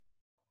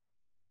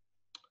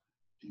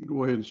You can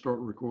go ahead and start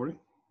recording.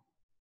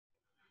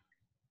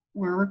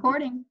 We're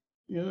recording.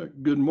 Yeah,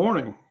 good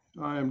morning.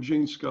 I am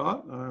Gene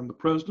Scott. I'm the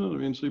president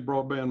of NC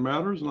Broadband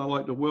Matters, and I'd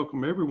like to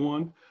welcome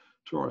everyone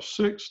to our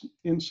 6th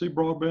NC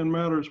Broadband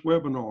Matters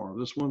webinar.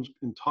 This one's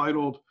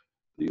entitled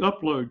The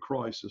Upload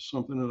Crisis,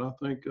 something that I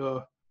think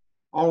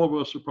all of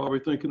us are probably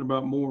thinking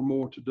about more and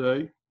more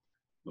today.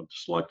 I'd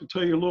just like to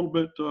tell you a little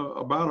bit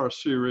about our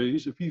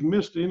series. If you've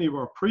missed any of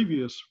our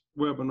previous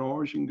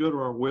webinars, you can go to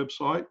our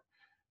website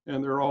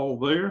and they're all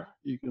there.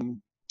 You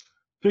can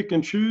pick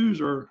and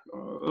choose or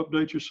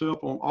update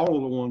yourself on all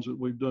of the ones that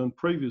we've done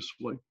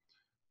previously.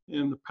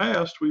 In the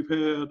past, we've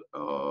had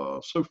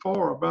so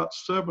far about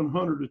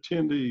 700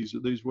 attendees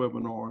at these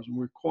webinars, and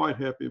we're quite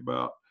happy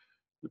about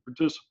the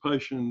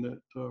participation that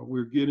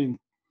we're getting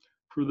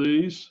for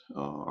these.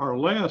 Our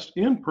last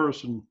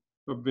in-person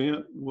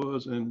event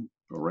was in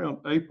around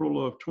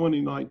April of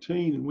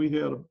 2019, and we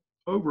had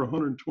over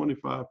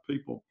 125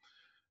 people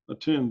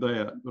attend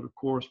that. But of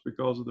course,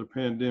 because of the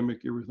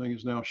pandemic, everything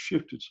is now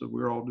shifted, so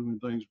we're all doing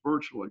things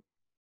virtually.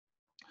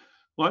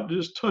 I'd like to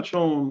just touch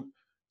on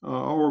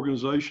our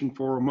organization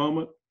for a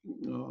moment.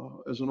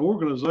 As an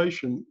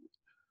organization,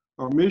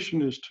 our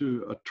mission is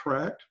to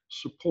attract,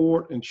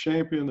 support, and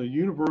champion the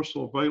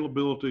universal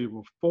availability of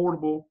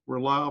affordable,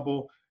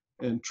 reliable,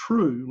 and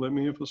true, let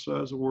me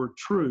emphasize the word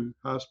true,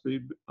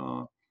 high-speed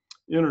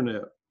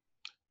internet.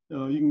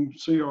 You can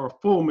see our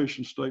full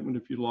mission statement,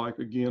 if you like,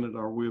 again at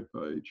our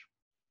webpage.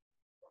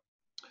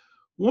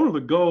 One of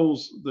the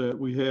goals that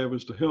we have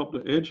is to help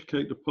to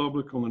educate the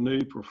public on the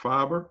need for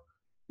fiber,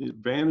 the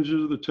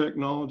advantages of the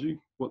technology,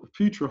 what the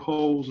future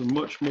holds, and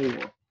much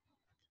more.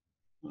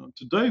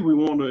 Today, we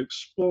want to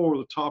explore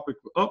the topic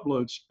of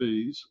upload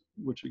speeds,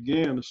 which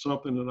again is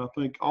something that I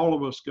think all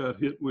of us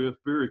got hit with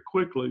very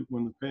quickly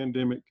when the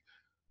pandemic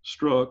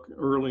struck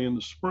early in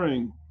the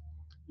spring.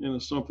 And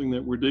it's something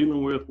that we're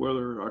dealing with,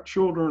 whether our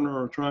children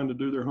are trying to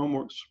do their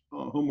homework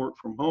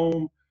from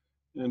home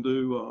and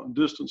do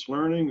distance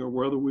learning, or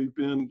whether we've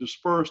been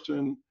dispersed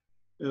and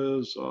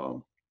as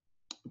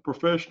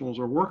professionals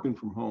are working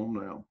from home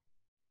now.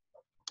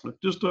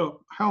 Just a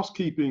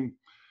housekeeping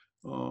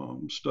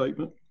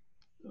statement.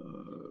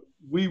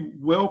 We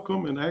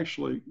welcome and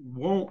actually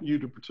want you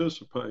to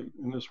participate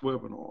in this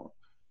webinar.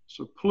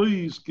 So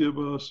please give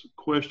us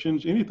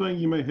questions, anything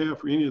you may have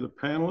for any of the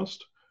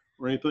panelists,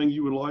 or anything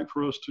you would like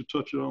for us to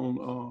touch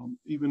on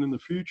even in the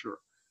future.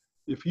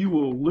 If you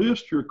will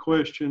list your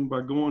question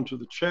by going to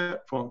the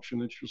chat function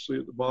that you'll see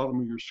at the bottom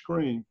of your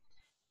screen,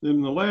 then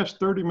in the last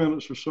 30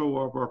 minutes or so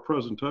of our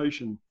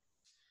presentation,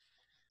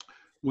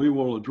 we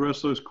will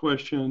address those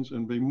questions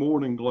and be more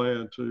than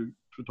glad to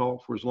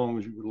talk for as long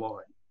as you would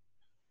like.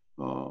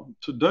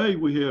 Today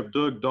we have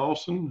Doug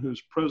Dawson,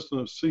 who's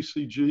president of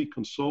CCG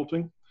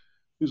Consulting,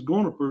 who's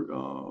going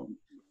to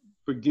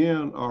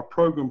begin our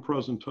program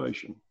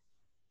presentation.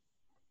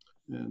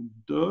 And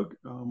Doug,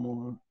 I'm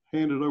going to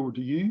hand it over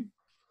to you.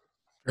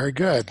 Very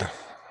good.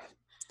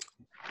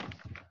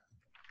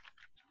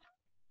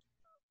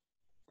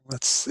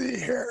 Let's see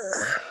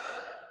here.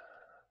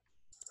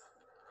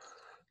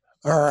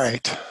 All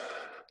right.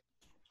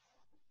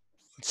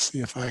 Let's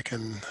see if I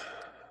can.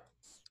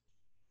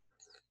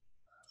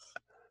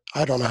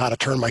 I don't know how to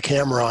turn my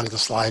camera on to the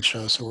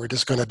slideshow, so we're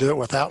just going to do it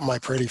without my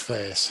pretty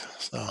face.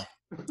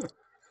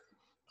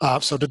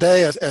 So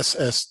today,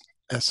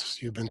 as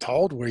you've been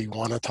told, we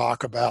want to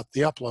talk about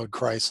the upload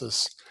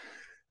crisis.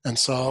 And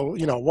so,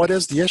 you know, what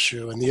is the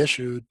issue? And the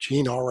issue,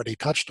 Gene already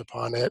touched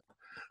upon it.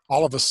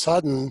 All of a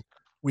sudden,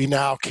 we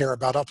now care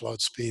about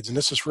upload speeds. And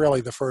this is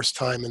really the first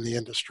time in the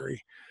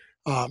industry.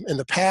 In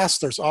the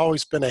past, there's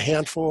always been a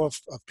handful of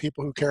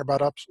people who care about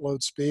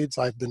upload speeds.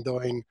 I've been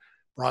doing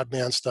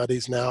broadband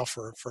studies now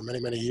for many,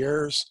 many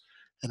years.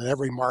 And in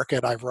every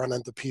market, I've run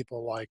into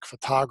people like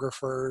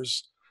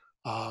photographers,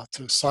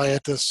 to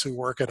scientists who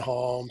work at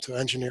home, to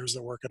engineers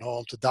that work at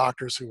home, to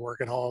doctors who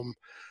work at home.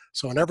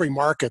 So in every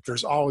market,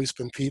 there's always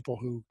been people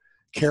who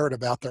cared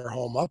about their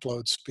home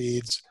upload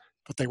speeds,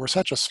 but they were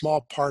such a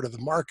small part of the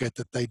market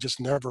that they just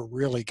never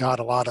really got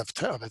a lot of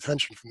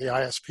attention from the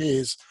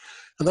ISPs.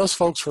 And those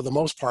folks, for the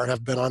most part,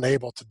 have been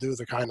unable to do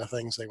the kind of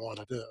things they want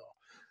to do.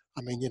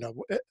 I mean, you know,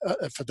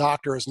 if a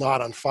doctor is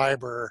not on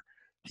fiber,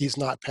 he's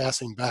not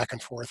passing back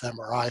and forth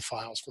MRI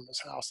files from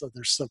his house. So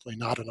there's simply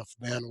not enough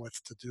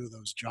bandwidth to do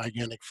those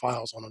gigantic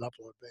files on an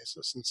upload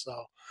basis. And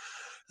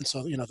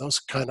so, you know, those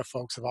kind of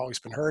folks have always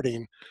been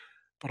hurting.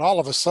 But all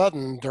of a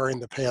sudden, during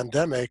the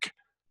pandemic,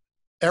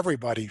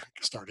 everybody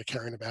started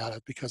caring about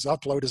it because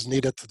upload is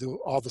needed to do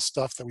all the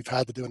stuff that we've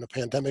had to do in the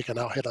pandemic. And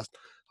I'll hit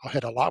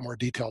a lot more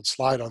detailed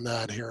slide on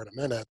that here in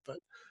a minute. But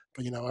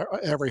you know,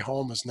 every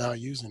home is now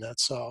using it.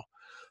 So,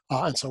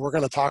 and so we're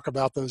going to talk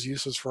about those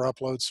uses for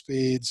upload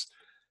speeds.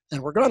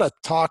 And we're going to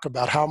talk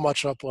about how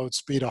much upload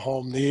speed a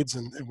home needs,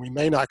 and we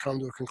may not come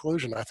to a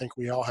conclusion. I think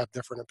we all have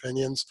different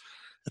opinions.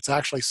 It's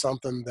actually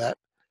something that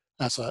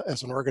as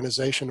an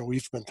organization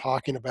we've been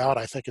talking about.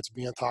 I think it's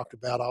being talked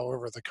about all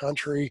over the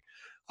country.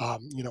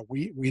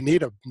 We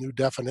need a new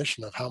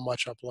definition of how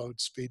much upload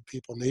speed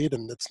people need,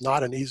 and it's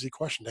not an easy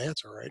question to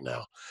answer right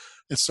now.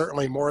 It's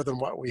certainly more than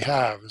what we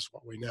have is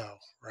what we know,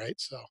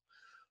 right?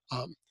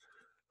 Um,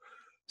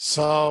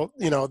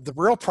 the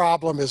real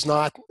problem is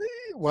not,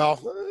 well,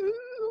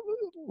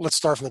 let's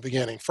start from the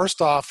beginning.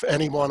 First off,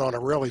 anyone on a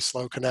really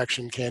slow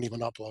connection can't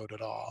even upload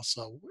at all.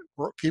 So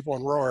people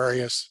in rural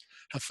areas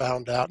have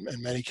found out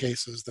in many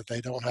cases that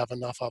they don't have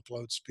enough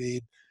upload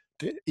speed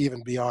to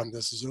even be on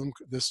this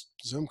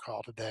Zoom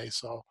call today.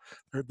 So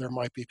there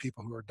might be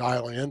people who are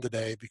dialing in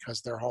today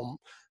because their home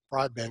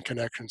broadband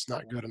connection's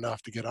not good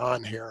enough to get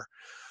on here.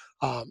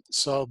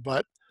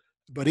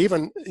 But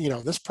even,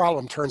 this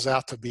problem turns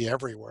out to be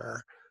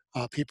everywhere.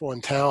 People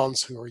in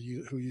towns who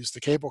use the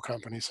cable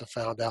companies have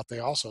found out they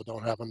also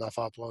don't have enough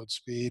upload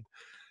speed.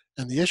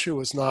 And the issue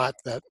is not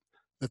that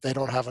they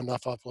don't have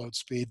enough upload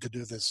speed to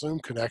do the Zoom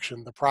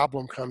connection. The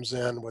problem comes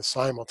in with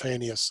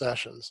simultaneous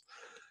sessions.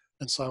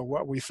 And so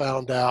what we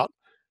found out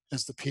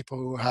is the people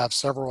who have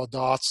several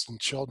adults and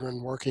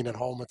children working at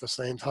home at the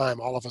same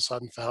time all of a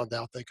sudden found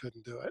out they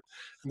couldn't do it.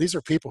 And these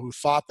are people who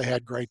thought they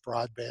had great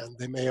broadband.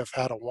 They may have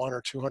had a 1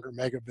 or 200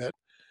 megabit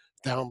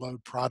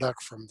download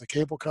product from the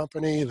cable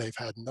company. They've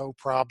had no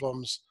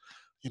problems,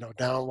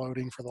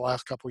 downloading for the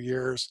last couple of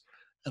years.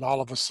 And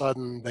all of a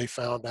sudden they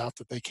found out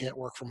that they can't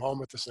work from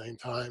home at the same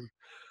time.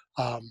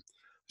 Um,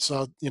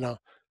 so,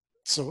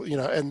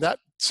 and that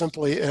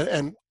simply,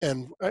 and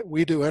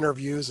we do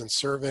interviews and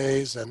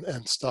surveys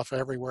and stuff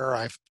everywhere.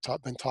 I've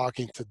been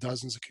talking to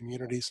dozens of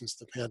communities since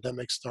the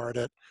pandemic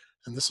started,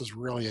 and this is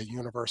really a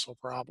universal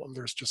problem.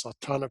 There's just a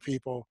ton of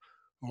people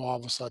who all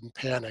of a sudden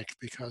panicked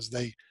because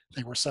they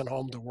were sent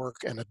home to work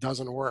and it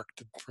doesn't work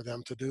for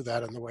them to do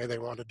that in the way they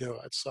want to do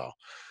it. So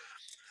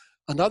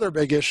another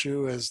big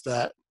issue is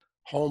that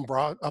home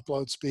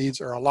upload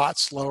speeds are a lot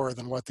slower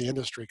than what the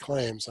industry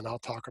claims, and I'll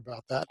talk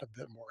about that a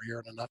bit more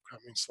here in an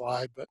upcoming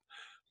slide. But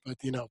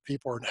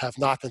people have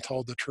not been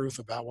told the truth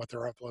about what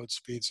their upload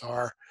speeds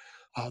are.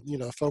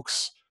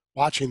 Folks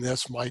watching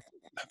this might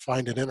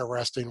find it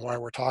interesting why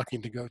we're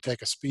talking to go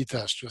take a speed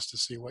test just to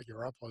see what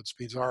your upload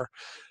speeds are.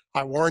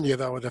 I warn you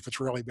though, that if it's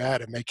really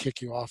bad, it may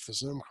kick you off the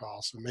Zoom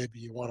call. So maybe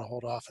you want to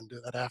hold off and do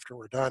that after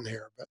we're done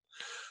here.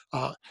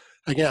 But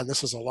again,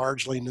 this is a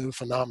largely new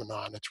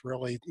phenomenon. It's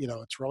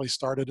really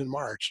started in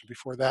March.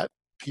 Before that,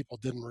 people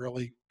didn't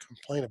really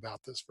complain about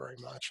this very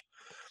much.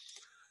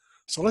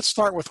 So let's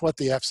start with what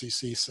the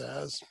FCC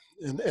says.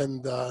 In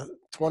the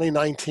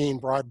 2019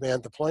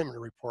 Broadband Deployment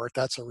Report,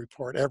 that's a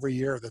report every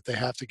year that they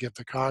have to give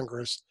to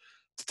Congress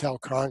to tell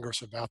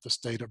Congress about the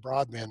state of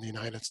broadband in the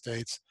United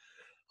States.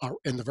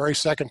 In the very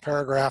second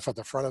paragraph at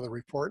the front of the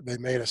report, they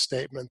made a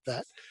statement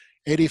that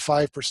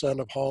 85%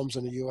 of homes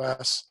in the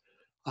US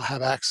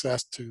have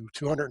access to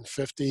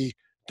 250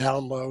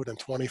 download and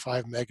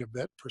 25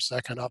 megabit per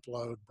second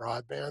upload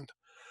broadband.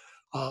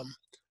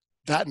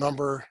 That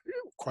number,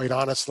 quite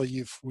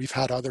honestly, we've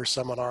had other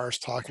seminars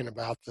talking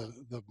about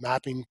the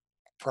mapping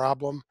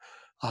problem.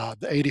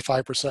 The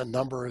 85%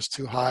 number is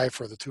too high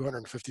for the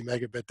 250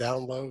 megabit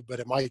download, but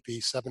it might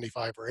be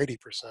 75 or 80%.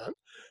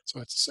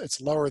 So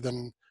it's lower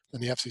than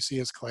the FCC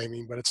is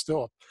claiming, but it's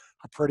still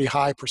a pretty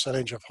high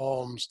percentage of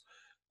homes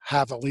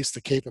have at least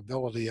the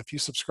capability. If you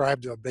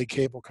subscribe to a big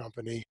cable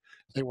company,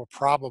 they will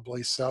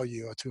probably sell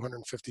you a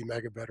 250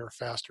 megabit or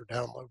faster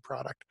download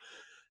product.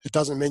 It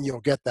doesn't mean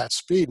you'll get that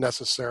speed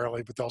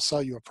necessarily, but they'll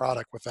sell you a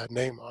product with that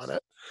name on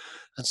it.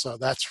 And so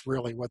that's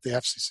really what the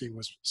FCC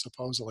was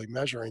supposedly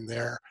measuring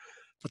there.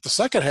 But the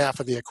second half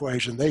of the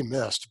equation, they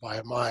missed by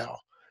a mile.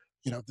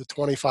 The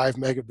 25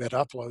 megabit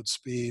upload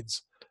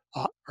speeds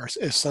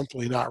is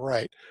simply not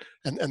right.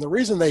 And the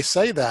reason they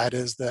say that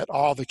is that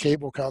all the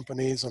cable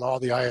companies and all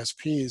the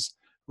ISPs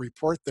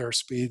report their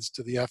speeds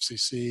to the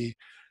FCC,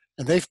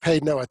 and they've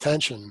paid no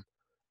attention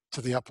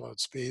to the upload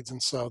speeds.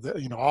 And so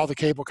all the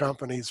cable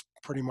companies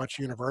pretty much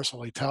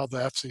universally tell the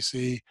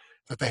FCC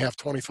that they have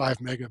 25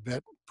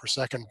 megabit per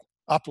second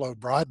upload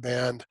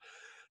broadband,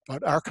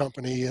 but our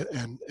company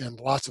and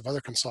lots of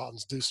other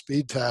consultants do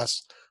speed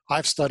tests.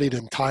 I've studied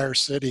entire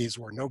cities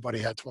where nobody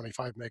had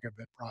 25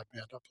 megabit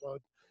broadband upload.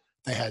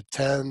 They had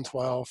 10,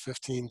 12,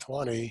 15,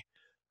 20,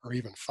 or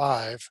even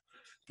 5,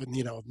 but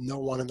no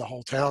one in the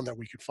whole town that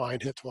we could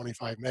find hit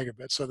 25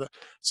 megabits.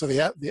 So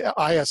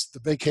the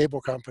big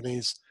cable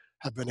companies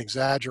have been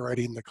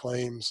exaggerating the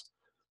claims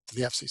to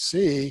the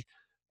FCC,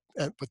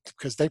 but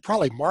because they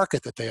probably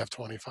market that they have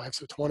 25,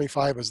 so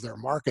 25 is their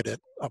marketed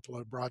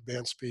upload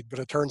broadband speed. But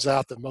it turns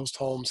out that most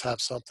homes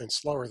have something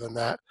slower than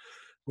that,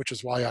 which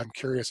is why I'm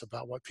curious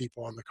about what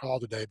people on the call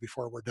today,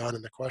 before we're done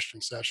in the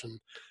question session,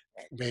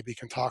 maybe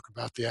can talk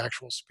about the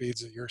actual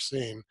speeds that you're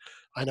seeing.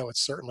 I know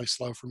it's certainly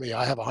slow for me.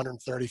 I have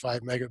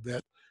 135 megabit,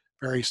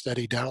 very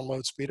steady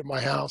download speed at my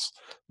house.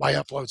 My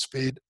upload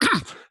speed,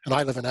 and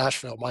I live in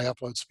Asheville, my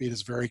upload speed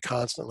is very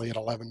constantly at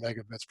 11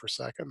 megabits per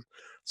second.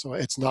 So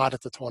it's not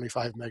at the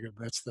 25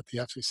 megabits that the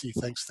FCC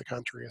thinks the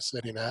country is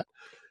sitting at.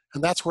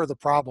 And that's where the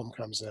problem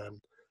comes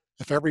in,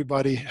 if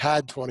everybody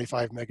had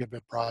 25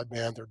 megabit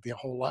broadband, there'd be a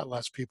whole lot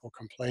less people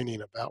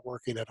complaining about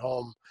working at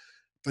home.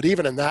 But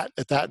even in that,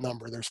 at that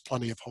number, there's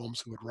plenty of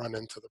homes who would run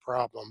into the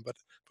problem, but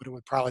it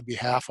would probably be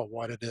half of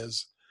what it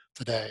is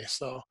today.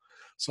 So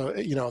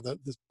you know,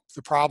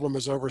 the problem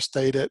is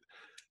overstated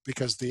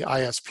because the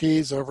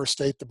ISPs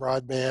overstate the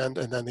broadband,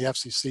 and then the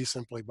FCC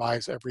simply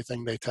buys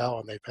everything they tell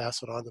and they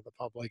pass it on to the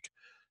public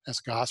as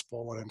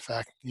gospel, when in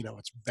fact, you know,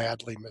 it's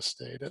badly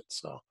misstated.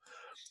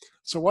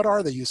 So what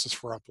are the uses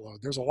for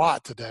upload? There's a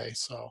lot today.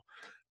 So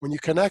when you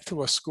connect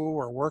to a school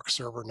or work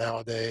server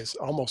nowadays,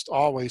 almost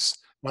always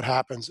what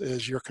happens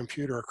is your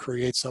computer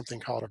creates something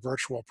called a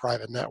virtual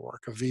private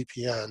network, a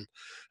VPN.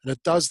 And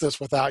it does this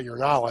without your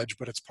knowledge,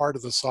 but it's part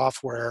of the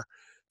software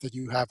that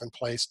you have in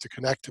place to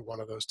connect to one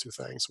of those two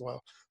things.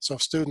 Well, so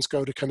if students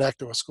go to connect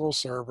to a school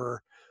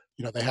server,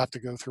 you know, they have to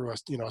go through a,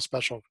 you know, a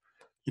special,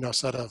 you know,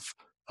 set of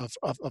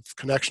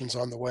connections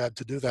on the web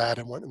to do that.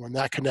 And when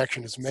that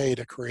connection is made,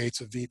 it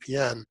creates a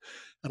VPN.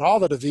 And all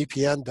that a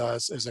VPN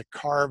does is it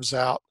carves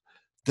out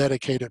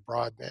dedicated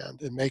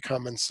broadband. It may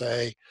come and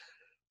say,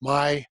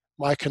 my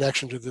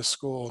connection to this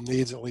school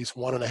needs at least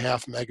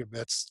 1.5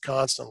 megabits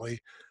constantly.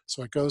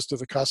 So it goes to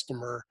the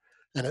customer,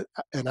 and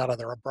out of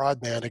their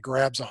broadband, it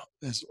grabs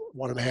is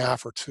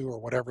 1.5 or 2 or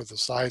whatever the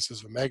size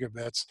is of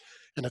megabits,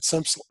 and it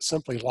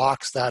simply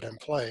locks that in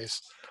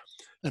place.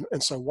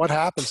 And so what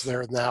happens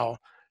there now,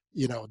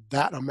 you know,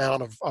 that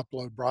amount of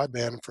upload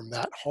broadband from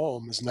that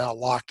home is now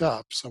locked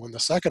up. So when the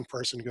second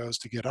person goes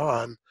to get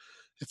on,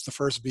 if the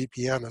first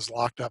VPN is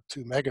locked up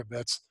 2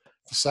 megabits,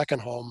 the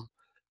second home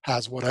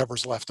has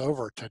whatever's left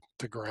over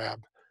to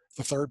grab.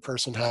 The third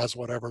person has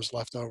whatever's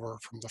left over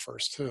from the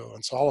first two.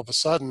 And so all of a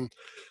sudden,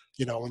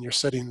 you know, when you're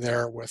sitting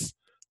there with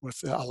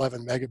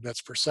 11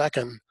 megabits per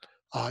second,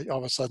 all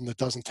of a sudden it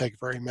doesn't take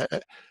very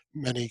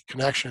many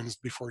connections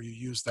before you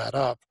use that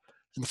up.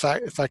 And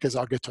the fact is,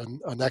 I'll get to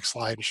a next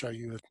slide and show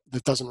you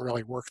that doesn't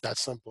really work that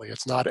simply.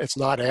 It's not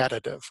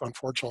additive.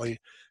 Unfortunately,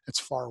 it's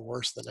far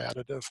worse than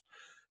additive.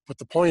 But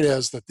the point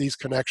is that these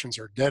connections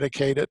are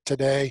dedicated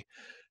today,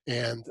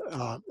 and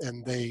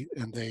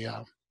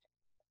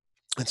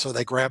so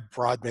they grab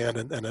broadband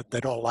and they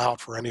don't allow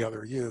it for any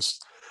other use.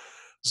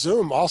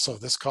 Zoom also,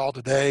 this call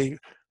today,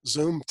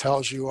 Zoom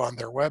tells you on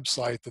their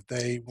website that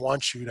they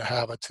want you to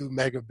have a 2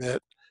 megabit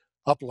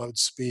upload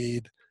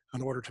speed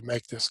in order to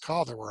make this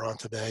call that we're on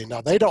today.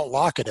 Now, they don't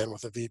lock it in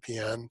with a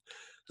VPN.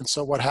 And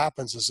so what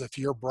happens is if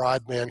your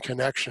broadband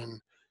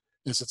connection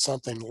is at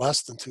something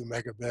less than 2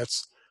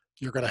 megabits,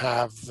 you're going to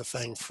have the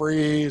thing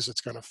freeze.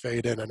 It's going to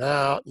fade in and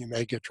out. You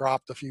may get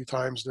dropped a few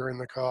times during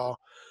the call.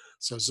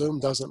 So Zoom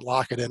doesn't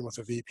lock it in with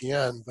a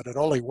VPN, but it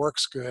only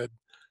works good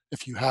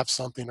if you have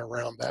something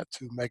around that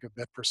 2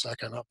 megabit per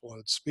second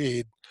upload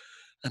speed.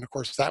 And of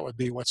course, that would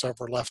be what's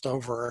left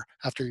over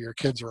after your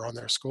kids are on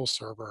their school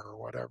server or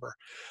whatever.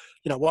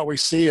 You know, what we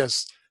see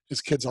is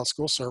kids on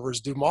school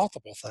servers do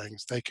multiple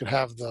things. They could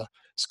have the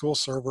school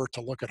server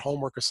to look at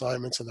homework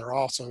assignments, and they're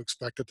also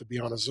expected to be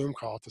on a Zoom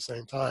call at the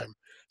same time.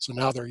 So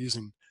now they're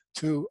using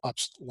 2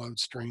 upload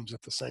streams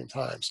at the same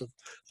time. So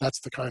that's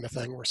the kind of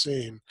thing we're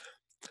seeing.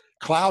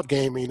 Cloud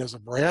gaming is a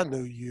brand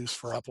new use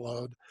for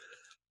upload.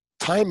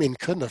 Timing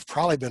couldn't have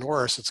probably been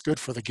worse. It's good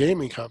for the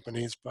gaming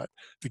companies, but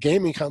the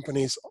gaming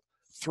companies,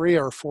 3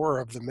 or 4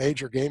 of the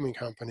major gaming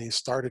companies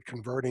started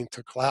converting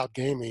to cloud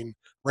gaming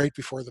right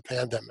before the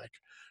pandemic.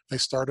 They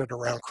started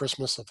around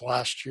Christmas of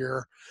last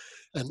year.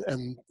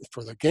 And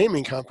for the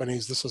gaming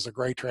companies, this is a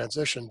great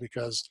transition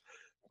because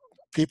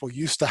people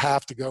used to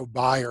have to go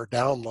buy or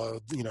download,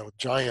 you know,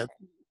 giant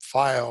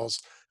files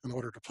in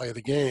order to play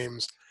the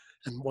games.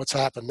 And what's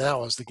happened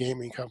now is the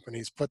gaming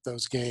companies put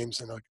those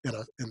games in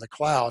the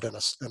cloud in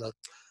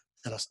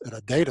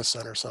a data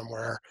center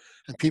somewhere,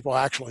 and people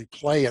actually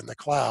play in the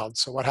cloud.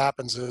 So what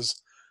happens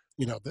is,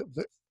 you know,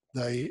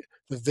 the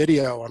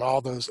video and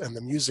all those, and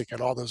the music and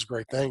all those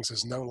great things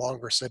is no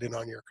longer sitting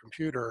on your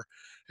computer.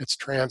 It's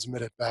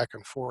transmitted back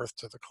and forth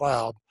to the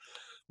cloud.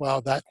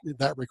 Well, that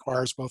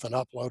requires both an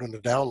upload and a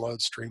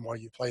download stream while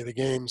you play the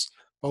games,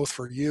 both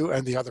for you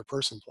and the other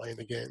person playing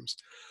the games.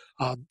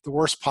 The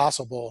worst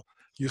possible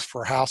use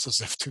for a house is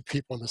if 2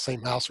 people in the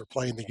same house are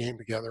playing the game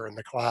together in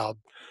the cloud.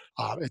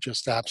 It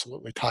just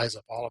absolutely ties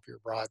up all of your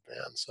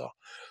broadband. So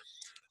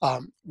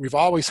we've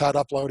always had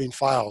uploading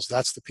files.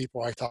 That's the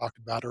people I talked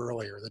about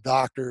earlier, the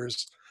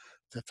doctors,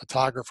 the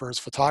photographers.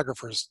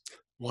 Photographers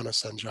want to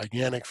send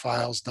gigantic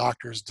files,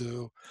 doctors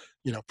do.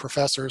 You know,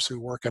 professors who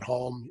work at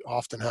home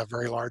often have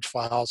very large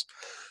files.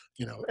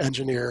 You know,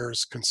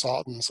 engineers,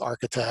 consultants,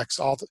 architects,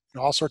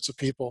 all sorts of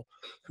people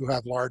who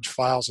have large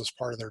files as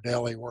part of their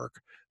daily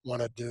work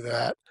want to do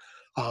that.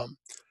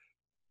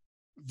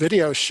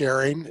 Video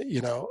sharing,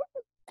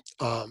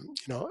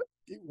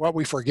 what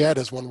we forget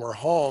is when we're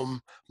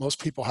home,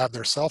 most people have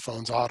their cell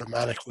phones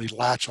automatically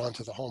latch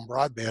onto the home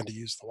broadband to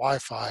use the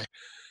Wi-Fi.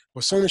 Well,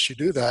 as soon as you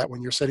do that,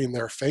 when you're sitting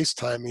there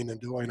FaceTiming and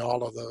doing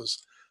all of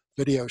those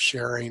video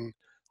sharing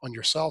on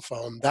your cell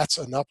phone, that's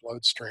an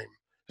upload stream.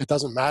 it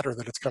doesn't matter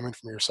that it's coming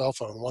from your cell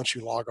phone. Once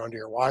you log onto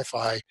your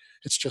Wi-Fi,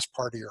 it's just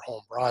part of your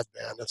home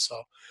broadband. And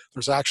so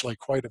there's actually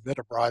quite a bit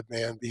of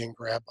broadband being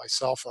grabbed by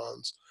cell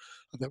phones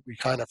that we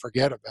kind of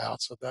forget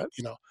about. So that,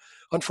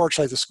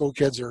 unfortunately, the school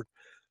kids are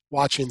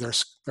watching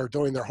they're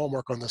doing their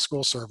homework on the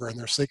school server, and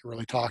they're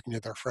secretly talking to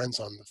their friends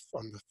on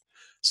the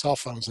cell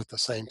phones at the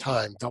same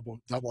time,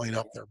 doubling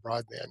up their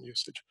broadband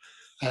usage.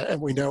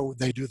 And we know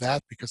they do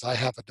that because I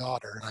have a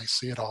daughter and I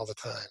see it all the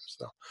time.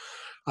 So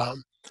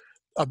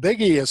a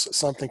biggie is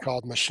something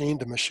called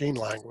machine-to-machine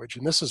language,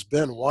 and this has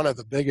been one of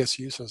the biggest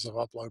uses of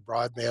upload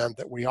broadband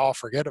that we all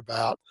forget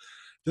about.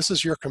 This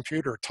is your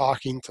computer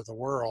talking to the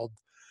world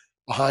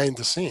behind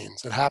the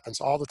scenes. It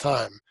happens all the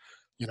time.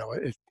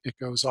 It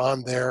goes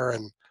on there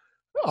and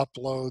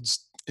uploads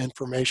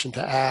information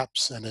to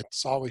apps, and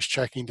it's always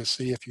checking to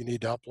see if you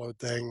need to upload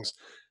things.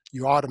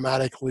 You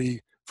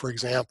automatically, for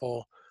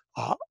example,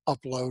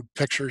 upload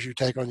pictures you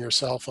take on your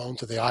cell phone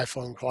to the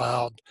iPhone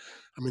cloud.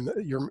 I mean,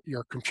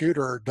 your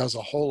computer does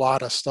a whole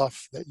lot of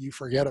stuff that you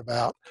forget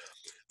about.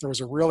 There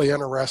was a really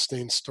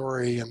interesting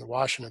story in the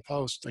Washington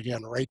Post,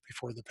 again, right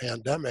before the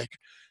pandemic.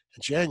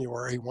 In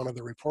January, one of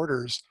the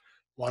reporters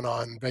went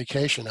on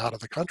vacation out of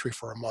the country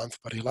for a month,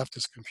 but he left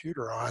his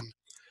computer on,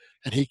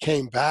 and he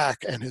came back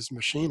and his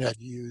machine had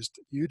used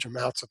huge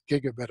amounts of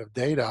gigabit of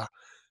data,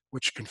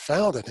 which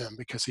confounded him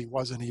because he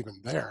wasn't even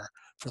there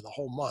for the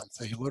whole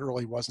month. He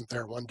literally wasn't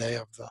there one day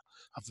of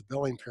the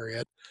billing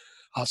period.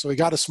 So he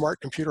got a smart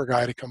computer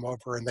guy to come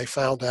over, and they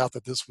found out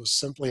that this was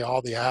simply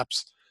all the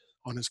apps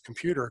on his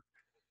computer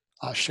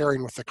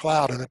sharing with the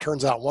cloud. And it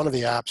turns out one of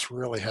the apps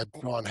really had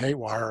gone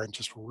haywire and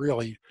just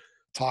really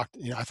talked,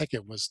 I think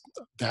it was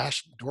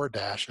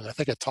DoorDash, and I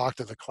think it talked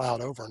to the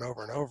cloud over and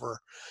over and over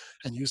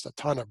and used a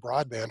ton of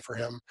broadband for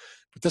him.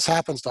 But this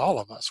happens to all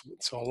of us.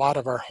 So a lot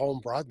of our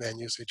home broadband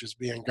usage is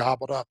being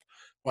gobbled up.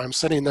 When I'm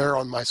sitting there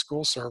on my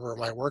school server,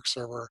 my work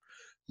server,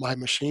 my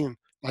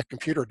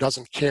computer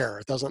doesn't care.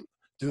 It doesn't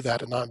do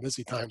that at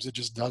non-busy times. It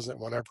just does it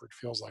whenever it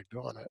feels like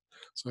doing it.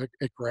 So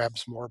it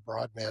grabs more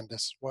broadband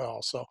as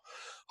well. So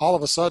all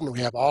of a sudden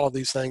we have all of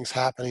these things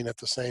happening at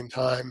the same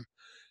time,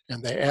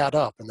 and they add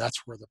up, and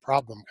that's where the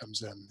problem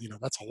comes in.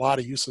 That's a lot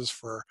of uses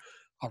for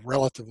a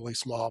relatively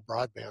small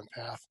broadband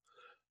path.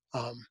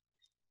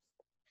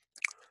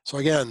 So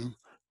again,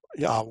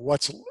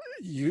 what's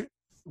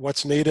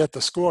needed?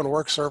 The school and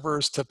work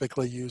servers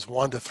typically use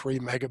 1 to 3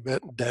 megabit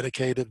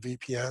dedicated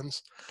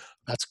VPNs.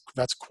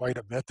 That's quite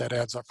a bit. That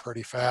adds up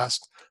pretty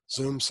fast.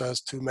 Zoom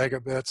says 2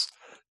 megabits.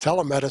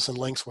 Telemedicine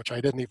links, which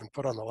I didn't even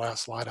put on the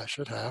last slide, I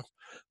should have.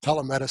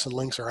 Telemedicine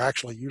links are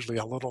actually usually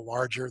a little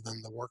larger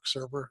than the work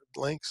server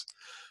links.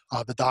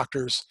 The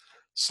doctors'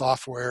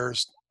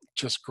 softwares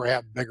just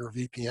grab bigger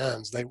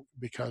VPNs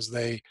because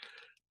they're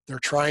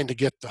trying to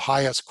get the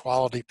highest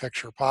quality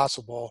picture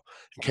possible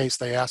in case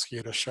they ask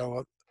you to show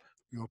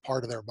a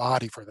part of their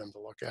body for them to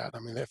look at. I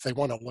mean, if they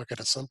want to look at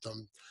a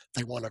symptom,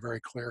 they want a very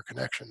clear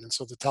connection. And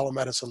so the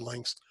telemedicine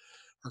links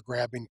are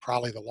grabbing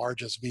probably the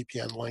largest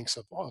VPN links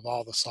of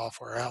all the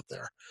software out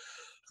there.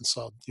 And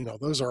so,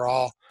 those are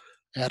all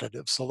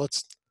additive. So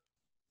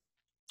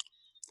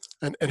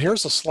and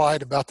here's a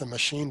slide about the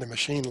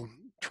machine-to-machine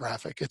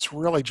traffic. It's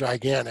really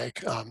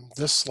gigantic.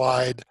 This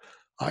slide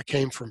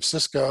came from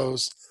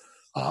Cisco's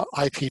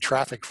IP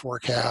traffic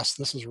forecast.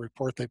 This is a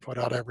report they put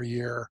out every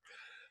year.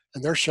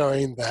 And they're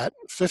showing that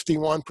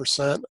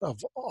 51%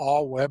 of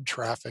all web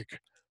traffic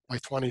by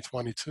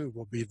 2022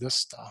 will be this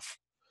stuff.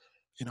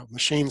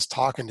 Machines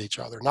talking to each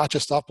other, not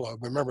just upload.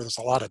 Remember, there's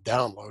a lot of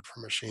download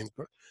for machines,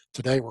 but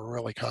today we're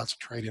really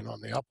concentrating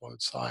on the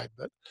upload side.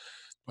 But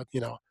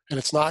and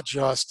it's not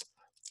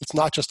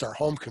just our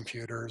home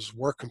computers.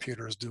 Work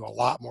computers do a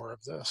lot more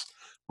of this.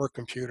 Work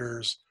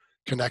computers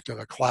connect to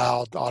the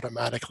cloud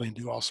automatically and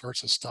do all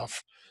sorts of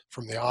stuff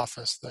from the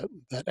office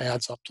that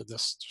adds up to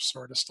this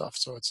sort of stuff.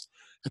 So it's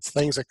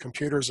things that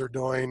computers are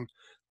doing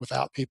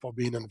without people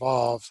being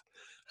involved.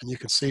 And you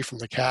can see from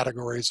the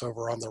categories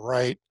over on the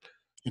right,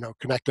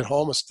 connected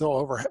home is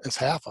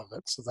half of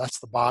it. So that's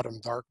the bottom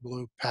dark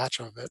blue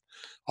patch of it.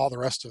 All the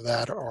rest of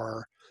that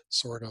are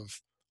sort of,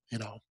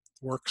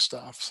 work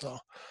stuff.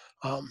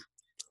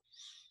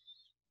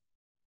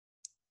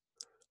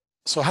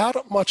 So how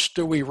much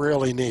do we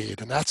really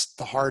need? And that's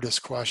the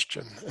hardest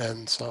question.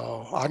 And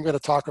so I'm going to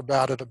talk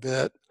about it a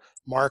bit.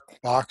 Mark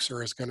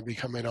Boxer is going to be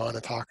coming on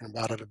and talking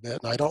about it a bit.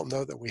 And I don't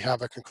know that we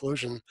have a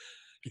conclusion,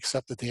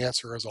 except that the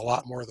answer is a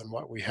lot more than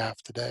what we have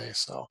today.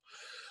 So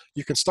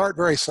you can start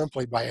very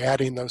simply by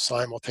adding those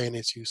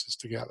simultaneous uses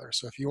together.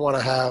 So if you want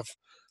to have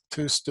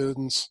 2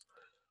 students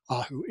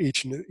who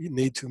each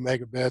need 2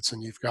 megabits,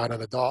 and you've got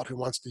an adult who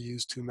wants to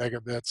use 2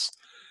 megabits,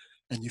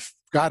 and you've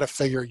got to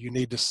figure you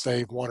need to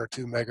save 1 or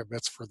 2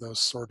 megabits for those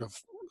sort of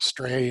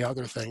stray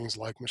other things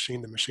like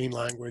machine-to-machine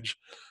language,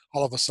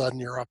 all of a sudden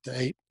you're up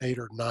to 8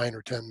 or 9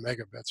 or 10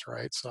 megabits,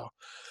 right? So,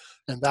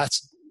 and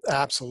that's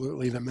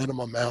absolutely the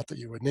minimum amount that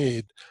you would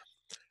need.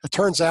 It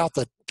turns out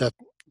that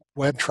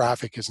web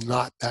traffic is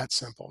not that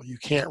simple. You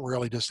can't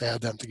really just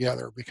add them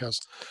together because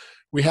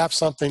we have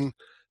something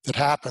that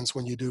happens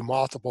when you do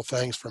multiple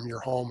things from your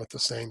home at the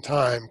same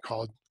time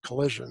called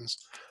collisions.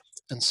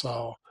 And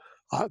so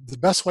the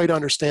best way to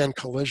understand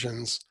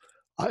collisions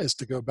is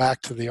to go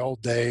back to the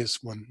old days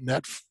when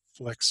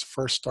Netflix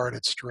first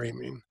started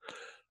streaming.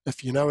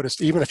 If you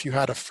noticed, even if you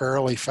had a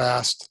fairly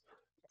fast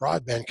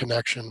broadband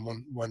connection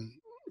when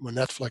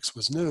Netflix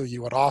was new,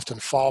 you would often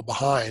fall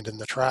behind in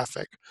the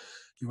traffic.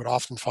 You would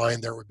often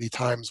find there would be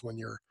times when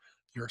your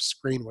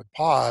screen would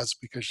pause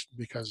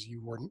because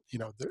you weren't,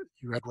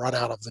 you had run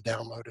out of the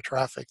downloaded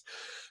traffic.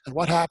 And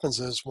what happens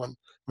is when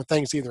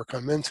things either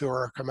come into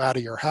or come out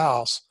of your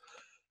house,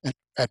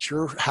 at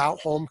your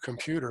home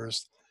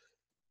computers,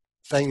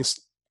 things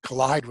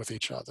collide with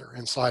each other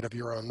inside of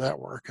your own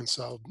network. And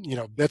so,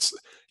 bits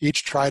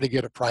each try to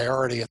get a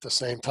priority at the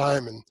same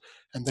time,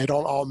 and they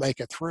don't all make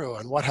it through.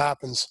 And what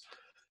happens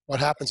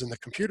in the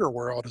computer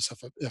world is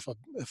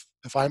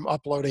if I'm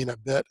uploading a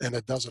bit and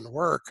it doesn't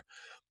work,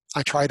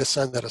 I try to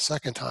send it a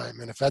second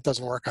time, and if that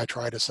doesn't work, I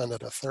try to send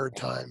it a third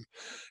time.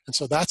 And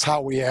so that's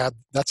how we add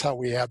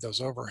those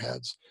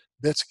overheads.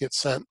 Bits get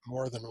sent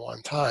more than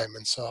one time,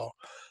 and so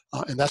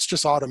and that's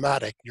just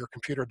automatic. Your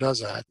computer does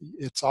that.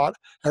 It's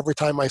every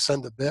time I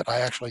send a bit,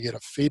 I actually get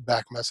a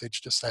feedback message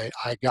to say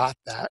I got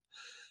that.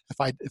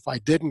 If I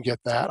didn't get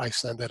that, I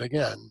send it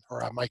again,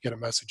 or I might get a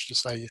message to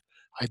say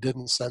I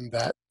didn't send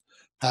that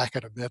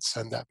packet of bits,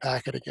 send that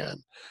packet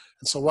again.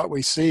 And so what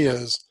we see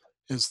is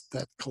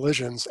that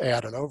collisions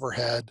add an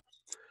overhead.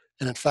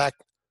 And in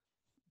fact,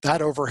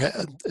 that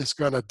overhead is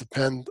going to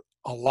depend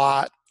a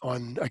lot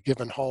on a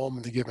given home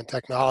and the given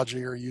technology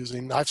you're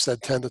using. I've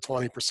said 10 to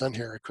 20%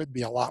 here. It could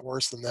be a lot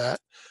worse than that,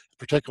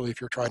 particularly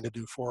if you're trying to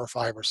do 4 or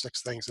 5 or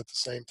 6 things at the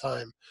same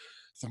time.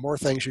 The more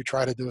things you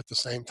try to do at the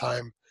same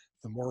time,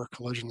 the more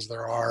collisions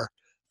there are,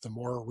 the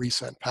more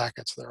resent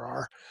packets there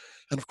are.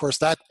 And of course,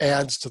 that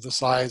adds to the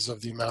size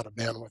of the amount of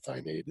bandwidth I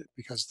need,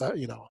 because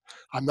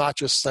I'm not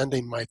just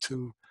sending my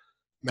 2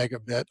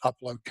 megabit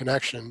upload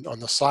connection.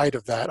 On the side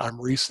of that, I'm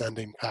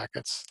resending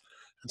packets.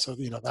 And so,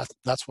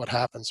 that's what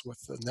happens with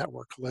the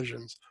network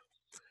collisions.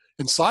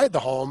 Inside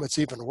the home, it's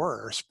even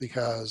worse,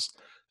 because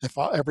if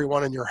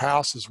everyone in your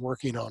house is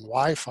working on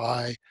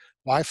Wi-Fi,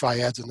 Wi-Fi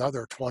adds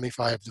another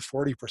 25 to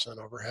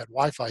 40% overhead.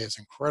 Wi-Fi is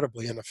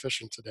incredibly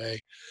inefficient today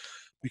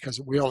because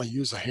we only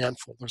use a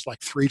handful. There's like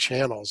 3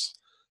 channels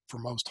for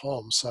most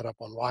homes set up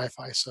on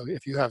Wi-Fi. So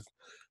if you have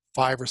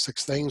 5 or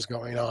 6 things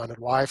going on at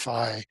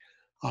Wi-Fi,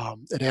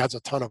 it adds a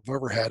ton of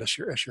overhead as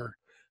your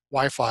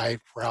Wi-Fi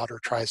router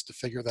tries to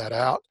figure that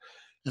out.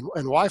 And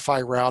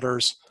Wi-Fi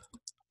routers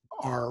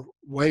are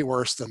way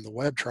worse than the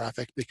web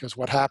traffic, because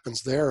what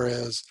happens there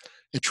is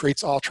it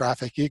treats all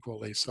traffic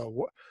equally.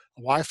 So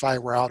a Wi-Fi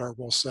router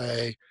will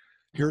say,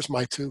 here's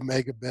my 2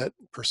 megabit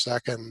per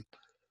second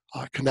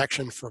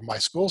connection for my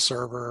school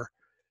server,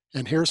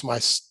 and here's my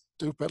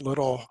stupid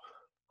little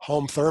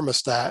home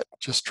thermostat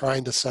just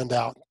trying to send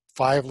out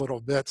 5 little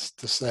bits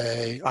to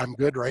say, I'm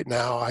good right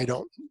now. I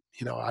don't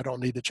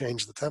need to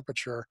change the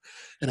temperature.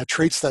 And it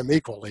treats them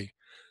equally.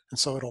 And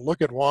so it'll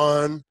look at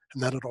one,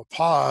 and then it'll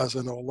pause,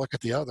 and it'll look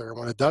at the other. And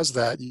when it does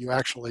that, you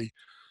actually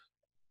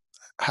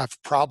have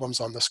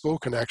problems on the school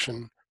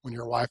connection when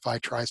your Wi-Fi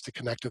tries to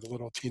connect to the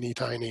little teeny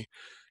tiny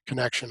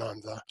connection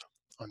on the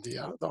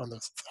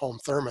home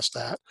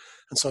thermostat.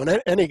 And so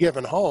in any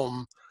given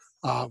home,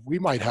 we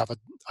might have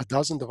a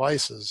dozen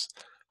devices.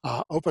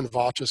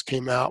 OpenVault just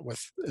came out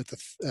with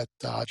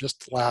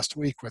just last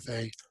week with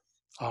a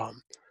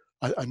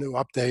new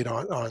update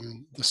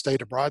on the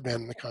state of broadband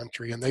in the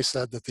country, and they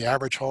said that the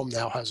average home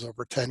now has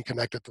over 10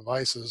 connected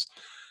devices.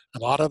 A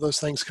lot of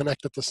those things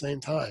connect at the same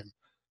time.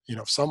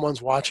 If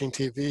someone's watching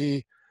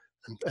TV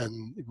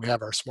and we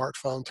have our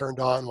smartphone turned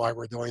on while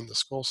we're doing the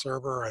school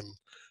server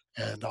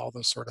and all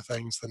those sort of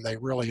things, then they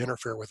really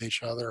interfere with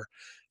each other.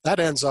 That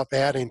ends up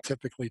adding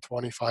typically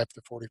 25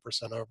 to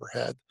 40%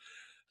 overhead.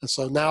 And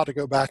so now, to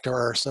go back to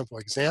our simple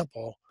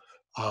example,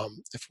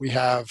 if we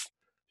have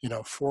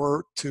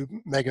 4 2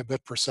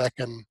 megabit per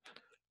second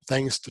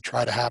things to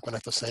try to happen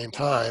at the same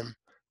time,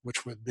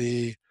 which would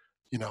be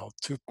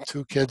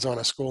two kids on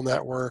a school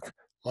network,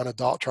 one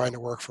adult trying to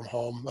work from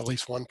home, at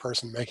least one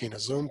person making a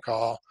Zoom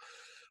call,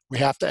 we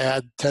have to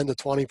add 10 to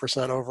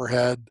 20%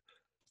 overhead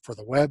for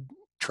the web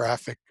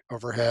traffic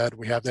overhead.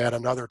 We have to add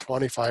another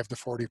 25 to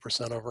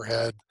 40%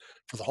 overhead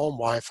for the home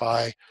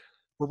Wi-Fi.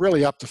 We're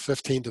really up to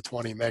 15 to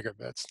 20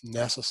 megabits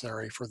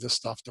necessary for this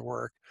stuff to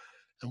work.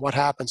 And what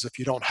happens if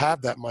you don't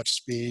have that much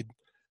speed,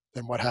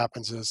 then what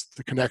happens is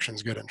the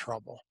connections get in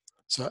trouble.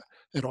 So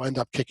it'll end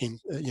up kicking,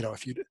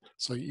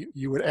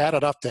 you would add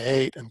it up to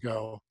 8 and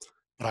go,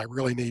 but I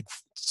really need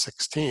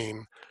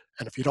 16.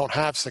 And if you don't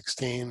have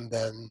 16,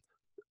 then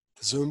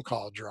the Zoom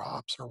call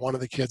drops, or one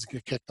of the kids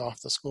get kicked off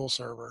the school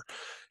server.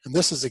 And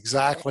this is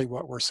exactly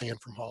what we're seeing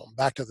from home.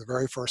 Back to the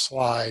very first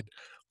slide,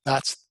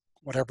 that's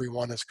what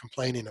everyone is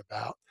complaining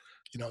about.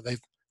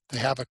 They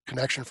have a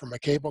connection from a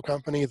cable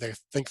company. They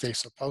think they're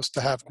supposed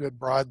to have good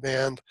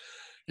broadband,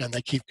 and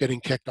they keep getting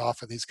kicked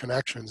off of these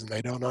connections, and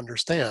they don't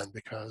understand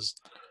because,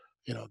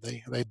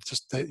 they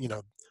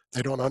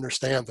don't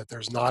understand that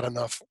there's not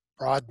enough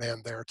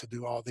broadband there to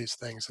do all these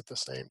things at the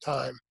same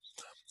time.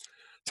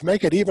 To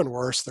make it even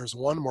worse, there's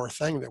one more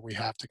thing that we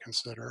have to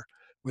consider,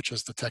 which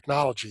is the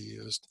technology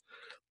used.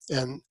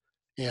 And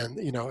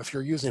if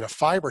you're using a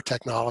fiber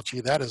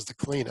technology, that is the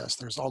cleanest.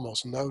 There's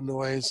almost no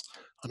noise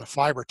on a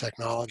fiber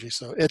technology,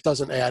 so it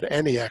doesn't add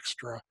any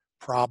extra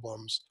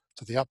problems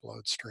to the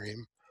upload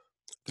stream.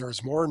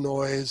 There's more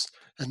noise,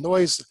 and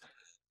noise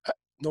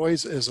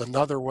is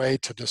another way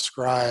to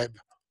describe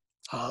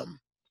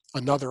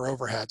another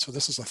overhead. So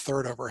this is a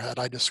third overhead.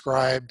 I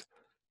described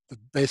the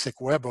basic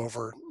web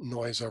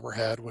noise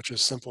overhead, which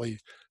is simply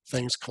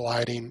things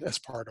colliding as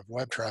part of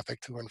web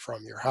traffic to and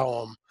from your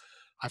home.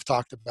 I've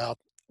talked about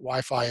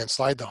Wi-Fi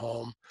inside the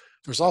home.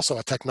 There's also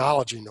a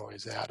technology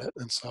noise added,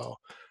 and so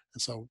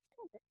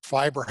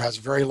fiber has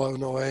very low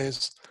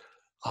noise.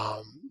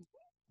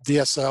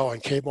 DSL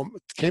and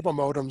cable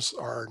modems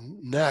are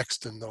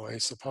next in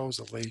noise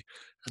supposedly,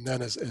 and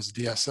then is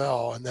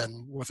DSL, and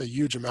then with a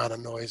huge amount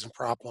of noise and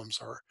problems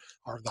are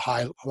the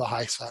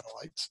high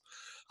satellites.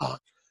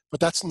 But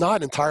that's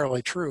not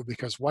entirely true,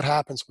 because what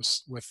happens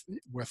with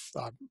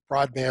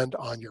broadband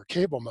on your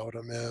cable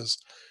modem is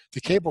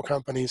the cable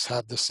companies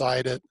have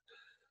decided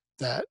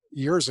that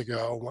years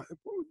ago,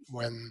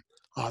 when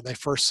they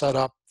first set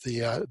up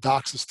the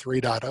DOCSIS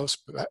 3.0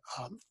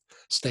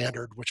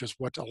 standard, which is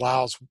what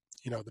allows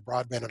the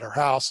broadband in our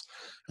house,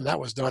 and that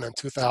was done in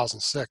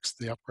 2006.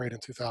 The upgrade in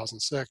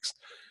 2006,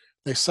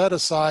 they set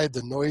aside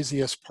the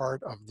noisiest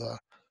part of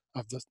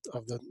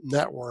the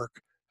network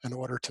in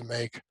order to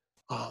make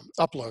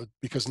upload,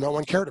 because no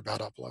one cared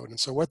about upload. And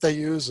so what they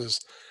use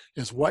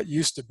is what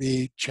used to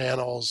be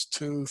channels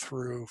 2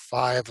 through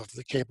 5 of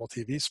the cable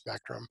TV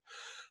spectrum.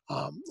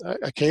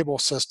 A cable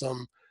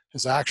system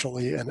is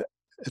actually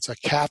it's a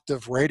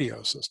captive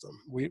radio system.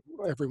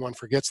 Everyone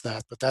forgets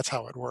that, but that's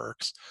how it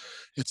works.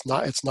 It's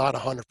not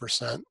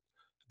 100%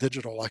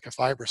 digital like a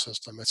fiber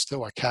system. It's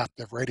still a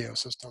captive radio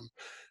system.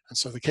 And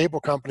so the cable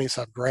companies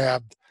have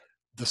grabbed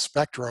the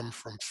spectrum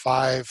from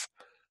 5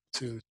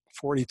 to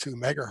 42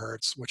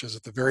 megahertz, which is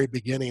at the very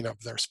beginning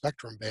of their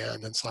spectrum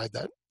band inside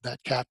that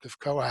captive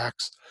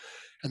coax,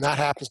 and that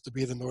happens to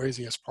be the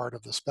noisiest part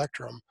of the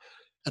spectrum.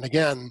 And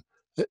again,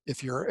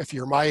 if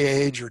you're my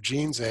age or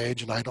Gene's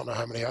age, and I don't know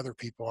how many other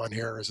people on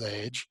here is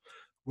age,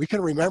 we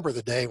can remember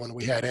the day when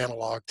we had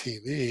analog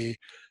TV.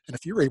 And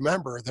if you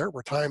remember, there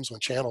were times when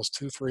channels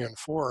 2, 3, and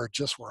 4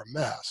 just were a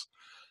mess.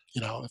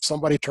 If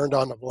somebody turned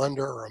on a blender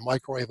or a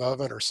microwave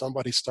oven, or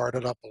somebody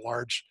started up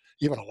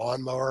even a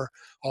lawnmower,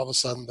 all of a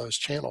sudden those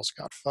channels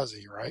got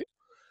fuzzy, right?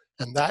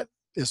 And that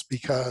is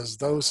because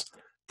those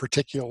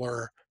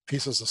particular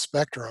pieces of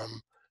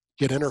spectrum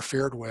get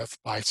interfered with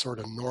by sort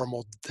of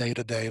normal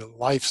day-to-day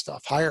life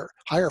stuff.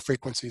 Higher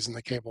frequencies in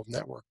the cable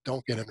network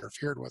don't get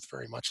interfered with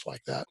very much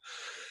like that.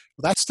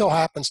 That still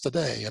happens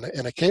today.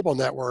 In a cable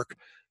network,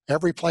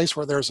 every place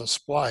where there's a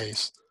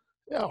splice,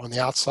 on the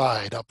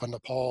outside, up on the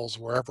poles,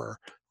 wherever,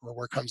 or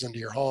where it comes into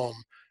your home,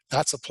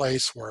 that's a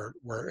place where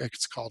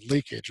it's called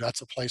leakage.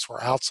 That's a place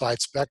where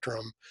outside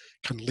spectrum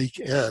can leak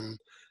in.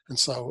 And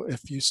so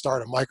if you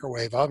start a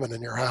microwave oven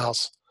in your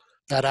house,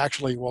 that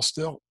actually will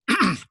still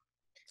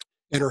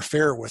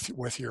interfere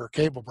with your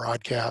cable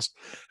broadcast,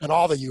 and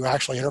all that you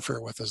actually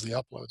interfere with is the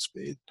upload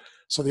speed.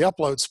 So the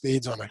upload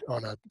speeds on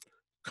a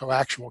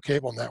coaxial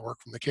cable network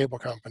from the cable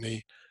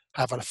company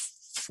have a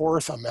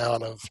fourth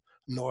amount of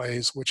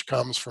noise, which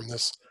comes from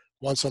this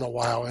once in a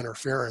while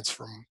interference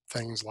from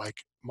things like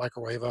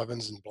microwave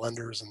ovens and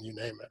blenders and you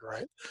name it,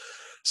 right?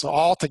 So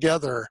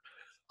altogether,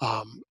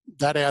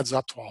 that adds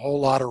up to a whole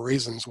lot of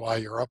reasons why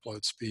your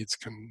upload speeds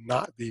can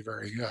not be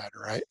very good,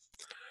 right?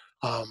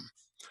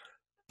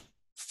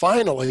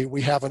 Finally,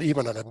 we have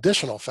even an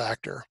additional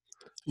factor.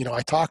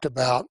 I talked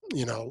about,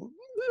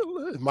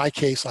 in my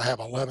case, I have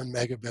 11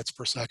 megabits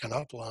per second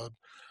upload,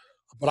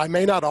 but I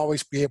may not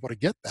always be able to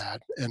get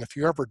that. And if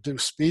you ever do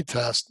speed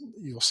test,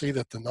 you'll see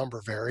that the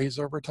number varies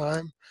over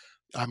time.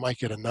 I might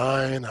get a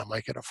 9, I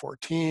might get a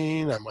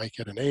 14, I might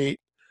get an 8.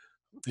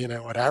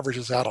 It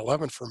averages out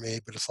 11 for me,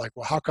 but it's like,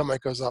 well, how come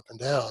it goes up and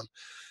down?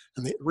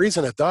 And the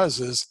reason it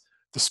does is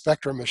the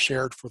spectrum is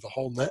shared for the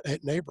whole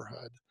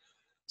neighborhood.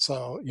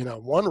 So,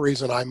 one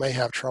reason I may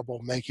have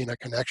trouble making a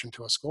connection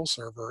to a school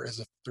server is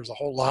if there's a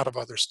whole lot of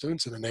other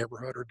students in the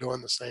neighborhood who are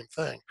doing the same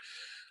thing.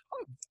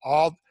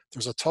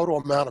 There's a total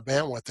amount of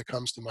bandwidth that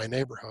comes to my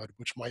neighborhood,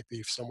 which might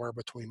be somewhere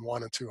between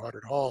 1 and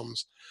 200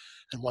 homes.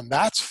 And when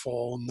that's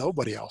full,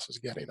 nobody else is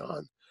getting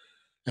on.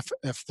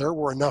 If there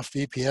were enough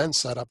VPNs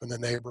set up in the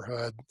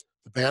neighborhood,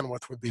 the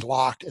bandwidth would be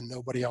locked and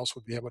nobody else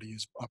would be able to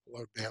use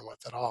upload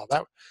bandwidth at all.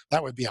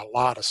 That would be a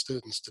lot of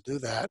students to do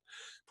that.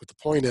 But the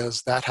point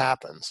is that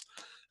happens.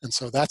 And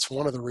so that's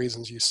one of the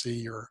reasons you see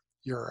your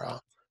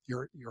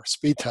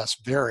speed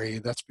tests vary.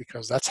 That's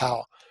because that's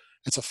how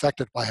it's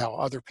affected by how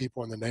other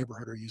people in the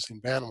neighborhood are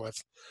using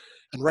bandwidth.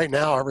 And right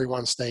now,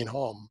 everyone's staying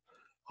home.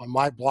 On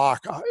my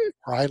block,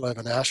 where I live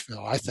in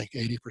Asheville, I think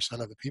 80%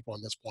 of the people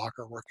in this block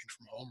are working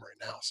from home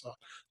right now. So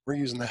we're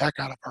using the heck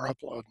out of our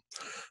upload.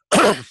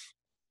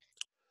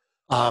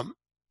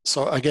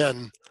 So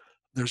again,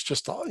 there's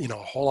just a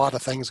whole lot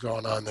of things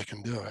going on that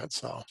can do it.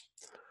 So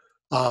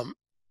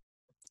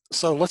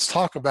So let's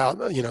talk about,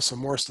 some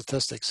more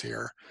statistics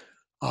here.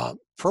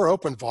 Per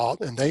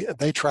OpenVault, and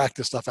they track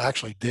this stuff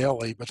actually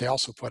daily, but they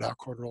also put out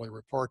quarterly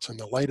reports, and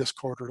the latest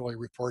quarterly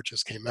report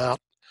just came out,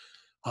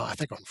 I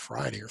think on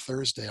Friday or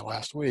Thursday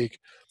last week.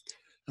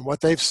 And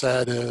what they've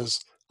said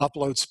is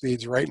upload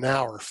speeds right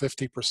now are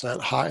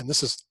 50% high, and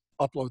this is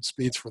upload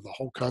speeds for the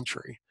whole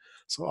country.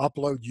 So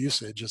upload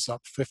usage is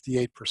up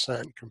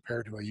 58%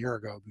 compared to a year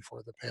ago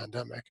before the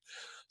pandemic.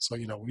 So,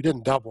 we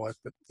didn't double it,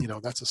 but,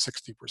 that's a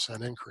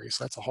 60% increase.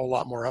 That's a whole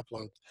lot more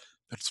upload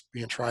that's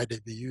being tried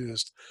to be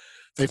used.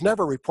 They've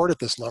never reported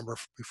this number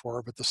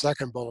before, but the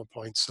second bullet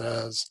point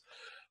says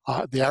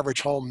the average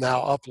home now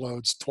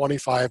uploads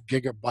 25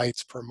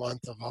 gigabytes per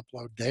month of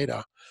upload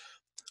data.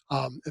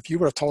 If you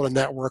would have told a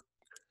network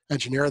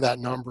engineer that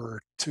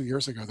number 2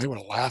 years ago, they would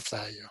have laughed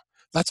at you.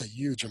 That's a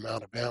huge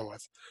amount of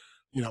bandwidth.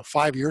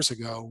 5 years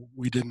ago,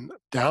 we didn't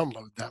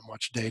download that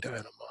much data in a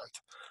month.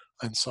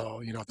 And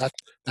so,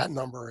 that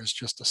number is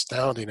just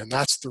astounding. And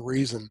that's the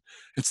reason.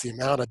 It's the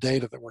amount of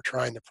data that we're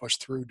trying to push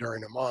through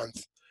during a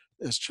month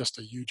is just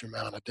a huge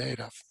amount of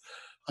data.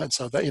 And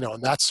so that,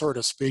 and that sort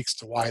of speaks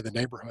to why the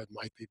neighborhood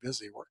might be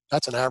busy.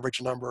 That's an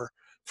average number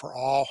for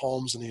all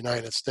homes in the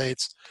United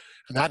States.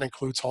 And that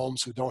includes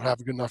homes who don't have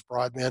good enough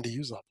broadband to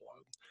use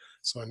upload.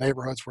 So in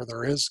neighborhoods where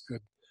there is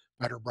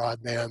better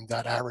broadband,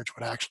 that average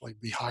would actually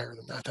be higher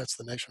than that. That's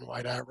the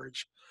nationwide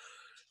average.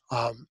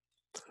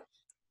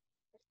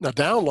 Now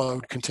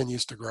download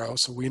continues to grow,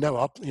 so we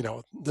know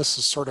this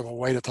is sort of a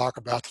way to talk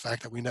about the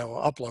fact that we know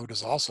upload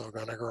is also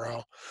going to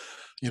grow.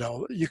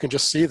 You can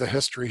just see the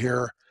history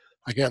here.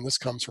 Again, this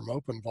comes from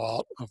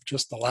OpenVault of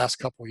just the last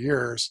couple of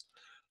years.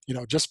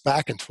 Just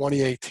back in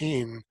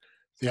 2018,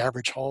 the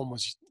average home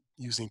was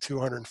using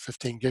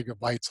 215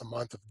 gigabytes a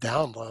month of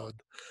download.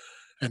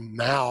 And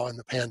now in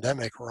the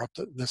pandemic, we're up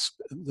to this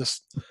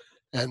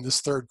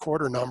third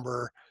quarter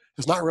number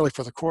is not really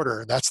for the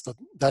quarter. That's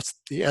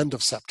the end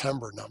of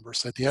September number.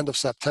 So at the end of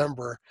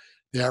September,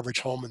 the average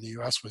home in the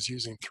US was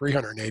using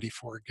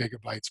 384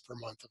 gigabytes per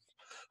month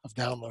of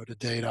downloaded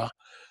data,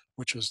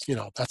 which is,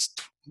 that's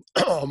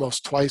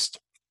almost twice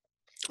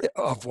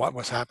of what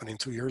was happening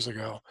 2 years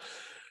ago.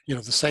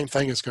 The same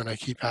thing is going to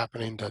keep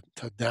happening to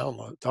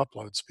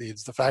upload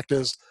speeds. The fact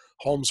is,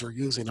 homes are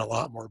using a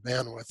lot more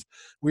bandwidth.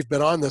 We've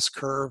been on this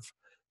curve,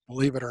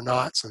 believe it or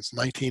not, since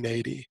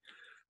 1980.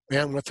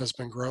 Bandwidth has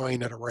been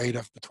growing at a rate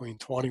of between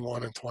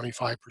 21 and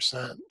 25%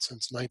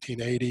 since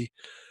 1980.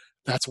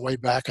 That's way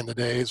back in the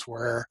days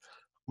where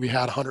we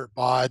had 100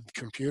 baud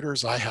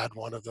computers. I had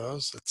one of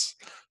those.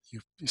 You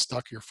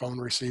stuck your phone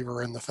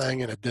receiver in the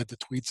thing and it did the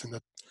tweets and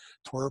the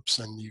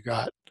twerps, and you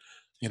got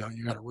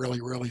a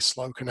really, really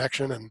slow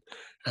connection.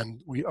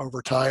 And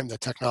over time, the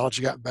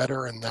technology got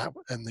better, and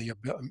the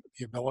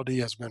ability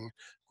has been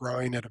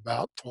growing at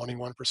about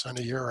 21%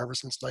 a year ever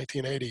since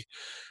 1980.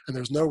 And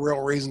there's no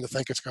real reason to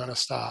think it's going to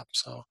stop.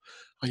 So,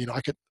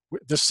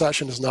 this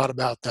session is not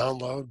about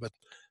download, but,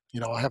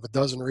 I have a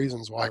dozen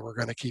reasons why we're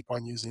going to keep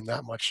on using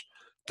that much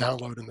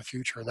download in the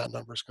future, and that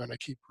number is going to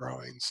keep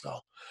growing. So,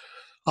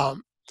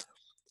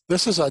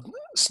 this is a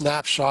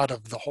snapshot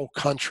of the whole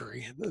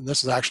country, and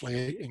this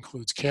actually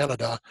includes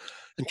Canada.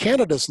 And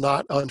Canada's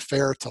not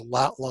unfair to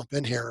lump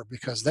in here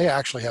because they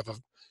actually have a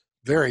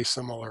very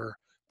similar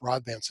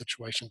broadband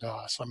situation to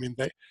us. I mean,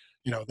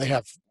 they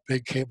have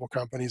big cable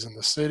companies in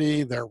the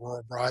city. Their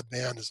rural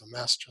broadband is a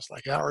mess just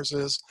like ours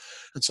is.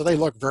 And so they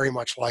look very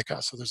much like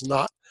us. So there's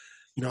not,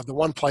 the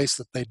one place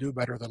that they do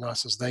better than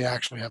us is they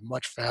actually have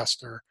much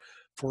faster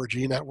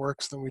 4G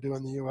networks than we do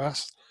in the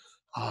US.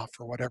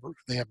 For whatever,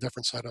 they have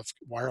different set of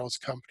wireless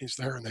companies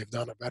there, and they've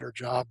done a better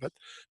job. But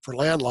for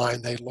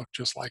landline, they look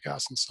just like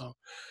us. And so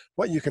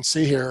what you can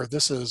see here,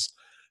 this is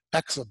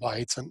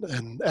exabytes,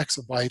 and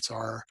exabytes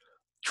are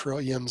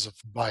trillions of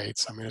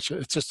bytes. I mean,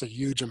 it's just a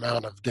huge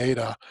amount of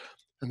data.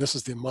 And this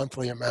is the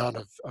monthly amount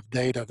of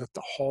data that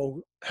the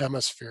whole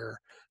hemisphere,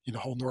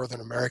 whole Northern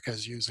America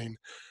is using.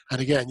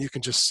 And again, you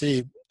can just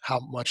see how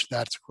much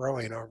that's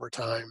growing over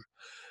time.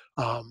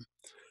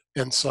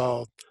 And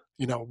so,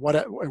 what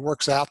it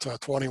works out to a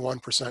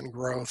 21%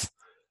 growth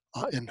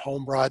in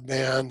home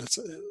broadband.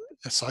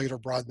 Cellular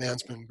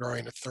broadband's been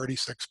growing at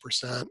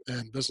 36%,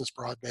 and business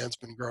broadband's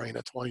been growing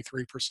at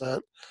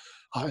 23%.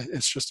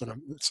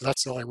 So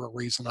that's the only real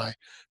reason I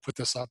put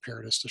this up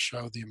here, is to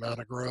show the amount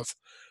of growth.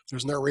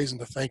 There's no reason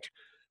to think,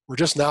 we're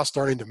just now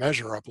starting to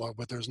measure upload,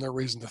 but there's no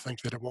reason to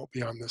think that it won't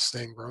be on this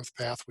same growth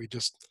path. We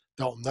just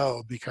don't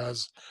know,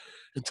 because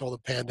until the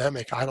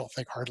pandemic, I don't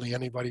think hardly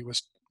anybody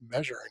was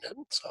measuring it.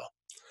 So.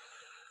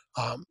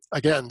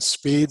 Again,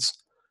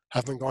 speeds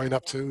have been going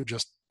up too,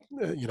 just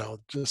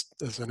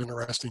as an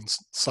interesting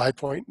side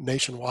point.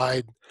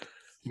 Nationwide,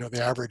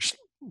 the average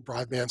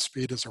broadband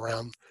speed is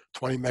around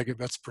 20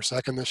 megabits per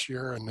second this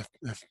year, and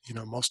if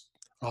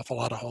awful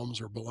lot of homes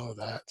are below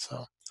that.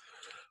 So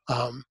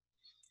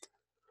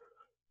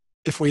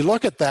if we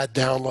look at that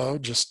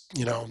download,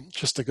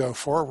 just to go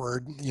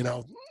forward,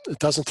 it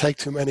doesn't take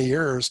too many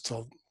years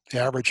till the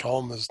average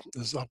home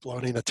is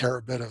uploading a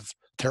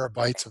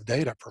terabytes of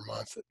data per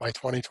month. By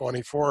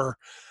 2024,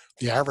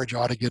 the average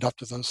ought to get up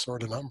to those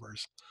sort of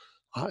numbers.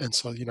 And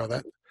so,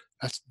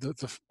 that's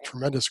the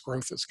tremendous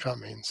growth that's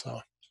coming. So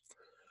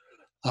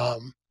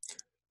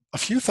a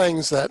few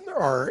things that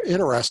are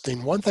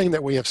interesting. One thing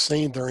that we have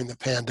seen during the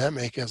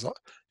pandemic is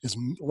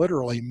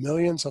literally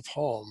millions of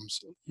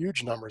homes,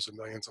 huge numbers of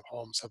millions of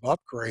homes have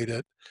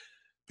upgraded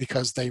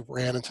because they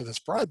ran into this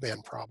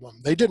broadband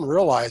problem. They didn't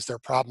realize their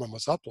problem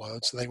was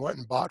upload, so they went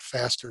and bought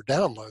faster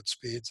download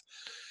speeds.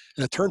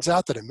 And it turns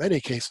out that in many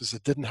cases,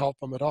 it didn't help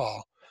them at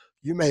all.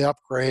 You may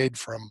upgrade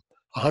from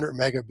 100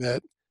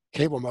 megabit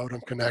cable modem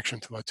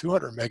connection to a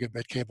 200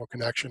 megabit cable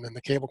connection, and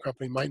the cable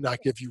company might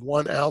not give you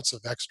 1 ounce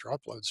of extra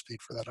upload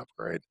speed for that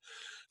upgrade.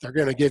 They're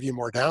going to give you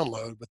more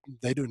download, but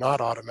they do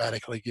not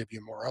automatically give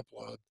you more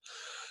upload.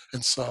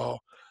 And so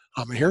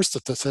here's the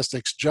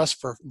statistics just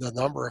for the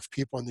number of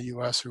people in the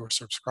US who are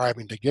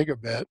subscribing to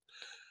gigabit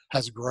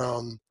has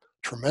grown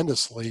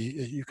tremendously.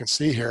 You can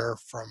see here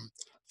from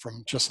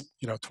just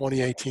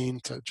 2018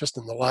 to just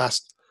in the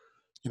last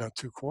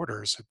 2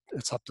 quarters,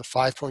 it's up to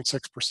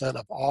 5.6%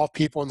 of all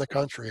people in the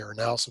country are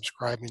now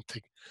subscribing to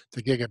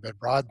gigabit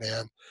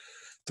broadband.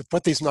 To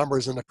put these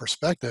numbers into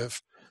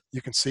perspective, you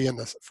can see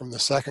from the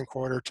second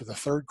quarter to the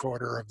third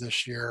quarter of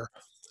this year,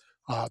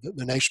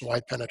 the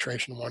nationwide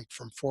penetration went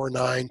from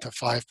 4.9 to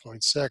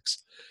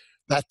 5.6.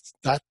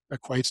 That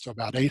equates to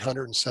about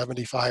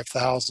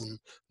 875,000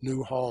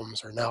 new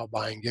homes are now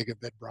buying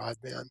gigabit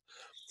broadband.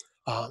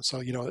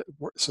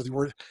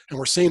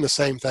 We're seeing the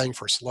same thing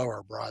for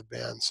slower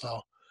broadband.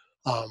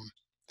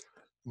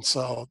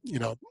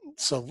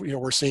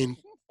 We're seeing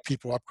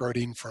people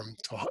upgrading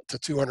to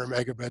 200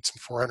 megabits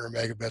and 400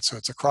 megabits. So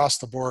it's across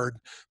the board.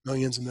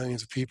 Millions and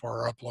millions of people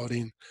are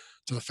uploading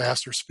to the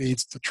faster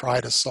speeds to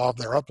try to solve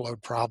their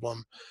upload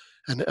problem.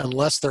 And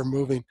unless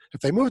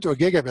if they move to a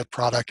gigabit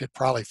product, it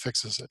probably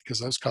fixes it because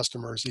those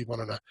customers, even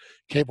on a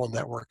cable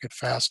network, get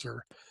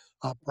faster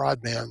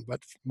broadband,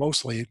 but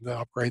mostly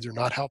the upgrades are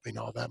not helping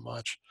all that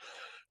much.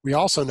 We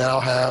also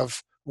now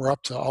we're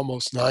up to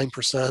almost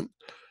 9%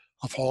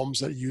 of homes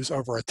that use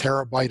over a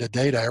terabyte of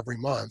data every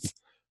month.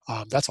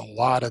 That's a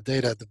lot of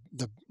data.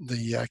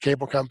 The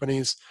cable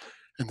companies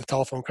and the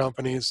telephone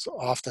companies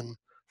often,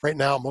 right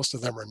now, most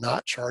of them are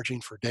not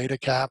charging for data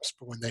caps,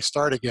 but when they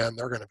start again,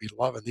 they're going to be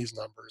loving these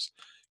numbers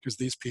because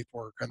these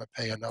people are going to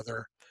pay a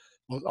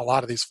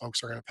lot of these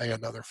folks are going to pay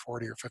another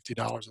 $40 or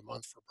 $50 a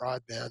month for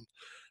broadband.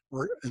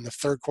 We're in the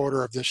third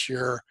quarter of this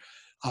year,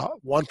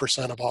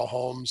 1% of all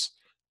homes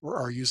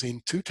are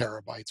using 2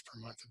 terabytes per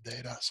month of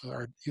data. So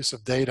our use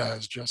of data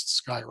has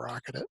just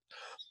skyrocketed.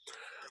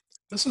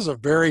 This is a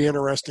very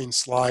interesting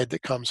slide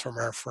that comes from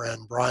our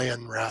friend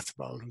Brian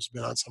Rathbone, who's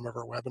been on some of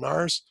our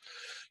webinars.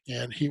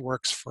 And he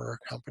works for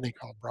a company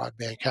called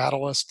Broadband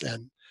Catalyst,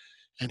 and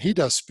he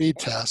does speed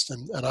tests.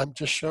 And I'm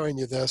just showing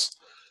you this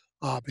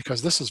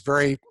because this is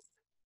very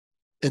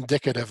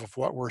indicative of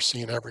what we're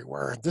seeing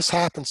everywhere. And this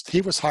happens,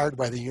 he was hired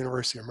by the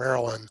University of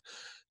Maryland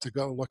to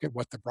go look at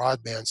what the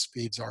broadband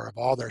speeds are of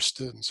all their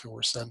students who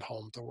were sent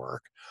home to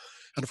work.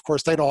 And of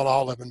course, they don't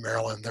all live in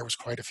Maryland. There was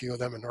quite a few of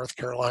them in North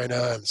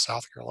Carolina and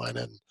South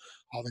Carolina and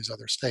all these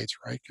other states,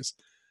 right? Because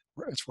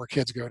it's where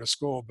kids go to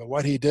school. But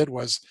what he did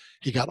was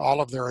he got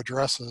all of their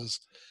addresses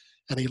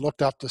and he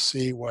looked up to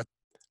see what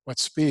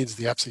speeds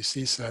the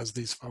FCC says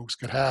these folks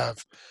could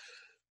have.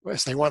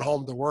 As they went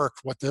home to work,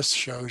 what this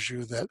shows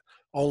you that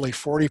only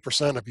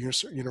 40% of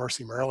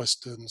University of Maryland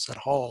students at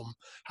home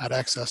had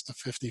access to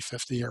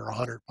 50/50 or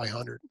 100 by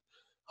 100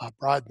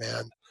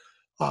 broadband.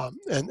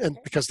 And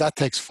because that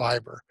takes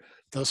fiber.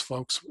 Those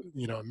folks,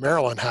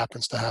 Maryland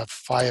happens to have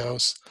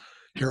FiOS.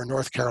 Here in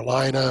North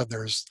Carolina,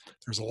 there's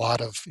a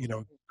lot of,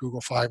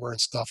 Google Fiber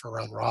and stuff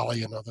around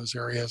Raleigh and those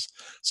areas.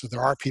 So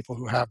there are people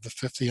who have the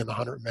 50 and the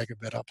 100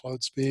 megabit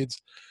upload speeds.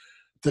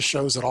 This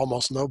shows that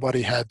almost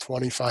nobody had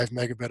 25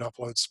 megabit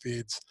upload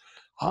speeds.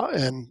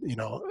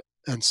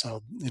 And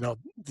so,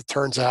 it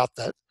turns out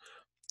that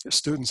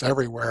students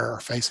everywhere are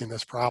facing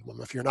this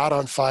problem. If you're not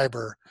on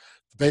fiber,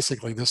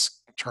 basically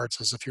this chart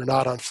says if you're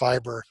not on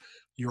fiber,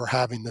 you're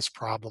having this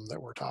problem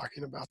that we're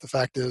talking about. The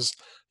fact is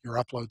your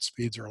upload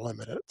speeds are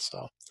limited.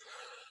 So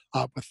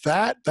with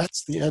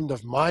that's the end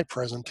of my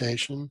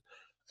presentation.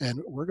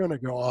 And we're going to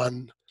go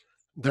on.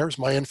 There's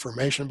my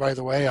information, by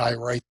the way. I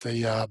write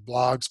the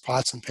blogs,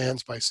 Pots and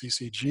Pans by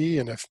CCG.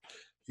 And if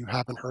you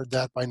haven't heard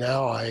that by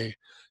now, I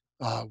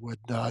would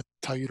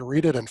tell you to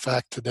read it. In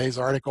fact, today's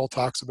article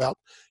talks about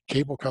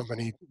cable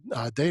company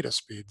data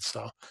speeds,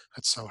 so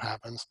that so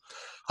happens.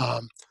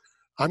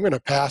 I'm going to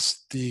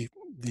pass the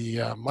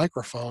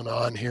microphone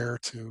on here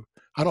to,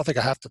 I don't think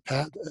I have to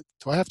pass,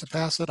 do I have to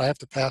pass it? I have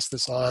to pass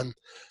this on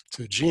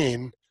to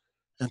Gene,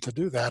 and to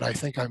do that, I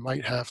think I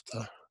might have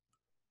to,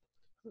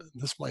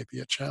 this might be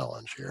a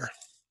challenge here.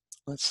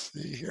 Let's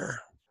see here.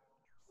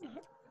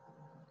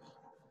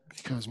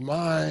 Because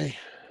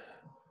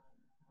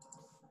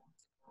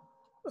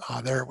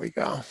there we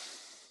go.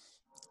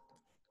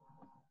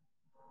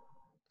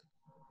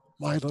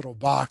 My little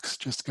box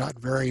just got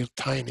very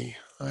tiny.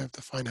 I have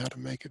to find how to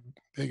make it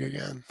big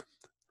again.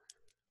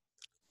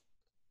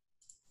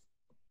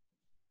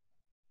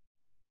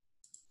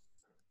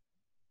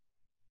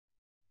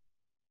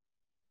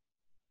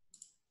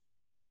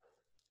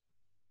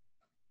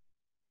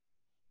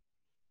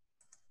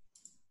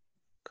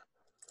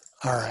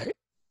 All right.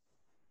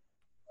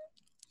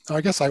 I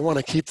guess I want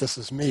to keep this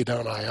as me,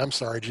 don't I? I'm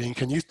sorry, Gene.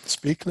 Can you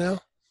speak now?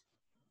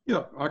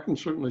 Yeah, I can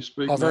certainly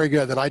speak Oh, now. very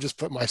good. Then I just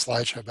put my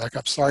slideshow back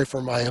up. Sorry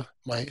for my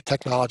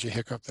technology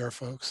hiccup there,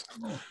 folks.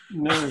 Oh,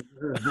 no.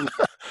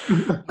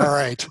 All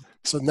right.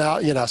 So now,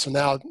 so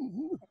now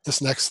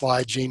this next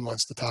slide Gene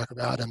wants to talk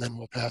about, and then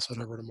we'll pass it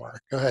over to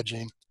Mark. Go ahead,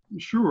 Gene.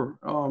 Sure.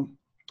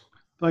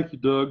 Thank you,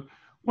 Doug.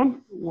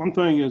 One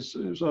thing is,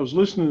 as I was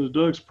listening to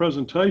Doug's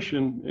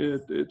presentation,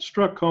 it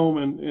struck home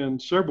in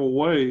several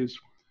ways.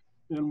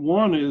 And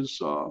one is,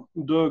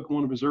 Doug,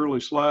 one of his early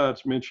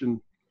slides mentioned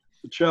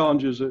the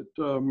challenges that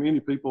many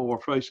people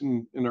are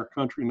facing in our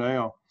country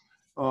now,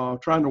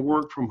 trying to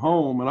work from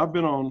home. And I've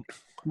been on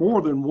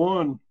more than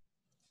one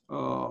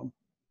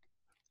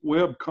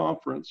web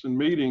conference and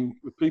meeting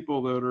with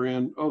people that are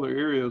in other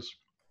areas.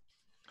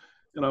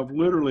 And I've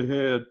literally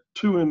had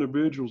two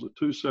individuals at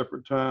two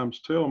separate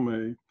times tell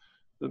me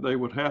that they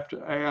would have to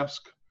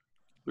ask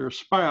their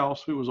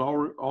spouse, who was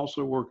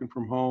also working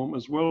from home,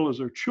 as well as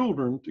their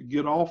children, to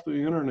get off the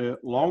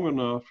internet long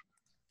enough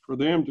for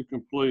them to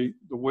complete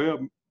the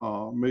web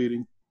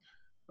meeting,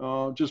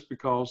 just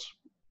because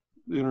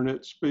the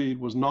internet speed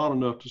was not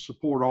enough to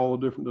support all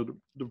the different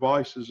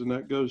devices. And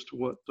that goes to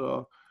what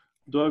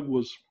Doug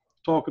was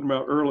talking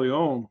about early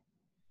on.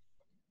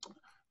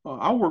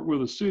 I work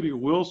with the city of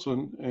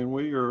Wilson, and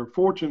we are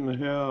fortunate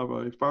to have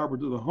a fiber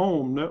to the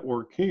home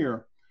network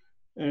here.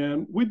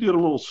 And we did a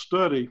little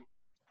study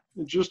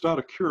just out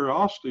of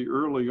curiosity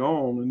early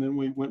on, and then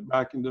we went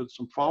back and did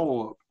some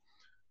follow-up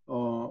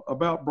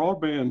about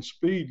broadband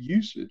speed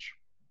usage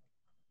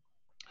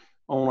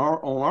on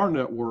our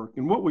network.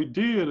 And what we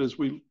did is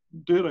we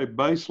did a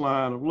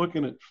baseline of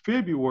looking at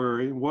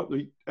February and what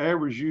the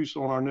average use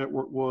on our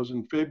network was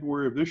in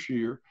February of this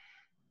year,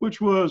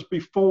 which was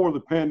before the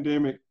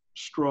pandemic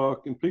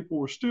struck, and people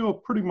were still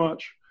pretty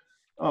much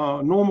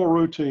normal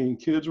routine.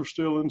 Kids were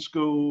still in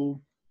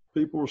school,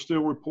 people were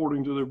still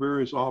reporting to their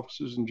various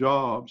offices and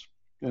jobs,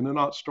 and they're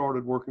not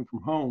started working from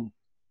home.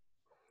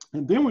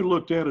 And then we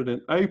looked at it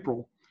in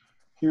April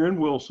here in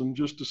Wilson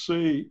just to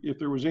see if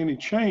there was any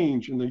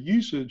change in the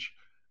usage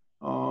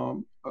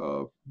of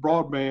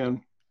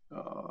broadband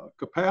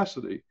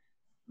capacity,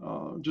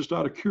 just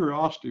out of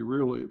curiosity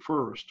really at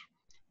first.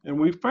 And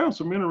we found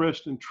some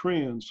interesting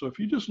trends. So if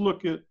you just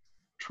look at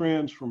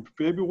trends from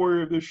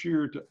February of this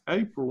year to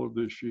April of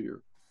this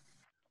year,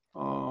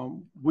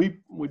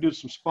 we did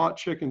some spot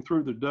checking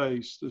through the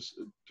days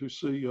to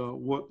see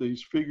what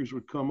these figures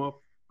would come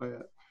up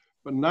at.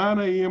 But 9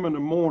 a.m. in the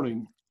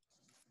morning,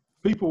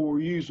 people were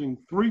using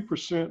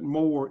 3%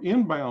 more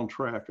inbound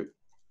traffic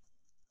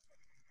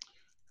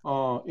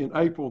in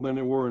April than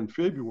they were in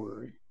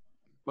February.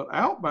 But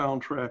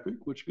outbound traffic,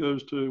 which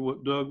goes to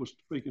what Doug was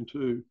speaking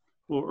to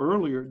a little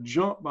earlier,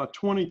 jumped by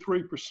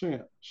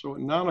 23%. So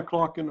at 9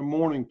 o'clock in the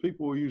morning,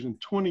 people were using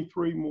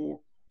 23%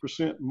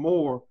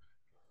 more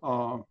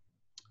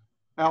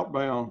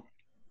outbound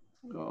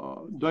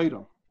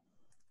data.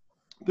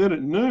 Then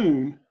at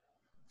noon,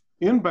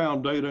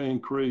 inbound data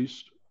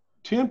increased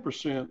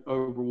 10%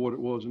 over what it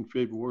was in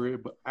February,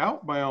 but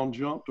outbound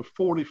jumped to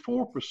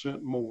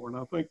 44% more. And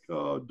I think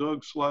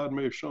Doug's slide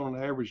may have shown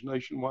an average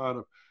nationwide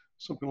of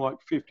something like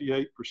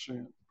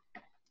 58%.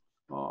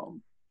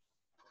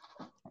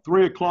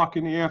 3 o'clock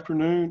in the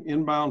afternoon,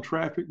 inbound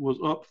traffic was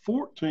up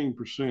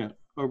 14%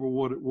 over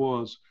what it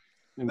was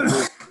in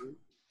February.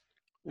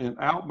 And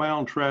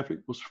outbound traffic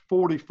was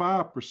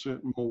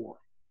 45% more.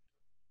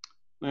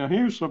 Now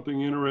here's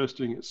something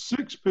interesting. At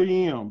 6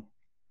 p.m.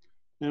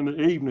 in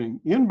the evening,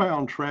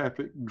 inbound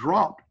traffic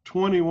dropped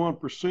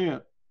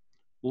 21%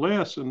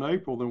 less in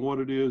April than what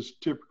it is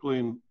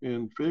typically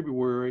in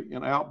February,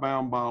 and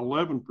outbound by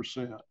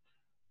 11%.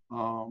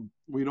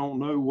 We don't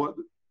know what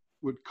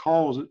would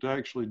cause it to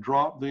actually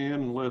drop then,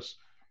 unless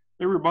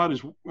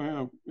everybody's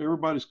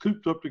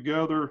cooped up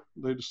together.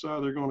 They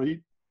decide they're going to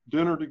eat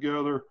dinner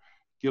together,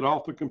 get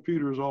off the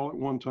computers all at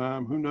one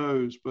time, who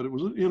knows? But it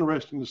was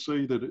interesting to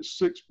see that at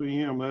 6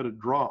 p.m. that had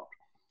dropped.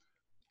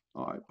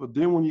 All right, but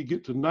then when you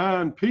get to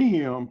 9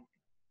 p.m.,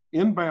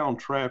 inbound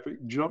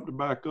traffic jumped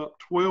back up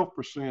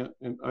 12%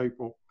 in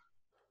April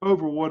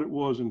over what it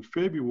was in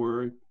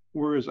February,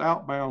 whereas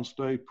outbound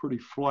stayed pretty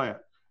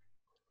flat.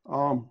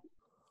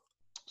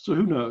 So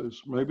who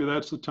knows? Maybe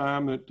that's the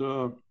time that,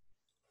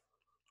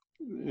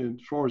 as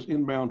far as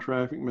inbound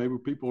traffic, maybe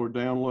people are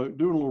doing a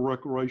little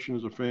recreation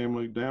as a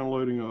family,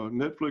 downloading a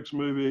Netflix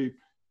movie,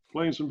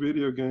 playing some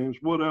video games,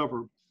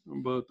 whatever.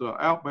 But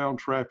outbound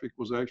traffic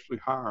was actually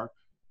higher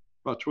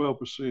by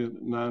 12%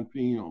 at 9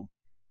 p.m.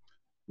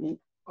 In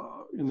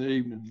the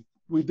evening.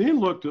 We then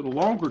looked at a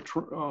longer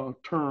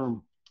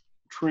term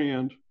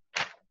trend,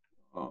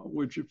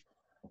 which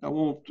I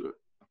won't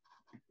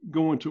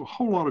go into a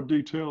whole lot of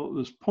detail at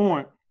this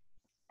point,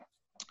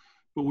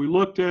 but we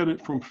looked at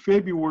it from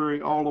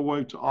February all the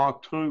way to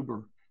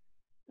October.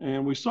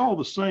 And we saw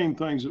the same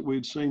things that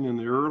we'd seen in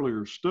the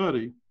earlier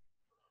study,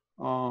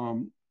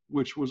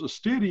 which was a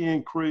steady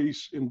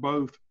increase in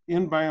both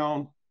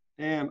inbound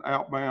and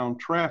outbound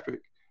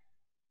traffic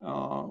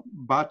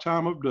by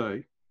time of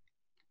day.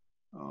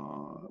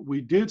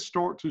 We did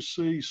start to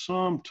see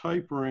some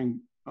tapering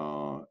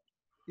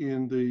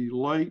in the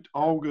late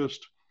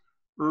August,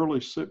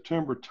 early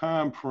September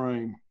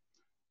timeframe.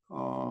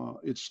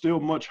 It's still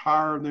much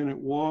higher than it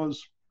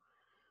was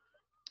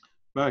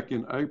back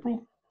in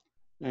April,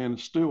 and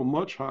it's still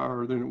much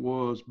higher than it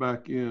was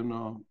back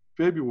in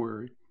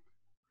February.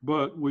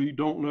 But we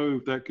don't know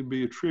if that could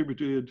be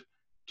attributed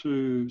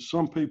to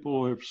some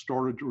people have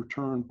started to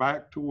return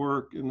back to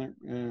work, and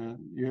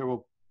you have a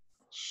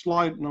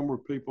slight number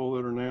of people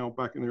that are now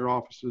back in their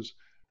offices.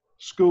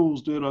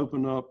 Schools did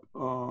open up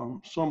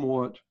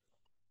somewhat,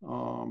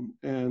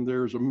 and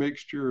there's a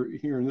mixture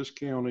here in this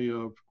county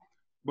of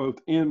both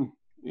in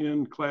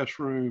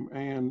classroom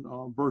and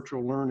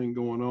virtual learning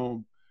going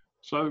on.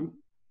 So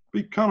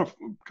be kind of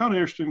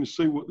interesting to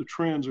see what the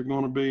trends are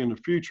going to be in the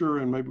future,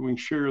 and maybe we can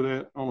share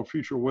that on a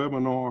future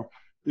webinar.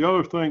 The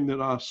other thing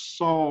that I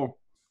saw,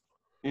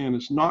 and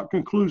it's not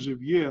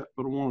conclusive yet,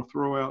 but I want to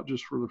throw out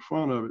just for the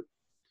fun of it,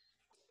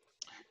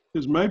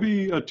 is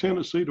maybe a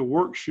tendency to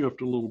work shift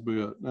a little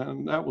bit.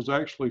 And that was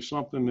actually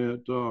something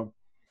that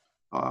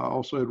I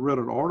also had read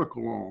an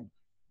article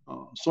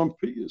on.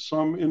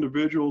 Some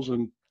individuals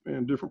in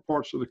different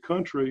parts of the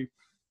country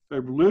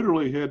have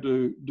literally had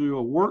to do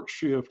a work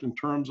shift in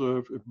terms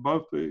of if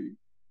both the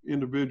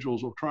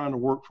individuals are trying to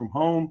work from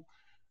home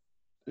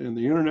and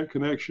the internet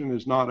connection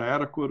is not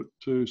adequate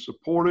to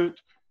support it.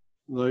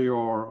 They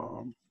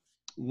are,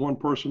 one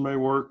person may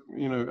work,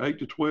 8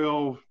 to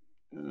 12,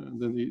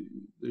 and then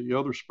the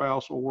other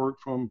spouse will work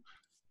from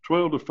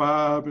 12 to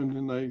 5, and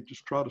then they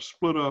just try to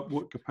split up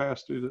what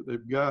capacity that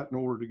they've got in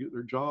order to get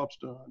their jobs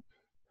done.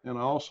 And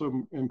I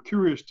also am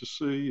curious to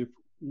see if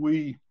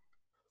we,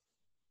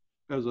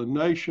 as a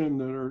nation,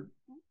 that are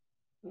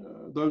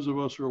those of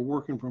us who are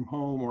working from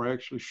home are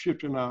actually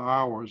shifting our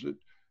hours.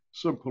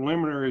 Some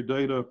preliminary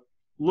data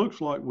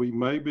looks like we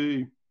may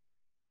be,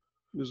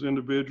 as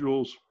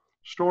individuals,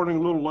 starting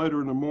a little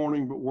later in the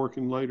morning but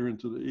working later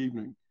into the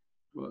evening.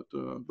 But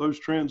those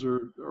trends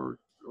are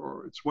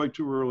it's way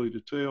too early to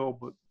tell,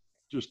 but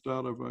just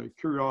out of a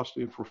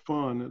curiosity and for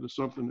fun, that is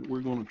something that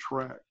we're going to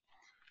track.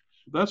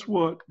 That's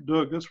what,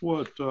 Doug, that's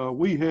what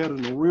we had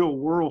in a real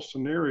world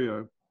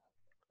scenario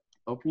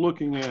of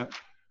looking at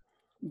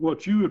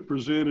what you had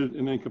presented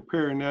and then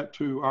comparing that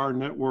to our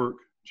network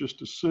just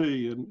to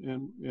see,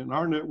 and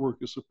our network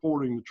is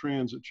supporting the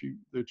trends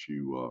that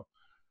you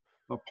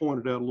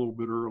pointed out a little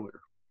bit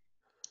earlier.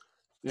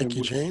 Thank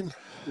you, Gene.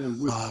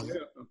 And with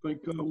that, I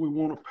think we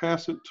want to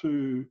pass it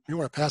to. You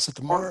want to pass it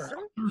to Mark,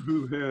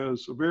 who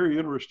has a very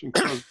interesting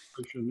presentation.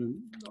 And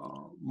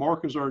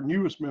Mark is our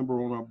newest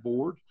member on our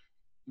board.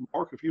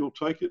 Mark, if you'll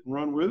take it and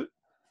run with it.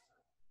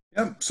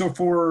 Yep. So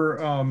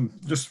for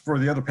just for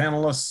the other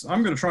panelists,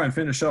 I'm going to try and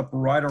finish up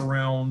right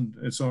around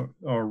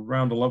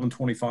around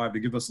 11:25 to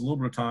give us a little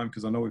bit of time,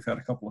 because I know we've had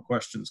a couple of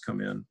questions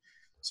come in.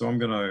 So I'm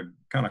going to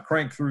kind of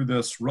crank through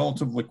this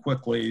relatively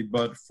quickly.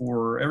 But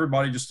for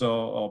everybody, just a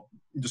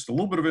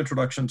little bit of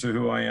introduction to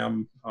who I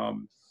am.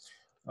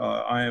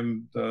 I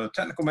am the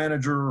technical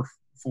manager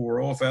for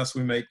OFS.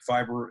 We make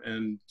fiber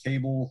and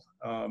cable.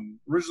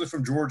 Originally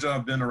from Georgia.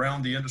 I've been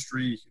around the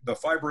industry, the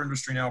fiber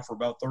industry now, for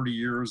about 30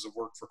 years. I've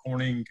worked for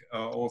Corning,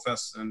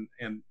 OFS,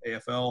 and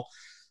AFL,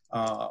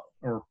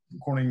 or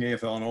Corning,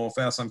 AFL, and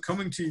OFS. I'm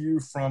coming to you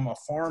from a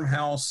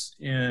farmhouse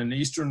in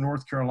eastern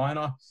North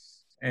Carolina.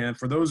 And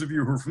for those of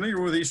you who are familiar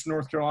with eastern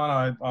North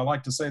Carolina, I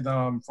like to say that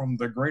I'm from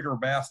the greater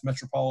Bath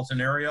metropolitan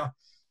area,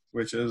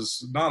 which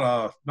is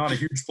not a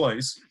huge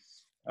place.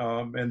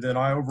 And then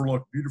I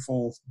overlook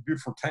beautiful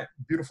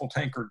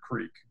Tankard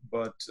Creek.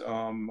 But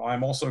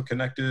I'm also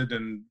connected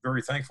and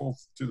very thankful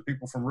to the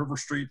people from River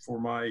Street for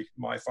my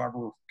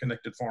fiber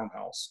connected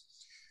farmhouse.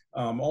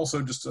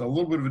 Also, just a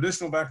little bit of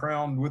additional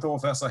background with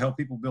OFS. I help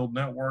people build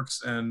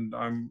networks, and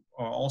I'm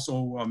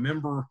also a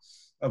member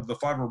of the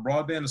Fiber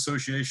Broadband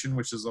Association,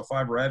 which is a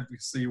fiber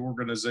advocacy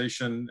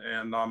organization,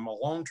 and I'm a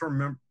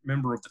long-term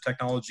member of the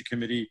technology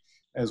committee,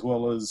 as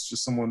well as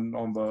just someone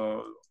on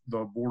the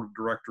board of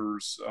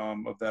directors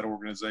of that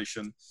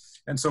organization.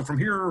 And so from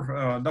here,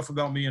 enough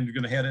about me, and you're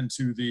going to head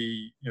into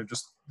the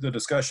just the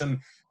discussion.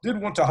 Did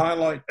want to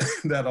highlight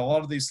that a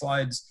lot of these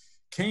slides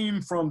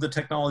came from the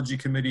technology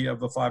committee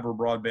of the Fiber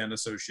Broadband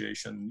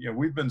Association.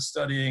 We've been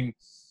studying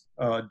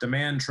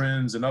demand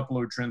trends and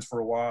upload trends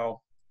for a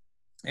while.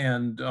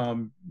 And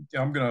I'm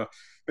going to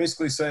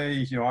basically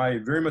say, I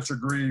very much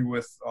agree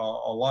with a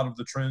lot of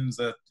the trends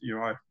that,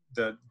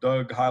 that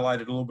Doug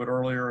highlighted a little bit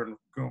earlier, and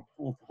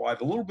we'll provide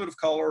a little bit of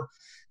color.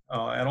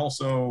 And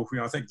also,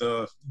 I think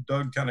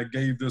Doug kind of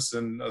gave this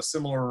in a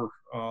similar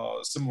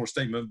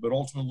statement, but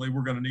ultimately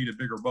we're going to need a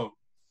bigger boat.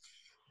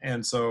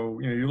 And so,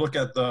 you look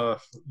at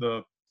the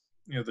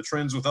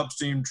trends with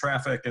upstream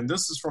traffic, and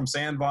this is from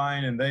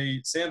Sandvine, and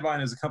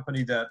Sandvine is a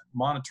company that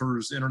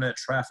monitors internet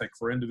traffic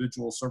for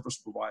individual service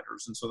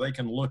providers. And so they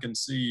can look and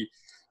see,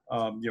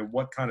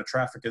 what kind of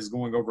traffic is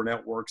going over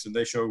networks, and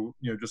they show,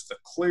 just a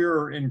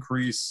clear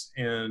increase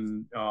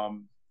in,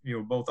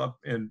 both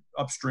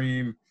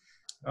upstream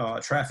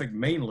traffic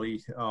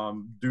mainly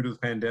due to the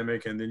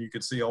pandemic, and then you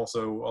could see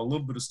also a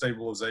little bit of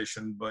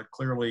stabilization. But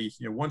clearly,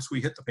 once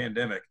we hit the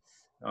pandemic,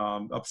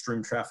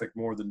 upstream traffic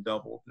more than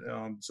doubled.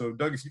 So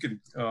Doug, if you could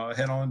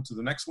head on to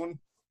the next one.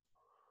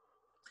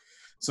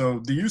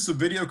 So the use of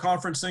video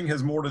conferencing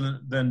has more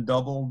than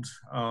doubled.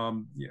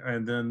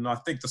 And then I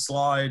think the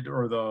slide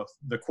or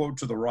the quote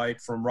to the right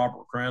from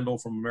Robert Crandall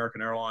from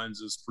American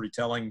Airlines is pretty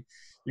telling.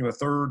 A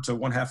third to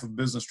one half of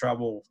business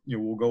travel,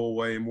 will go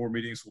away, and more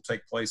meetings will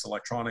take place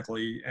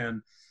electronically.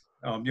 And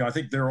I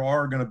think there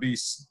are going to be,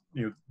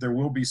 there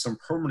will be some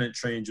permanent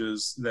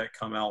changes that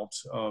come out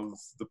of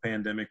the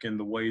pandemic in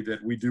the way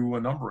that we do a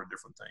number of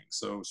different things.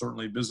 So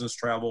certainly business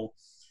travel,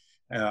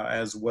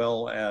 as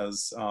well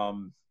as,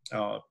 I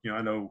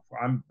know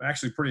I'm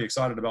actually pretty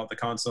excited about the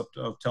concept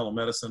of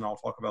telemedicine. I'll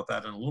talk about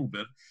that in a little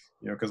bit,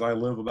 because I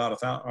live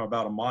about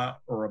a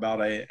mile or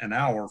about an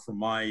hour from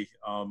my,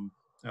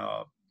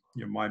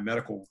 my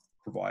medical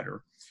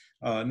provider.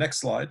 Next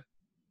slide.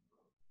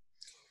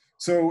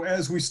 So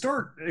as we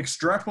start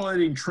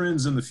extrapolating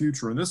trends in the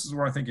future, and this is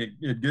where I think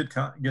it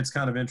gets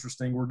kind of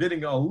interesting. We're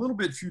getting a little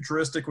bit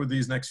futuristic with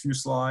these next few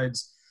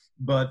slides,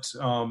 but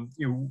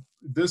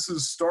this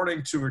is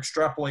starting to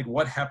extrapolate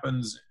what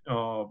happens,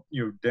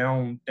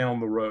 down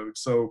the road.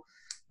 So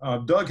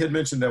Doug had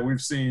mentioned that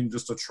we've seen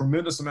just a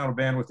tremendous amount of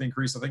bandwidth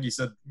increase. I think he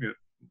said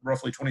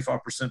roughly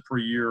 25% per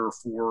year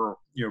for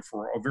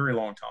a very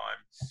long time.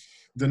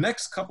 The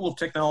next couple of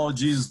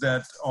technologies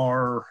that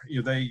are,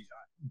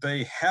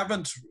 they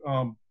haven't,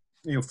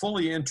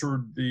 fully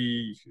entered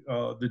the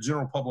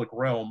general public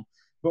realm,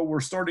 but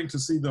we're starting to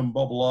see them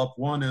bubble up.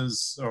 One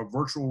is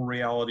virtual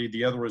reality.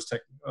 The other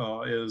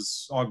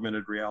is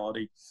augmented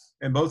reality.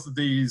 And both of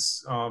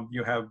these,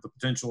 have the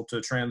potential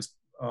to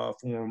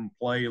transform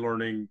play,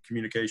 learning,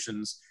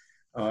 communications.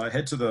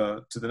 Head to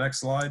the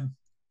next slide.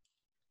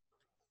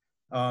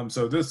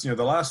 So this, the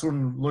last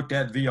one looked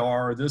at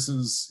VR. This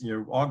is,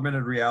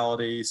 augmented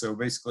reality. So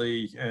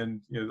basically,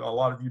 and a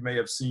lot of you may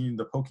have seen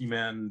the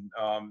Pokemon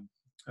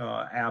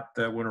app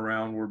that went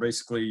around, where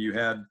basically you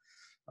had,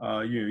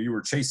 you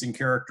were chasing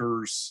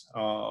characters,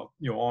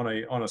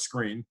 on a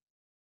screen.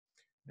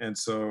 And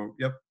so,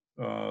 yep.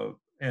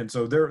 And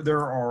so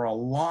there are a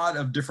lot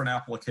of different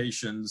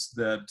applications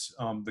that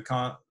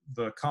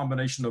the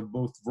combination of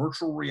both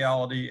virtual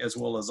reality as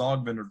well as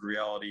augmented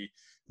reality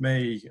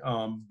may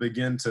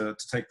begin to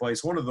take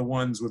place. One of the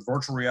ones with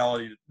virtual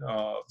reality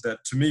that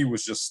to me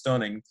was just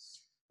stunning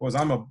was,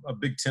 I'm a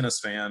big tennis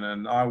fan,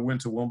 and I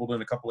went to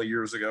Wimbledon a couple of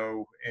years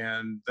ago,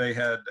 and they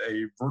had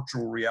a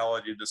virtual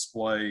reality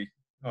display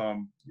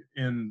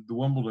in the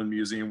Wimbledon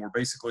Museum, where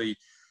basically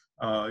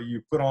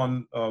you put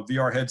on a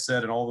VR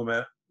headset, and all of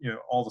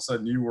a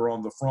sudden you were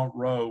on the front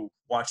row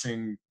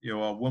watching,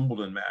 a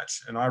Wimbledon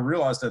match. And I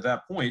realized at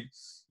that point,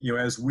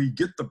 as we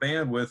get the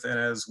bandwidth and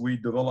as we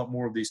develop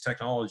more of these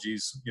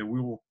technologies, we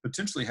will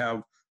potentially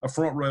have a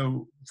front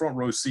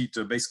row seat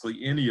to basically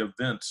any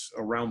event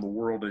around the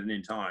world at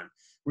any time,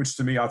 which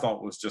to me, I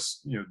thought was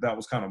just, that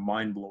was kind of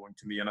mind blowing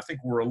to me. And I think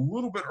we're a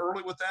little bit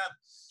early with that,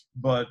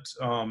 but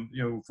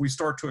if we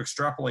start to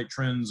extrapolate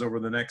trends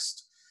over the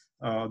next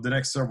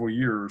several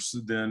years,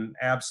 then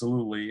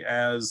absolutely,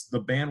 as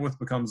the bandwidth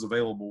becomes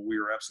available, we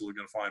are absolutely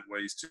going to find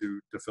ways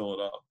to fill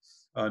it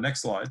up.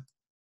 Next slide.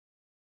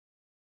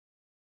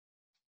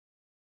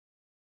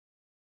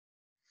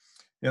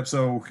 Yep.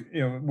 So,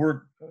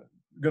 we're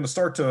going to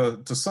start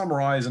to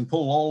summarize and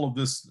pull all of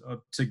this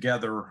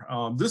together.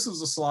 This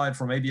is a slide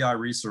from ABI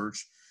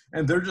Research,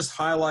 and they're just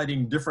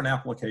highlighting different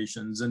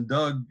applications. And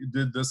Doug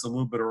did this a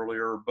little bit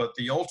earlier, but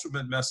the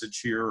ultimate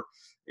message here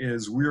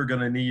is we're going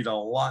to need a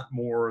lot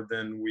more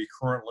than we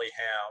currently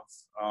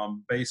have,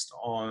 based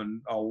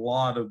on a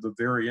lot of the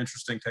very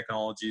interesting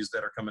technologies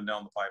that are coming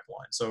down the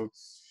pipeline. So,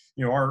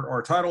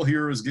 our title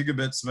here is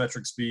Gigabit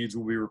Symmetric Speeds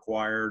will be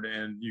required,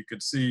 and you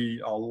could see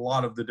a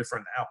lot of the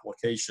different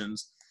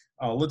applications.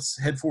 Let's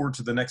head forward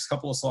to the next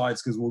couple of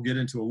slides, because we'll get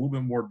into a little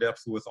bit more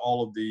depth with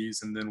all of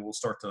these, and then we'll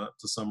start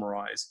to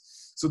summarize.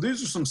 So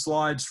these are some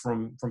slides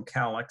from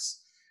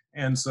Calix.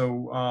 And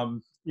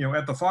so,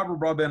 at the Fiber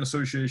Broadband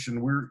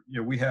Association,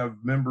 we have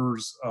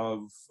members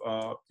of,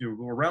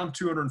 around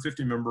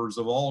 250 members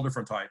of all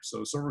different types.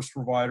 So service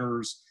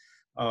providers,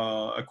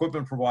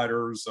 equipment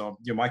providers,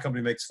 my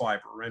company makes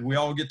fiber, and we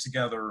all get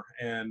together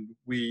and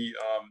we,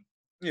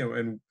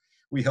 and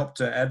we help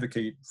to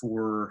advocate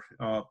for,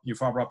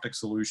 fiber optic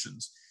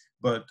solutions.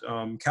 But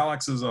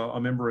Calix is a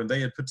member, and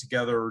they had put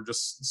together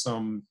just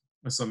some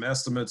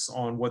estimates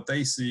on what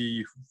they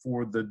see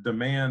for the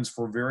demands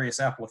for various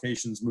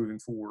applications moving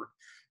forward.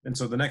 And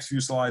so the next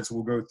few slides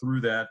will go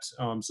through that.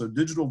 So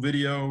digital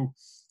video,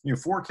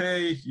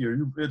 4K,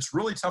 it's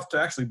really tough to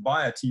actually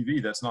buy a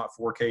TV that's not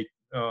 4K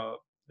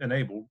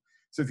enabled.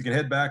 So if you can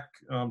head back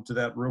to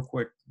that real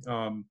quick,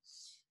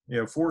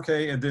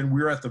 4K, and then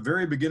we're at the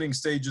very beginning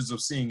stages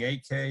of seeing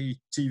 8K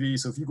TV.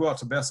 So if you go out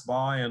to Best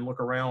Buy and look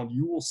around,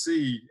 you will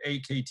see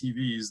 8K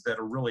TVs that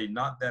are really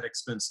not that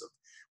expensive.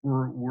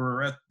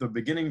 We're at the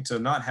beginning to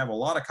not have a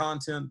lot of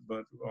content,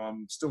 but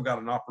still got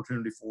an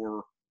opportunity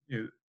for,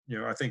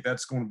 I think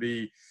that's going to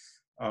be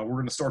we're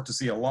going to start to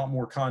see a lot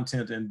more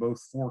content in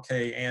both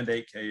 4K and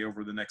 8K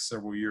over the next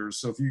several years.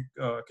 So if you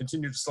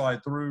continue to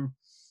slide through,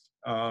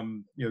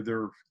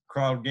 they're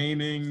cloud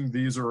gaming.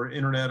 These are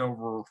internet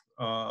over,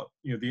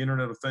 the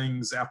Internet of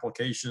Things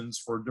applications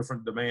for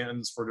different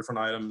demands for different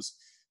items,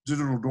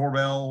 digital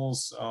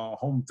doorbells,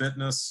 home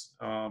fitness,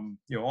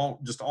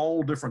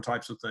 all different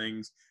types of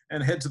things.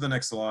 And head to the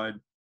next slide.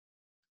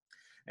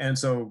 And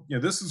so,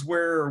 this is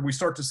where we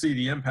start to see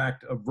the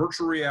impact of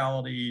virtual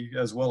reality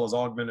as well as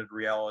augmented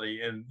reality.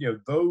 And,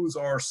 those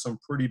are some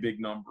pretty big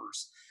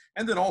numbers.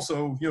 And then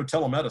also,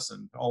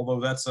 telemedicine,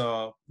 although that's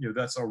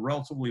a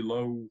relatively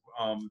low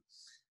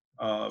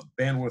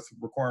bandwidth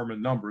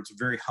requirement number, it's a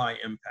very high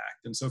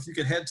impact. And so if you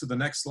could head to the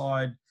next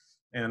slide,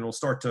 and we'll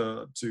start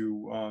to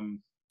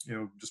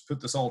just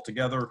put this all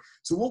together.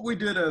 So what we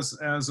did as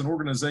an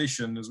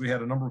organization is we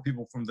had a number of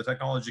people from the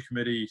technology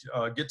committee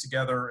get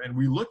together, and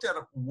we looked at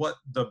what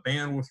the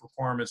bandwidth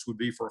requirements would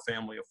be for a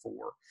family of 4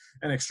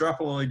 and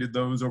extrapolated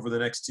those over the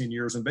next 10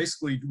 years. And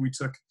basically we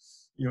took,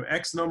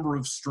 X number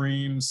of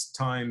streams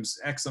times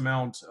X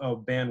amount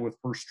of bandwidth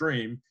per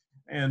stream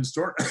and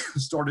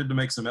started to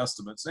make some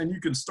estimates. And you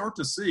can start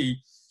to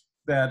see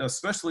that,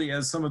 especially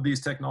as some of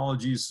these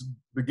technologies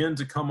begin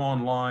to come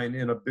online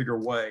in a bigger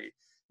way,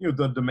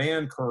 the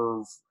demand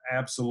curve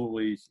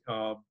absolutely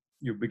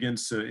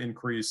begins to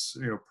increase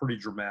pretty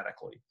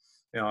dramatically,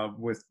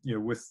 with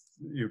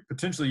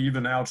potentially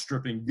even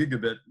outstripping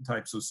gigabit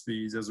types of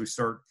speeds as we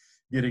start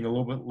getting a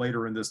little bit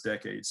later in this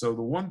decade. So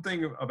the one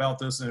thing about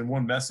this, and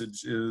one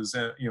message, is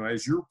that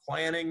as you're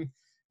planning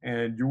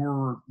and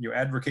you're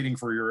advocating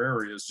for your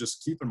areas,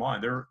 just keep in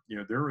mind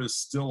there is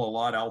still a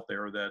lot out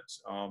there that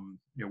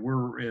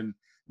we're in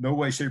no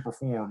way, shape, or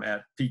form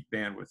at peak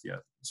bandwidth yet.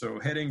 So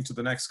heading to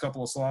the next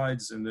couple of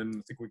slides, and then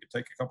I think we could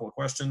take a couple of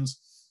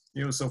questions.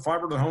 So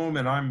fiber to the home,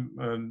 and I'm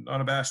an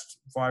unabashed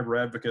fiber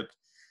advocate.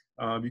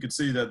 You can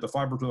see that the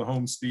fiber to the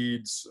home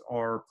speeds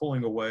are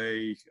pulling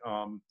away,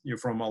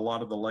 from a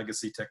lot of the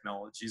legacy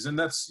technologies, and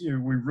that's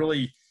we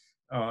really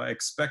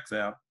expect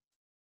that,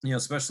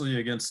 especially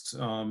against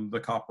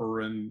the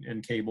copper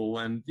and cable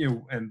and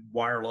and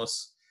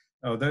wireless.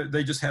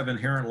 They just have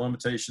inherent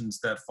limitations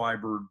that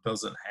fiber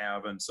doesn't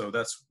have, and so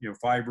that's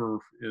fiber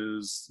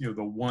is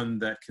the one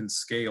that can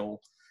scale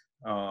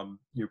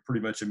pretty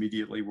much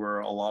immediately, where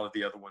a lot of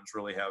the other ones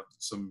really have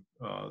some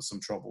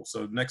trouble.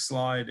 So next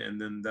slide,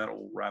 and then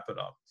that'll wrap it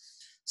up.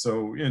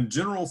 So in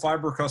general,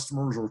 fiber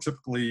customers are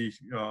typically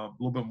a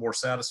little bit more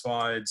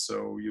satisfied.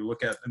 So you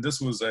look at, and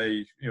this was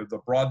the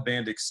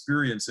Broadband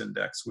Experience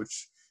Index,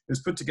 which is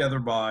put together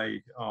by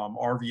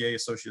RVA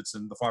Associates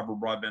and the Fiber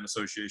Broadband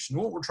Association.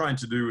 What we're trying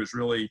to do is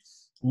really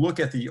look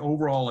at the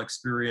overall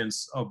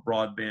experience of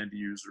broadband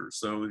users.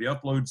 So the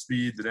upload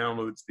speed, the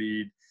download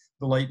speed,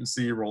 the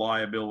latency,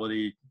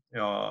 reliability,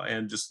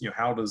 and just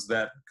how does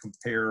that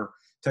compare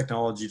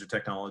technology to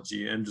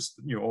technology, and just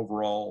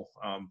overall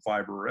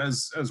fiber,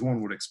 as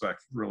one would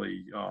expect,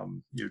 really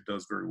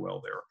does very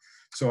well there.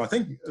 So I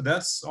think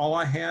that's all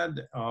I had,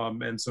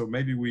 and so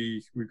maybe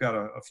we've got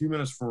a few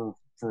minutes for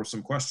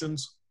some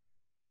questions.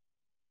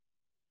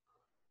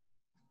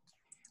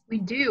 We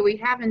do. We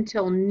have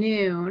until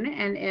noon,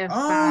 and if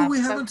we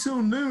have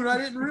until noon. I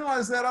didn't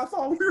realize that. I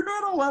thought we were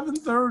at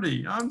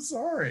 11:30. I'm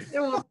sorry.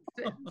 Well,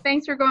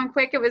 thanks for going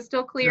quick. It was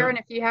still clear, Yeah. And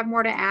if you have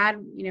more to add,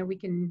 we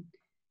can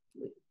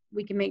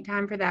make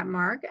time for that,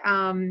 Mark.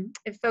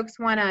 If folks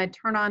want to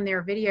turn on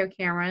their video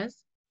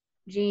cameras,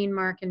 Jean,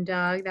 Mark, and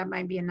Doug, that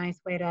might be a nice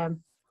way to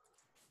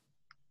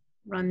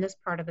run this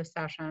part of the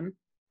session.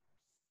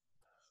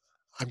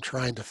 I'm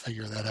trying to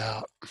figure that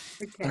out.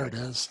 Okay. There it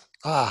is.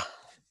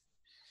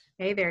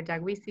 Hey there,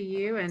 Doug. We see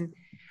you. And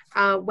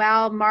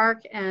while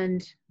Mark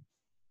and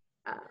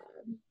I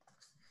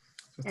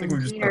think we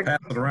just got to pass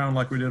it around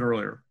like we did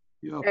earlier.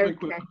 Yeah, I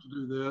think we have to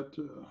do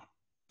that.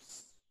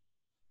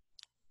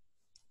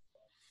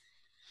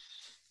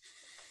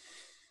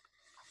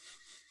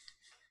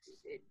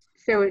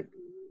 So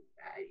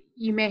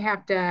you may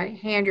have to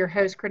hand your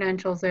host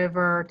credentials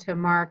over to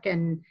Mark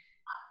and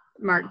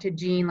Mark to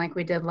Jean like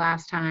we did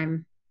last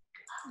time.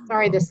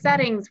 Sorry, the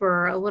settings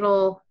were a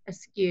little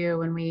askew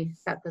when we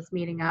set this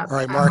meeting up. All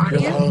right, Mark,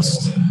 you're the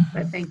host.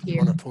 But thank you.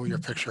 I'm going to pull your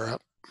picture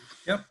up.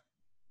 Yep.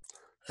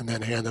 And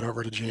then hand it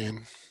over to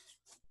Jean.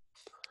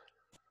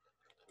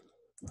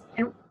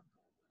 And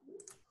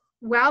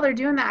while they're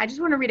doing that, I just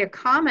want to read a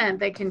comment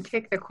that can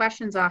kick the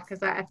questions off,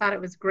 because I thought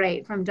it was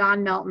great, from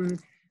Dawn Melton,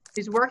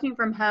 who's working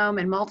from home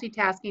and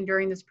multitasking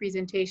during this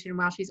presentation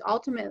while she's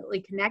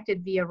ultimately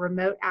connected via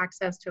remote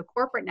access to a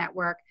corporate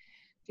network.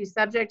 She's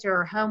subject to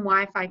her home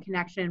Wi-Fi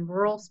connection in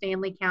rural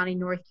Stanley County,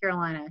 North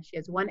Carolina. She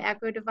has one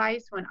Echo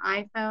device, one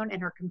iPhone,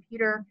 and her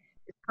computer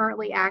is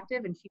currently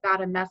active, and she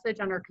got a message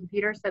on her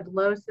computer said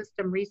low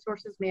system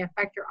resources may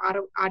affect your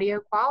audio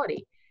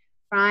quality.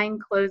 Trying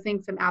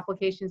closing some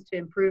applications to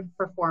improve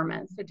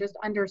performance. It just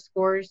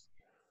underscores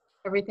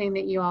everything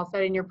that you all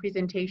said in your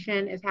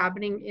presentation is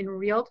happening in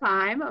real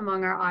time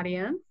among our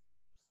audience.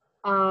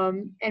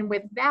 And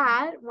with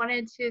that,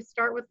 wanted to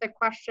start with the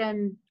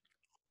question,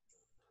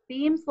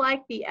 seems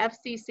like the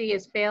FCC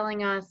is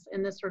failing us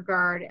in this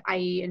regard,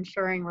 i.e.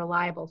 ensuring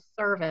reliable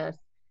service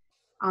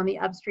on the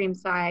upstream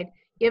side.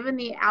 Given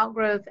the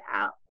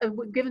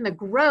given the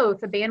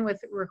growth, the bandwidth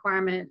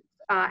requirements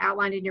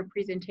outlined in your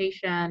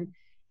presentation,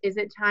 is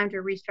it time to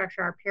restructure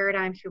our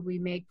paradigm? Should we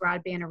make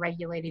broadband a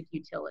regulated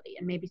utility?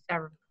 And maybe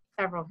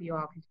several of you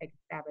all can take a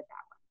stab at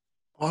that one.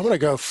 Well, I'm going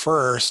to go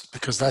first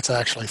because that's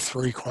actually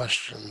 3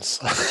 questions.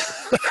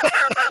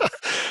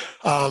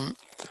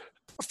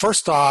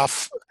 First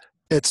off,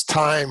 it's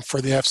time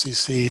for the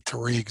FCC to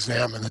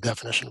re-examine the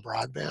definition of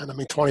broadband. I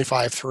mean,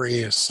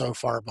 25.3 is so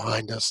far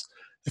behind us.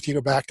 If you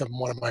go back to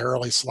one of my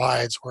early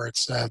slides where it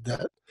said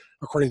that,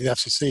 according to the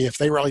FCC, if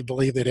they really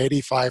believe that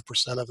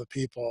 85% of the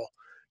people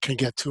can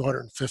get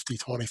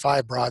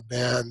 250/25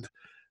 broadband,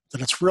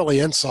 then it's really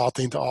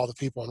insulting to all the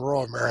people in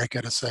rural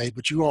America to say,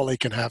 but you only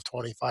can have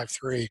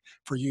 25.3.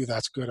 For you,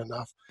 that's good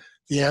enough.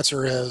 The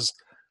answer is,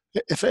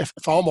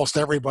 if almost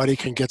everybody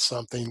can get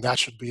something, that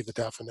should be the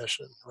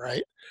definition,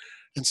 right?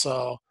 And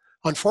so,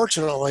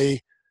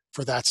 unfortunately,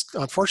 the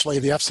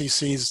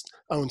FCC's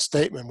own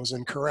statement was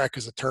incorrect,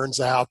 because it turns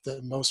out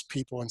that most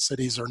people in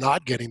cities are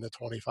not getting the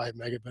 25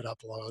 megabit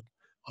upload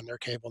on their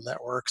cable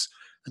networks,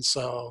 and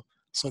so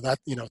that,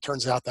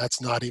 turns out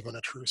that's not even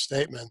a true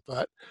statement.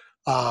 But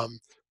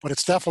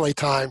it's definitely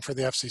time for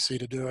the FCC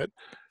to do it.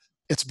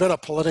 It's been a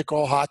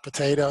political hot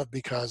potato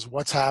because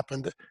what's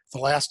happened, the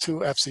last 2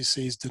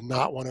 FCCs did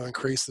not want to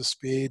increase the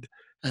speed,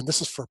 and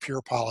this is for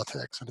pure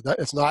politics. And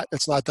it's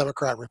not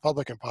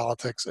Democrat-Republican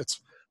politics, it's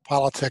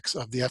politics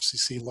of the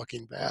FCC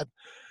looking bad.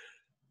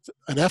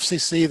 An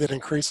FCC that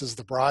increases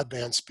the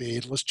broadband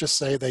speed, let's just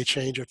say they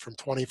change it from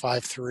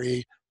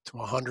 25.3 to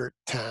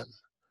 110.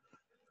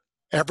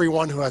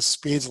 Everyone who has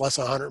speeds less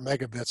than 100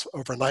 megabits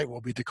overnight will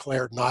be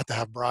declared not to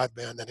have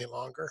broadband any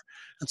longer.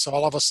 And so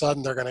all of a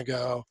sudden they're going to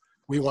go,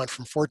 we went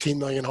from 14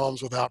 million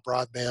homes without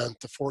broadband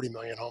to 40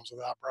 million homes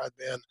without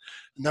broadband.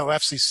 No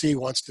FCC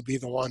wants to be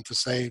the one to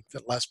say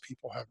that less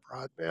people have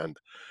broadband.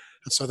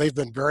 And so they've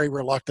been very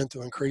reluctant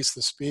to increase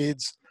the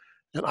speeds.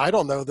 And I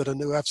don't know that a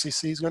new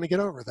FCC is going to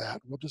get over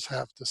that. We'll just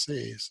have to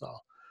see.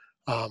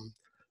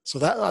 So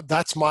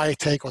that's my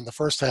take on the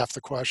first half of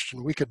the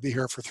question. We could be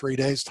here for 3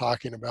 days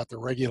talking about the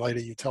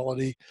regulated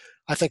utility.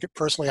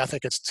 Personally, I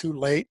think it's too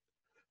late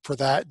for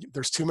that.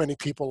 There's too many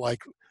people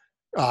like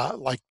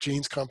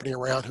Gene's company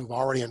around who've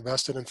already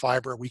invested in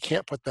fiber. We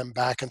can't put them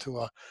back into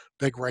a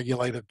big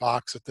regulated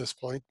box at this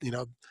point.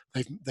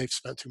 They've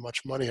spent too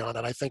much money on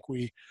it. I think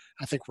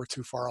we're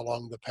too far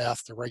along the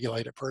path to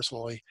regulate it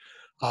personally.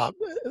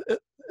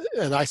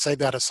 And I say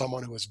that as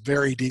someone who is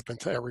very deep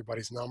into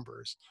everybody's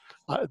numbers.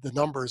 The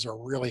numbers are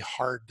really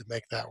hard to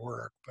make that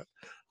work. But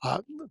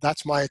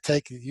that's my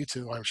take. You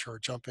two, I'm sure,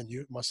 jump in.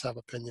 You must have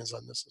opinions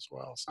on this as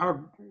well.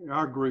 So.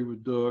 I agree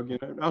with Doug.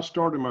 I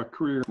started my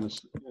career in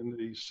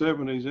the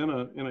 70s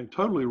in a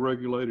totally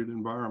regulated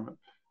environment.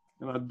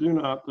 And I do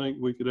not think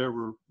we could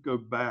ever go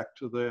back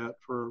to that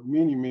for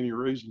many, many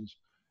reasons.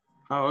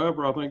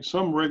 However, I think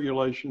some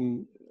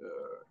regulation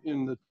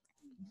in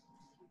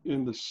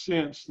the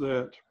sense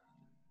that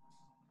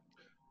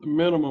the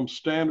minimum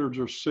standards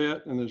are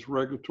set and there's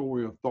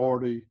regulatory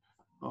authority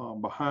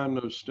behind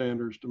those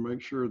standards to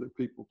make sure that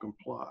people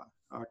comply.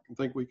 I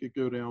think we could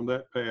go down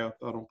that path.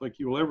 I don't think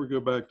you'll ever go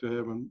back to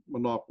having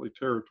monopoly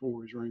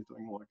territories or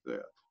anything like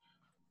that.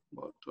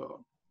 But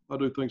I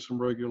do think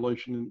some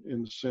regulation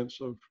in the sense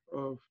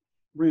of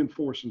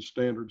reinforcing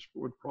standards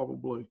would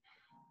probably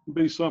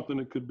be something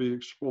that could be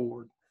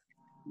explored.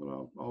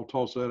 But I'll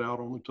toss that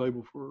out on the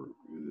table for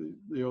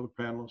the other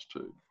panelists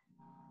too.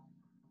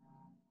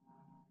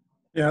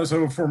 Yeah,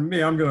 so for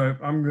me, I'm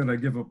gonna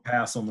give a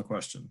pass on the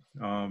question.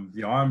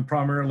 I'm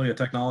primarily a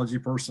technology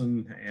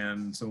person,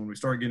 and so when we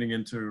start getting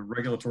into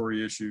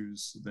regulatory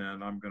issues,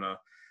 then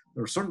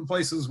there are certain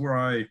places where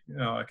I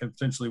can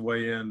potentially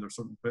weigh in. There's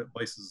certain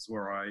places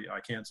where I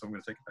can't, so I'm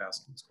gonna take a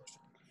pass on this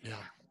question.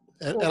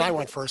 Yeah, and I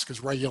went first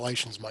because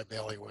regulation's my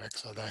bailiwick,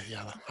 so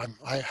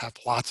I have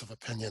lots of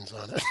opinions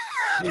on it.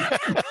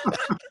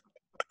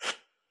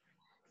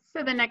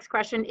 So the next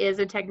question is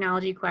a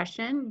technology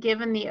question.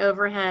 Given the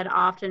overhead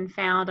often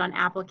found on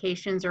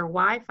applications or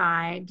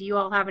Wi-Fi, do you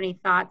all have any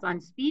thoughts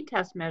on speed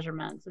test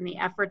measurements and the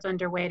efforts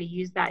underway to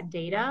use that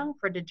data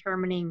for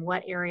determining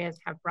what areas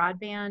have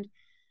broadband?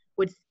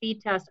 Would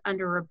speed tests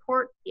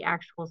underreport the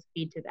actual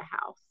speed to the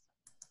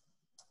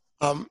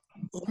house?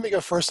 Let me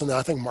go first, and then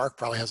I think Mark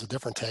probably has a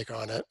different take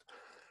on it.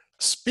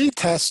 Speed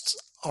tests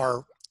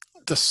are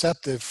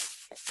deceptive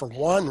for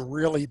one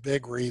really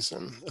big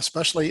reason,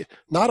 especially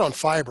not on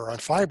fiber. On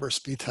fiber,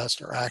 speed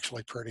tests are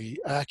actually pretty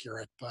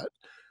accurate, but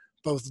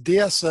both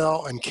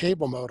DSL and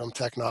cable modem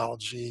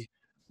technology,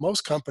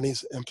 most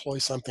companies employ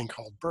something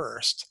called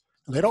burst.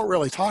 And they don't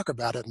really talk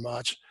about it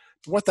much.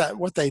 But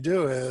what they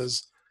do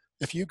is,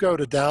 if you go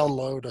to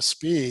download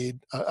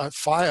a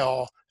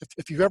file,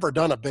 if you've ever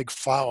done a big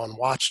file and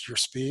watched your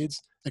speeds,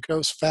 it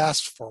goes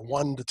fast for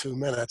 1 to 2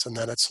 minutes and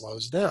then it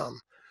slows down.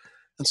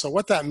 And so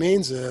what that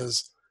means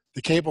is,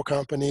 the cable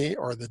company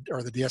or the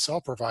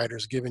DSL provider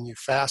is giving you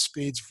fast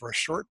speeds for a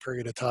short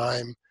period of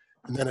time,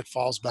 and then it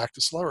falls back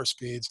to slower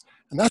speeds.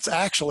 And that's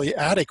actually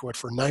adequate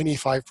for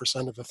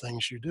 95% of the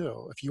things you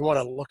do. If you want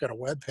to look at a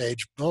web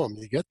page, boom,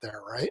 you get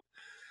there, right?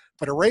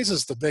 But it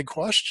raises the big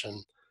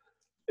question.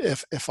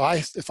 If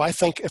I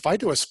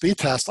do a speed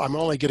test, I'm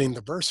only getting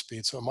the burst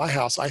speed. So in my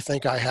house, I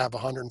think I have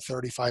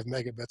 135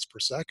 megabits per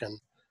second.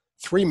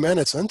 3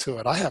 minutes into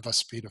it, I have a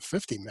speed of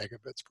 50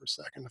 megabits per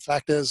second. The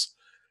fact is,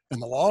 in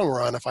the long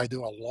run, if I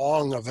do a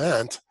long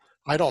event,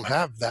 I don't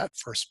have that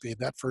first speed.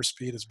 That first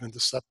speed has been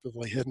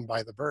deceptively hidden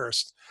by the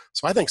burst.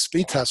 So I think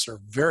speed tests are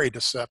very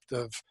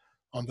deceptive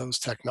on those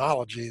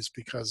technologies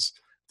because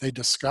they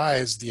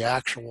disguise the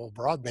actual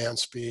broadband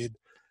speed.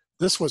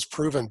 This was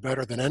proven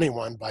better than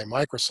anyone by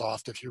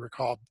Microsoft, if you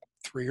recall,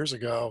 3 years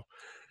ago,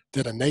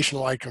 did a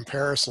nationwide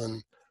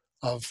comparison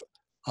of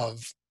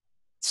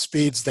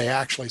speeds they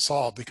actually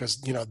saw, because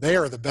they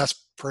are the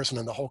best person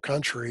in the whole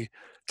country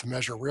to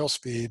measure real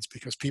speeds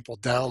because people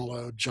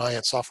download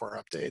giant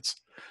software updates.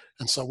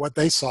 And so what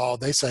they saw,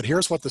 they said,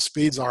 here's what the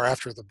speeds are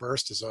after the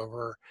burst is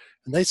over.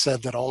 And they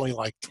said that only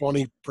like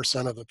 20%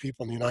 of the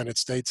people in the United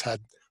States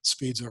had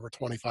speeds over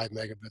 25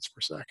 megabits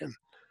per second.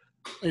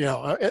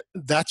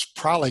 That's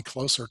probably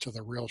closer to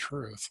the real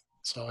truth.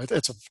 So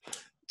it's a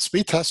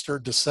speed tests are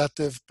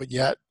deceptive, but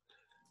yet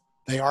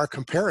they are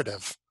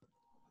comparative.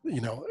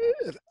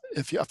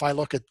 If I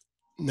look at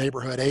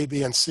neighborhood A,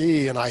 B, and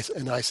C, and I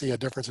see a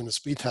difference in the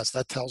speed test,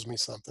 that tells me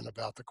something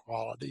about the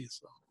quality.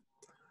 So.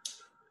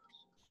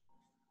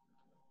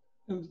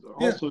 And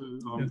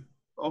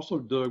also,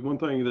 Doug, one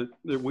thing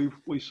that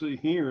we see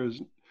here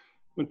is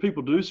when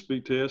people do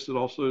speed tests, it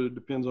also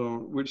depends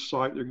on which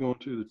site they're going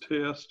to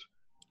test.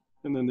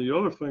 And then the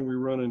other thing we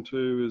run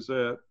into is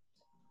that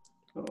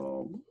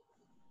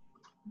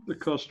the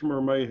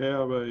customer may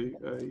have a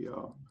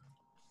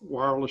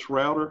wireless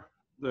router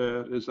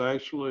that is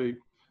actually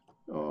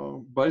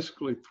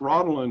basically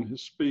throttling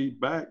his speed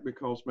back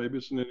because maybe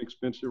it's an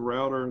inexpensive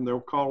router, and they'll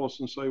call us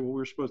and say, well,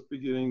 we're supposed to be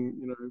getting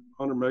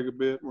 100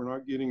 megabit, and we're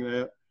not getting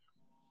that.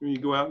 When you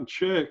go out and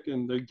check,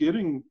 and they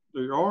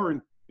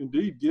are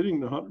indeed getting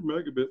the 100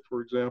 megabit,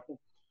 for example,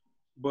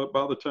 but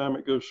by the time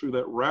it goes through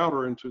that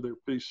router into their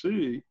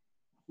PC,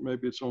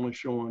 maybe it's only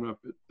showing up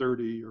at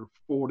 30 or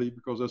 40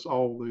 because that's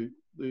all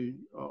the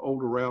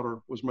older router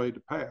was made to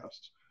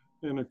pass.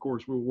 And of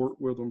course, we'll work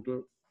with them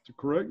to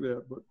correct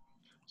that. But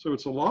so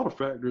it's a lot of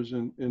factors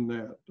in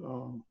that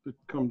that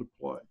come to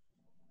play.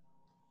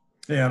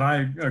 Yeah, and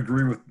I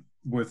agree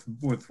with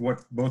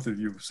what both of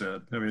you have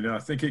said. I mean, I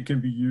think it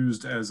can be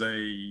used as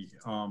a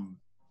kind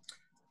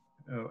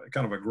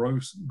of a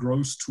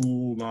gross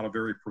tool, not a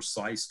very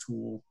precise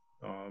tool.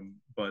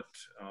 But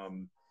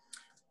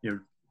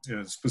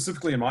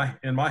specifically in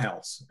my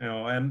house,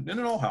 and in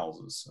all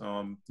houses,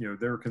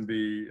 there can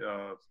be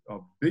a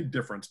big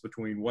difference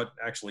between what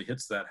actually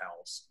hits that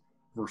house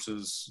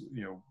versus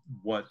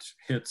what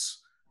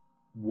hits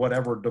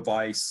whatever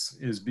device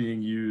is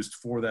being used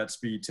for that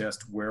speed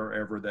test,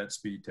 wherever that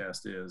speed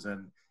test is.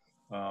 And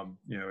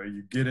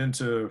you get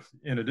into,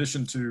 in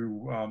addition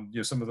to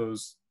some of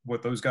those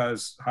what those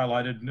guys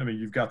highlighted. I mean,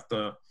 you've got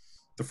the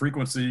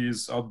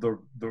frequencies of the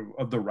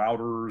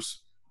routers.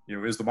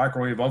 Is the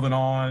microwave oven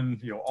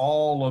on?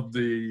 All of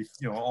the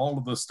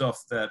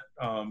stuff that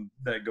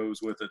that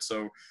goes with it.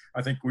 So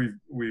I think we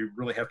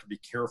really have to be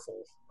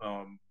careful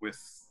with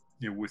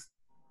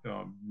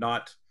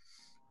not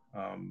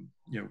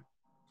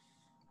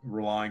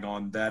relying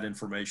on that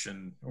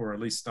information, or at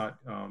least not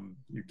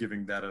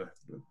giving that it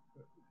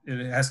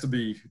has to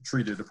be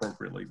treated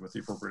appropriately with the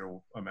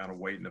appropriate amount of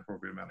weight and the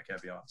appropriate amount of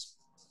caveats.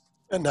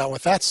 And now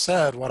with that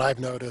said, what I've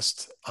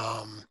noticed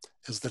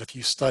is that if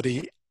you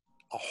study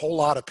a whole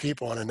lot of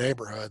people in a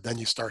neighborhood, then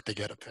you start to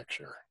get a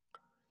picture.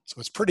 So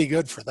it's pretty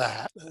good for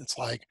that. It's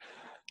like,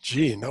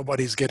 gee,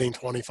 nobody's getting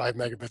 25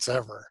 megabits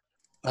ever.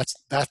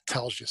 That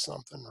tells you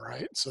something,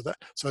 right? So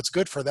it's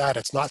good for that.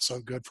 It's not so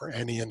good for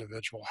any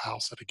individual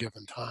house at a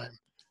given time.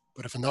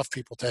 But if enough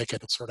people take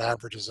it, it sort of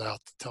averages out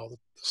to tell the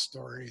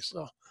story.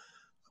 So.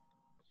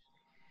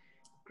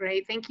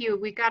 Great, thank you.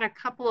 We got a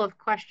couple of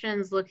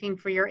questions looking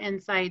for your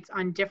insights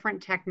on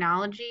different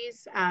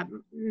technologies.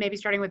 Maybe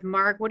starting with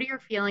Mark, what are your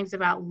feelings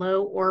about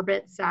low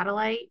orbit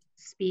satellite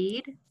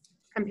speed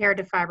compared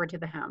to fiber to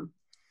the home?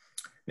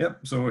 Yep,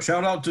 so a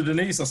shout out to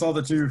Denise. I saw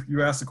that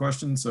you asked the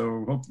question,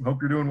 so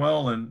hope you're doing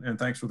well, and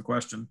thanks for the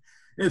question.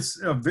 It's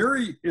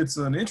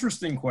an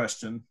interesting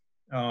question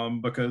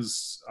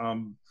because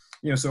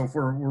so if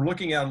we're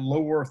looking at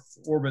low Earth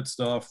orbit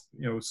stuff,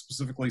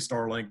 specifically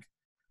Starlink,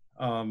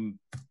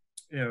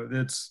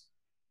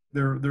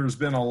 there's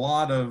been a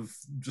lot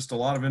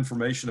of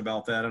information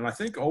about that, and I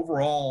think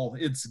overall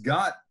it's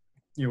got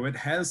it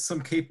has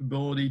some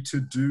capability to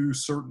do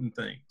certain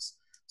things.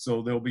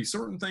 So there'll be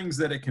certain things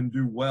that it can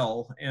do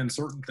well, and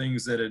certain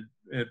things that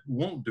it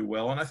won't do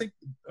well. And I think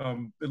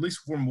at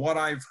least from what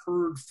I've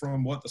heard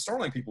from what the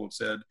Starlink people have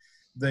said,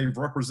 they've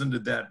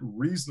represented that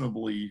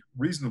reasonably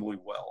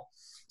well.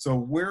 So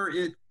where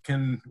it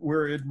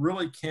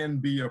really can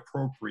be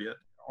appropriate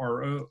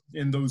are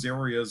in those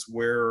areas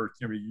where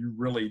you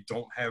really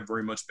don't have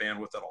very much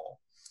bandwidth at all.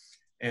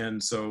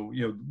 And so,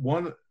 you're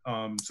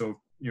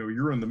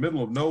in the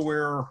middle of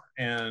nowhere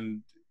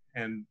and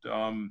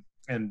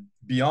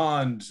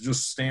beyond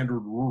just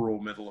standard rural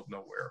middle of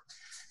nowhere,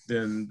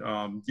 then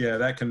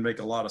that can make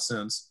a lot of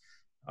sense.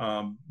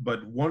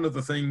 But one of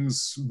the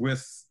things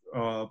with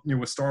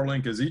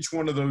Starlink is each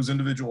one of those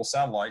individual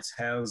satellites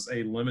has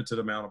a limited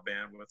amount of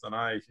bandwidth. And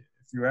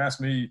if you asked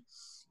me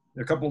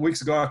a couple of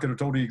weeks ago, I could have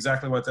told you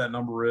exactly what that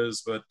number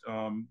is, but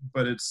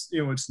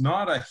it's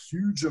not a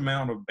huge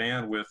amount of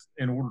bandwidth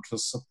in order to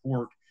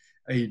support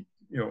a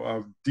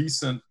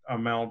decent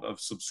amount of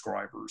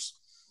subscribers.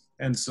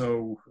 And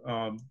so,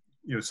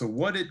 so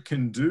what it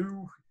can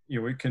do,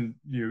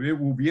 it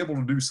will be able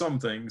to do some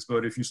things,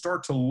 but if you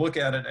start to look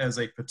at it as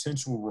a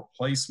potential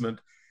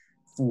replacement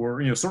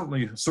for,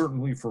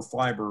 certainly for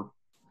fiber,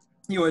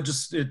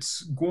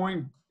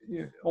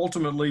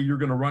 ultimately you're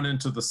going to run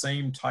into the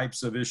same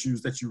types of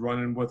issues that you run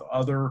in with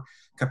other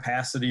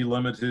capacity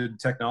limited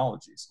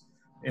technologies.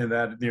 And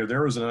that,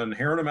 there is an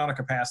inherent amount of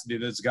capacity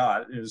that's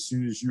got. As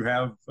soon as you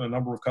have a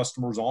number of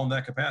customers on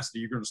that capacity,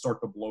 you're going to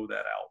start to blow that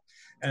out.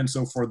 And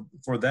so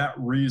for that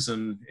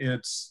reason,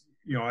 it's,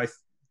 I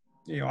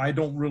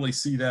don't really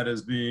see that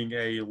as being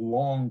a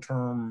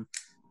long-term,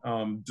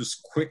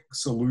 just quick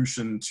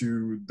solution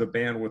to the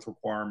bandwidth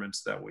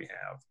requirements that we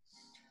have.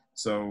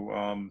 So,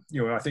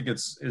 I think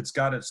it's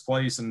got its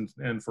place,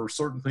 and for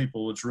certain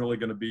people, it's really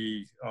going to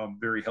be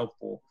very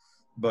helpful.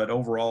 But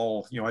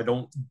overall, I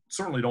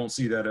certainly don't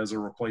see that as a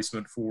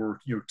replacement for,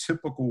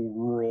 typical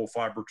rural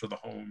fiber to the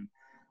home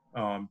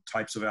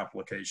types of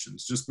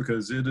applications, just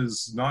because it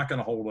is not going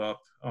to hold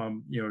up.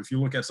 If you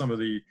look at some of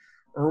the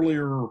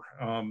earlier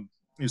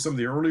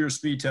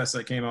speed tests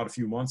that came out a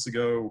few months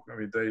ago, I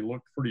mean, they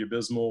looked pretty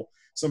abysmal.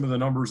 Some of the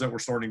numbers that we're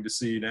starting to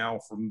see now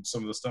from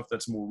some of the stuff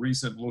that's more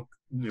recent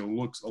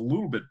looks a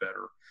little bit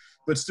better,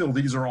 but still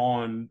these are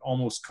on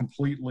almost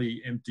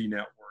completely empty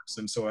networks.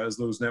 And so as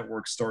those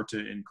networks start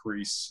to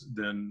increase,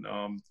 then,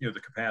 the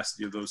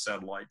capacity of those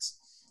satellites,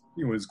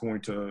 is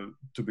going to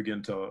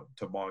begin to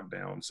bog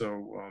down.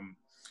 So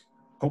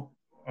I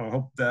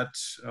hope that,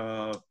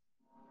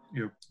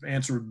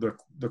 answered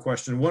the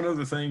question. One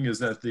other thing is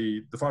that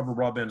the Fiber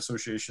Broadband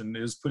Association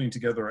is putting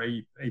together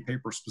a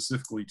paper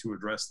specifically to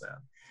address that.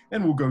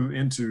 And we'll go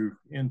into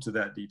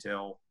that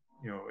detail,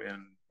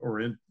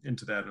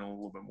 into that in a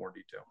little bit more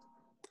detail.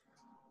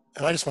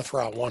 And I just want to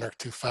throw out one or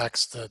two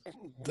facts that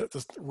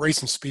the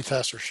recent speed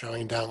tests are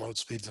showing download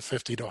speeds of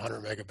 50 to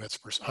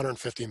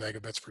 150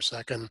 megabits per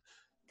second,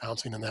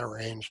 bouncing in that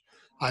range.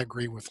 I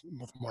agree with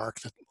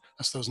Mark that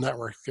as those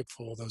networks get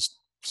full, those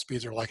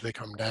speeds are likely to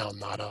come down,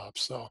 not up.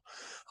 So,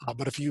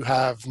 but if you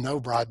have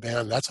no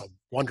broadband, that's a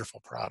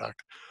wonderful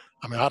product.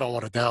 I mean, I don't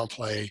want to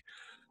downplay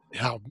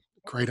how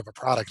great of a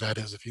product that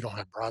is if you don't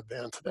have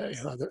broadband today.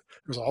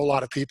 There's a whole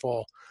lot of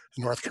people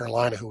in North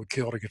Carolina who would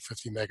kill to get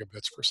 50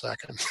 megabits per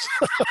second.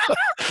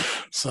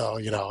 So,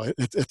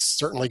 it's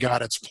certainly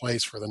got its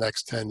place for the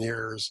next 10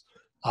 years.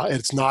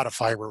 It's not a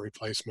fiber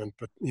replacement,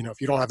 but, if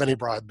you don't have any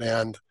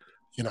broadband,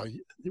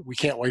 we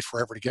can't wait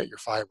forever to get your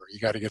fiber. You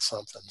got to get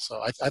something.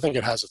 So I think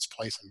it has its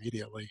place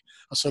immediately,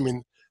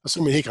 assuming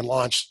he can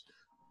launch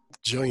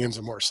jillions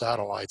of more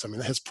satellites. I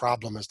mean, his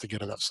problem is to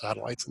get enough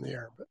satellites in the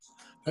air, but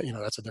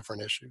that's a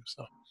different issue.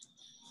 So,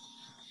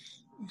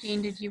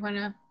 Gene, did you want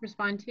to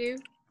respond too?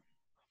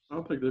 I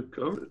don't think they've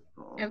covered it.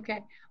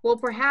 Okay. Well,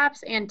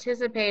 perhaps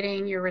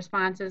anticipating your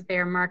responses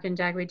there, Mark and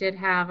Doug, we did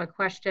have a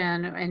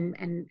question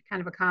and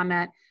kind of a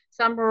comment.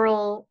 Some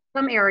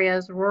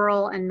areas,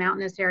 rural and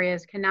mountainous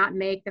areas, cannot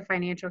make the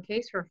financial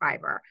case for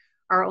fiber.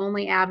 Our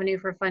only avenue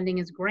for funding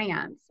is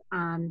grants.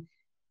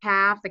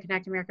 The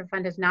Connect America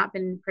Fund has not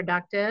been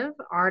productive.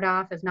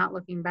 RDOF is not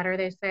looking better,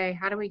 they say.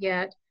 How do we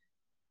get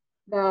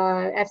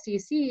the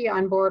FCC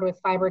on board with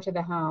fiber to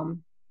the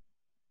home?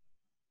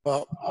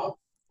 Well,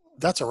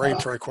 that's a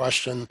regulatory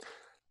question.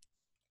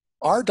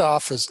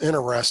 RDOF is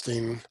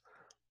interesting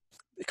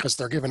because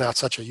they're giving out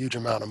such a huge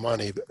amount of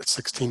money,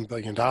 $16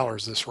 billion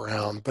this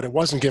round, but it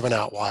wasn't given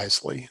out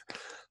wisely.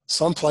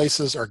 Some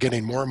places are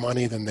getting more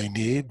money than they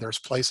need. There's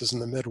places in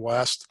the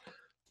Midwest.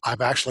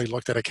 I've actually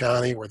looked at a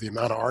county where the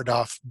amount of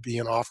RDOF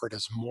being offered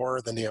is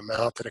more than the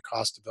amount that it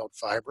costs to build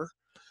fiber.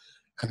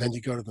 And then you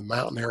go to the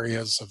mountain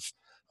areas of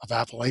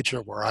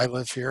Appalachia, where I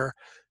live here,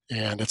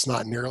 and it's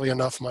not nearly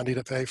enough money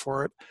to pay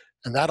for it.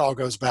 And that all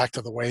goes back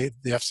to the way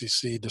the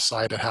FCC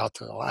decided how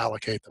to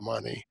allocate the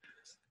money.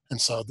 And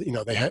so,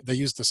 they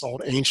used this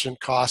old ancient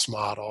cost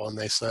model, and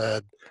they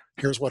said,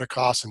 here's what it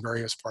costs in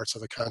various parts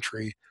of the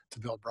country to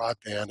build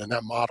broadband. And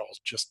that model is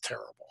just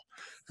terrible.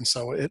 And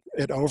so it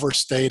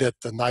overstated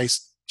the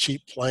nice,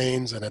 cheap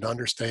plains, and it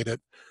understated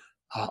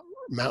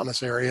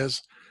mountainous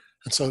areas.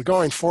 And so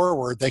going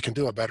forward, they can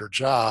do a better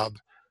job.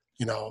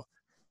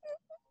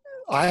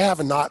 I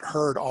have not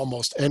heard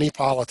almost any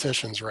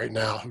politicians right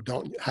now who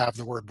don't have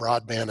the word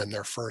broadband in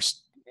their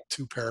first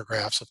two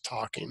paragraphs of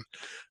talking.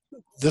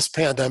 This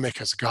pandemic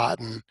has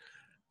gotten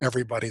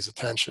everybody's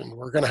attention.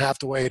 We're going to have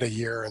to wait a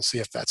year and see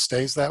if that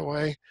stays that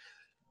way.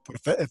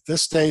 But if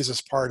this stays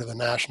as part of the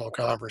national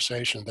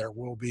conversation, there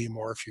will be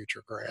more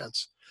future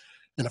grants.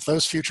 And if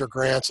those future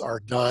grants are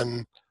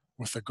done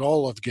with the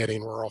goal of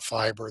getting rural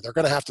fiber, they're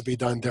going to have to be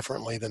done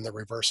differently than the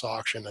reverse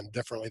auction and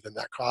differently than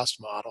that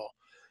cost model.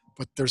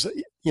 But there's,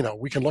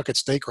 we can look at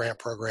state grant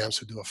programs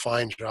who do a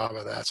fine job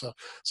of that. So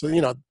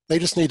they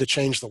just need to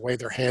change the way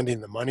they're handing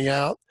the money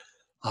out.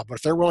 But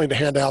if they're willing to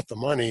hand out the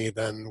money,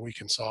 then we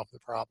can solve the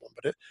problem.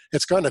 But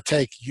it's going to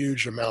take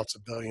huge amounts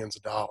of billions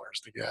of dollars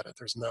to get it.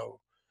 There's no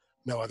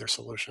other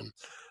solution.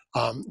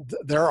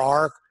 There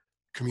are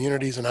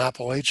communities in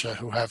Appalachia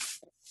who have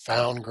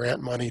found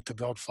grant money to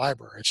build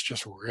fiber. It's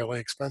just really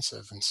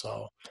expensive. And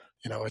so,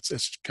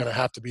 it's going to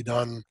have to be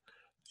done,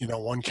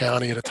 one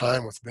county at a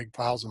time with big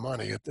piles of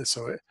money.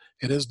 So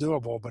it is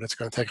doable, but it's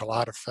going to take a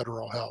lot of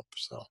federal help.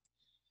 So,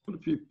 but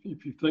if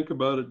you think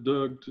about it,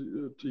 Doug,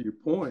 to your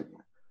point,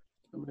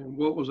 I mean,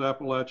 what was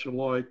Appalachia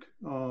like,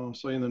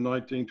 say in the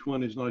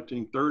 1920s,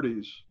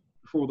 1930s,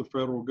 before the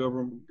federal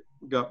government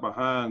got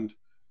behind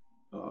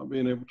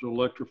being able to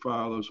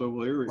electrify those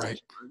whole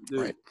areas?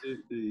 Right.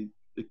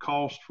 The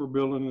cost for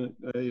building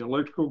a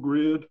electrical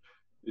grid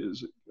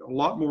is a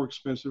lot more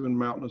expensive in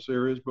mountainous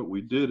areas, but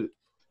we did it.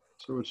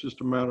 So it's just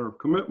a matter of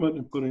commitment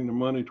and putting the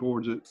money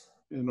towards it,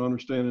 and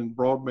understanding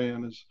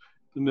broadband is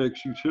the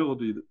next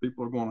utility that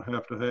people are going to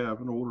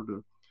have in order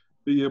to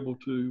be able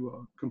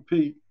to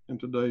compete in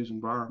today's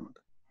environment.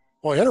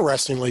 Well,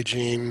 interestingly,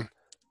 Gene,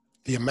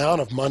 the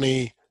amount of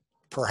money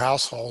per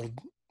household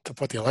to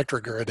put the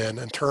electric grid in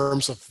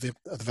terms of the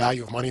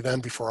value of money then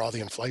before all the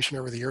inflation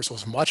over the years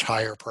was much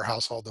higher per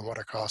household than what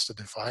it cost to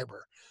do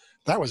fiber.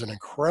 That was an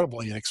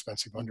incredibly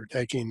inexpensive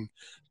undertaking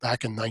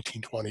back in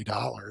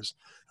 $1920. And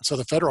so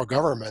the federal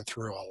government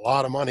threw a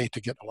lot of money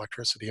to get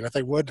electricity. And if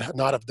they would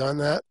not have done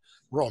that,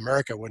 rural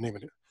America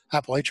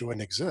Appalachia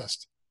wouldn't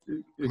exist.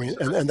 I mean,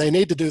 and they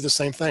need to do the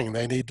same thing.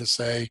 They need to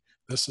say,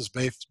 this is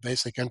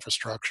basic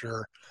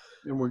infrastructure,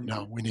 and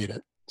we need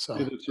it. So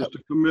it's just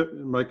a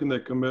commitment, making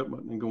that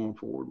commitment and going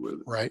forward with it.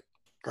 Right.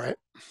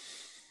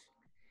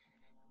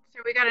 So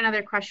we got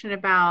another question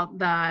about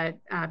the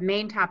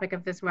main topic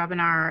of this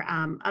webinar,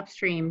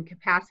 upstream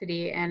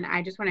capacity. And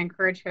I just want to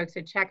encourage folks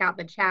to check out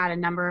the chat. A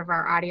number of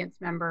our audience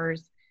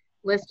members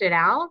listed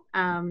out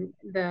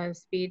the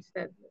speeds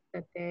that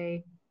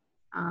they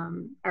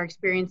are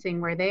experiencing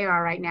where they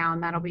are right now,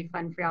 and that'll be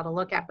fun for y'all to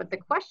look at. But the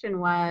question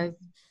was,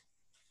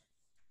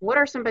 what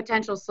are some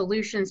potential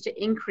solutions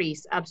to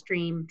increase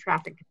upstream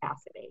traffic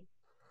capacity?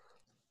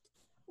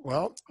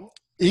 Well,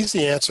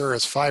 easy answer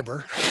is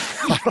fiber.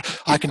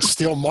 I can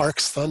steal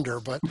Mark's thunder,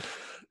 but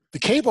the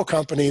cable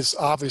companies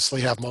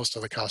obviously have most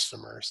of the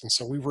customers, and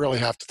so we really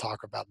have to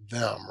talk about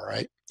them,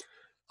 right?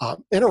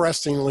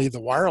 Interestingly, the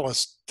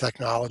wireless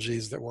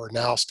technologies that we're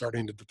now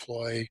starting to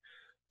deploy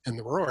in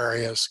the rural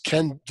areas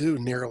can do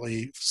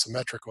nearly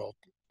symmetrical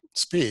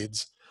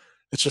speeds.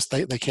 It's just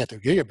they can't do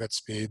gigabit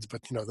speeds,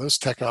 but those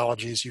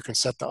technologies, you can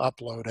set the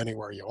upload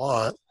anywhere you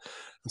want.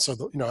 And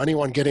so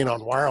anyone getting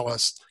on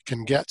wireless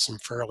can get some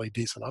fairly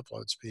decent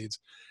upload speeds.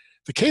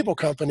 The cable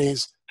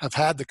companies have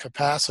had the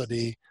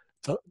capacity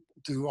to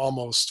do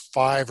almost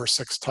 5 or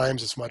 6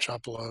 times as much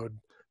upload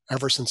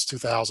ever since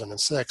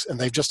 2006, and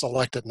they've just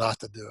elected not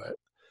to do it.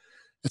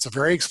 It's a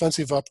very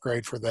expensive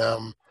upgrade for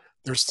them.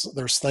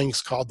 There's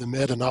things called the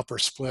mid and upper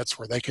splits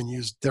where they can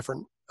use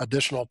different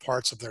additional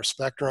parts of their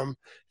spectrum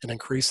and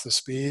increase the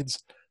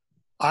speeds.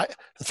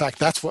 In fact,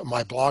 that's what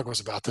my blog was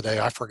about today.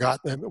 I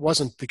forgot, it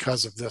wasn't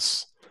because of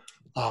this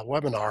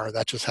webinar,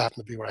 that just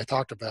happened to be what I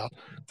talked about.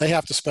 They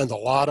have to spend a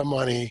lot of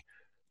money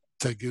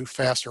to do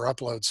faster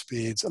upload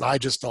speeds, and I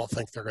just don't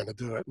think they're going to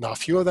do it. Now, a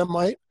few of them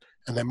might,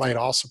 and they might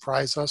all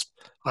surprise us.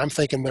 I'm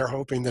thinking they're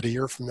hoping that a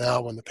year from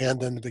now, when the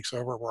pandemic's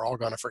over, we're all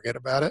going to forget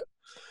about it,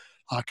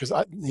 because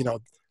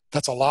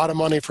that's a lot of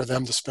money for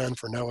them to spend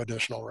for no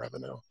additional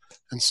revenue.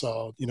 And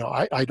so,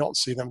 I don't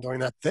see them doing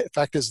that. The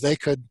fact is, they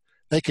could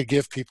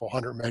give people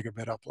 100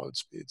 megabit upload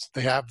speeds.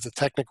 They have the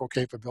technical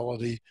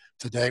capability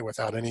today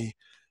without any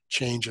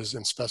changes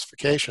in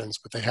specifications,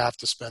 but they have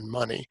to spend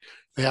money.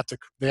 They have to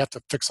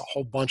fix a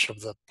whole bunch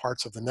of the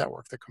parts of the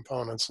network, the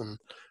components, and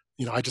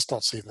I just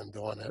don't see them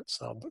doing it.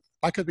 So, but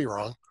I could be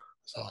wrong.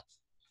 So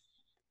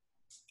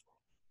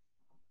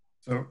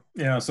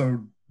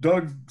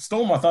Doug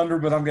stole my thunder,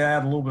 but I'm going to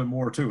add a little bit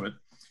more to it.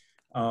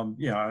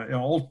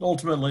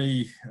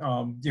 Ultimately,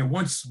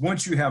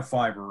 once you have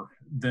fiber,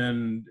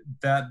 then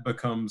that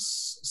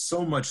becomes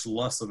so much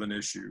less of an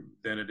issue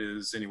than it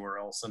is anywhere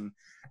else. And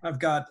I've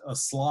got a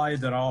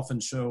slide that I often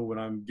show when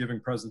I'm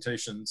giving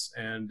presentations,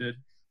 and it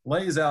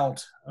lays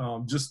out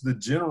just the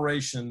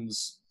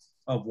generations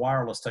of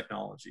wireless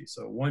technology.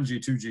 So 1G,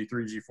 2G,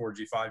 3G,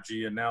 4G,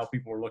 5G, and now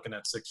people are looking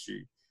at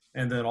 6G.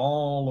 And then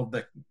all of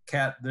the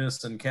cat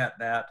this and cat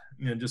that,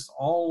 just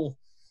all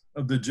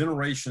of the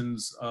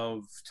generations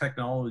of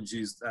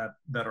technologies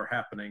that are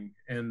happening.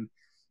 And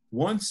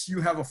once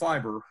you have a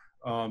fiber,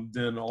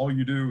 then all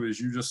you do is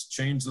you just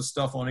change the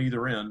stuff on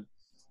either end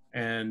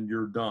and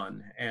you're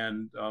done.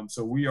 And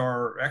so we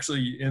are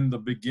actually in the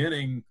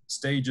beginning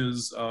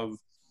stages of,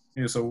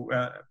 and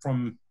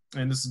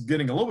this is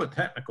getting a little bit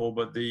technical,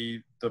 but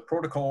the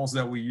protocols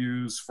that we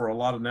use for a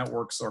lot of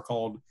networks are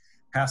called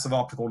passive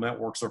optical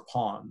networks, or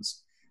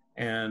PONs.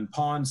 And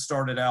PONs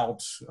started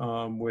out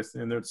with,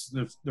 and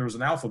there's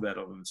an alphabet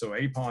of them. So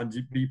A-PON,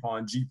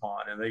 B-PON,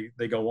 G-PON, and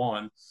they go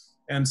on.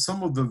 And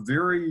some of the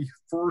very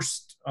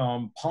first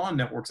PON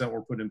networks that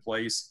were put in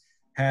place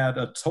had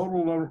a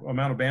total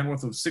amount of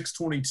bandwidth of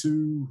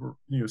 622,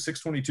 or,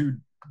 622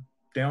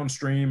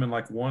 downstream and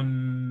like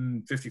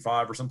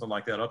 155 or something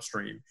like that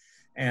upstream.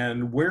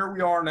 And where we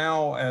are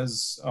now,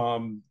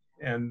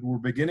 and we're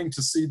beginning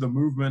to see the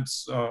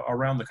movements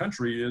around the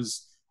country,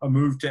 is a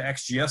move to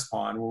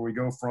XGS-PON, where we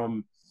go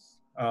from,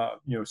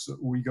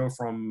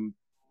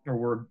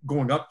 we're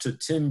going up to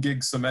 10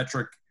 gig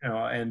symmetric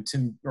and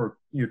 10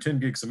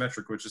 gig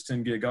symmetric, which is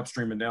 10 gig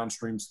upstream and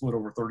downstream split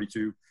over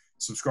 32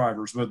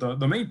 subscribers. But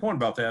the main point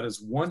about that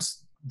is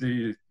once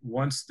the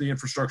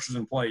infrastructure is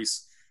in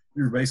place,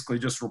 you're basically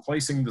just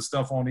replacing the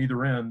stuff on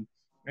either end,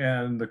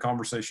 and the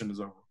conversation is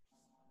over.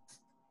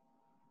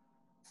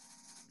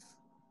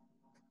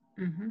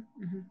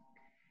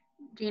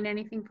 Gene,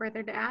 anything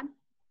further to add?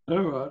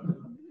 No,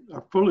 I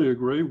fully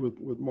agree with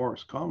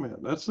Mark's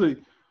comment. That's the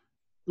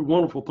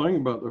wonderful thing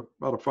about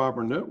a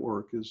fiber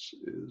network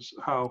is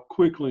how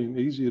quickly and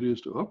easy it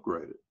is to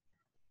upgrade it.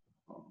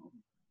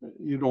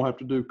 You don't have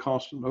to do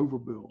constant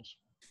overbills.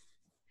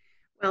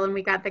 Well, and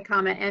we got the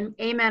comment, and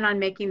amen on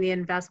making the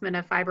investment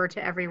of fiber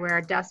to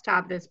everywhere.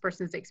 Desktop, this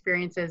person's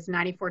experience is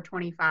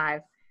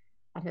 9425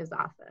 at his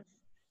office.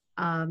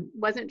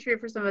 Wasn't true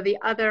for some of the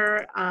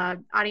other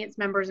audience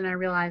members, and I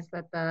realized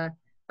that the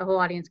whole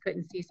audience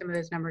couldn't see some of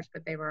those numbers,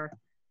 but they were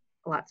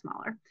a lot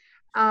smaller.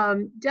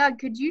 Doug,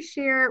 could you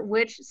share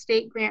which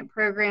state grant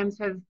programs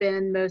have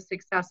been most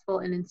successful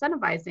in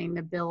incentivizing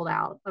the build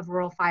out of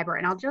rural fiber?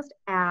 And I'll just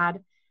add,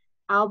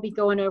 I'll be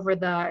going over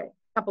the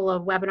couple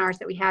of webinars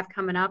that we have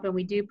coming up, and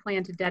we do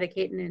plan to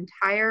dedicate an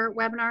entire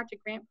webinar to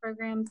grant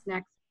programs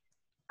next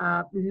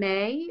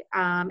May.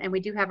 And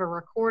we do have a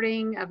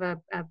recording of a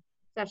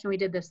session we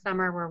did this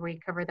summer where we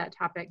covered that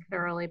topic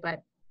thoroughly,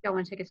 but y'all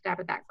want to take a stab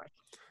at that question?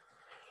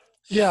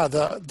 Yeah,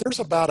 there's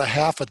about a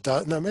half a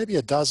dozen, no, maybe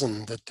a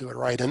dozen that do it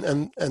right.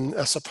 And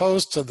as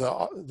opposed to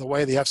the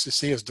way the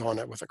FCC is doing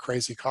it with a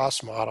crazy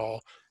cost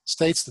model,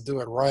 states that do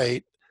it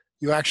right,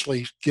 you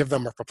actually give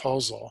them a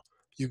proposal.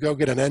 You go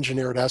get an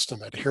engineered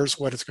estimate. Here's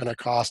what it's going to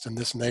cost in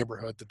this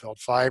neighborhood to build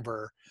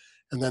fiber.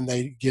 And then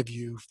they give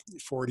you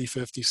 40,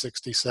 50,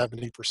 60,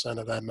 70%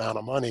 of that amount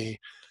of money,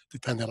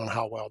 depending on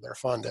how well they're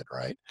funded,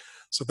 right?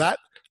 So that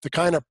the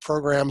kind of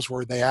programs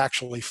where they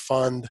actually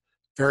fund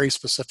very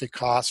specific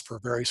costs for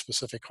very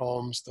specific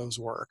homes, those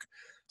work.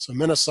 So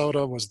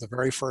Minnesota was the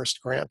very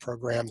first grant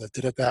program that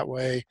did it that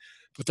way.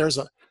 But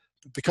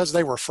because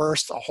they were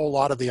first, a whole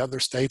lot of the other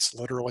states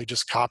literally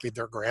just copied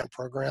their grant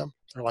program.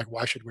 They're like,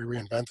 why should we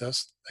reinvent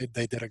this?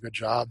 They did a good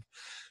job.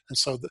 And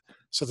so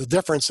the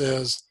difference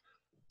is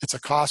it's a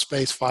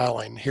cost-based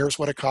filing. Here's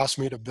what it costs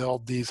me to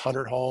build these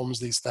 100 homes,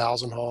 these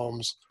 1,000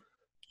 homes.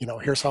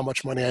 Here's how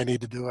much money I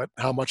need to do it.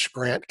 How much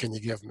grant can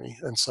you give me?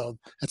 And so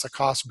it's a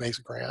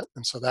cost-based grant.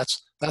 And so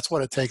that's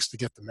what it takes to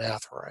get the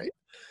math right.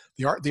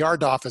 The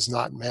RDOF is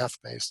not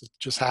math-based. It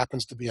just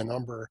happens to be a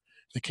number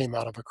that came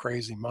out of a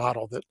crazy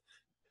model that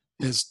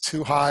is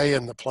too high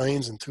in the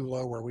plains and too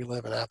low where we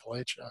live in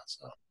Appalachia.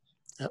 So,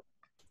 yep.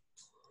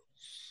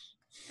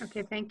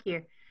 Okay, thank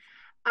you.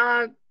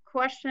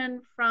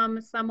 Question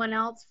from someone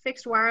else.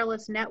 Fixed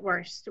wireless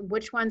networks,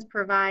 which ones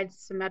provide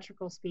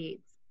symmetrical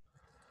speeds?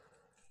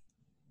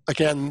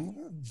 Again,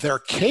 they're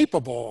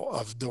capable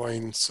of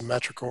doing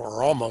symmetrical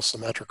or almost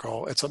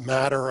symmetrical. It's a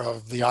matter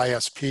of the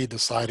ISP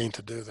deciding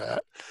to do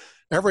that.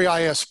 Every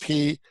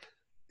ISP,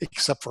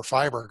 except for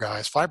fiber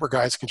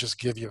guys can just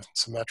give you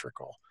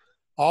symmetrical.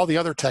 All the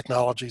other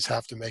technologies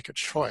have to make a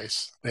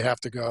choice. They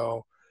have to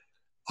go,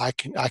 I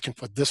can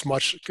put this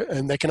much,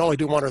 and they can only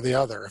do one or the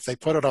other. If they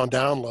put it on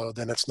download,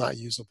 then it's not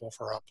usable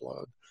for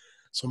upload.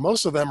 So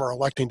most of them are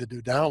electing to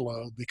do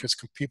download because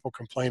people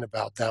complain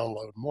about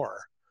download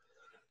more.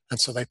 And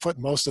so they put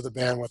most of the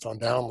bandwidth on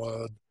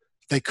download.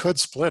 They could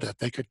split it.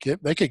 They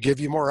could give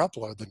you more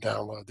upload than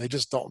download. They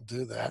just don't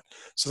do that.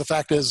 So the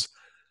fact is,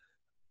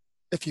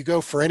 if you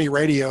go for any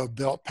radio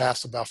built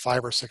past about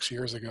 5 or 6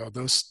 years ago,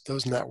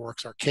 those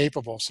networks are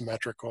capable of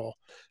symmetrical,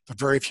 but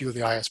very few of the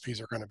ISPs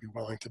are going to be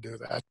willing to do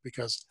that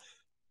because,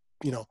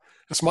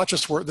 as much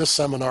as this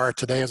seminar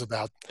today is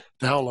about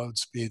download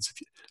speeds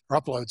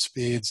or upload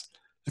speeds,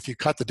 if you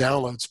cut the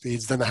download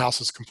speeds, then the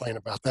houses complain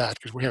about that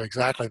because we have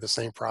exactly the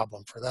same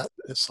problem for that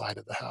side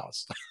of the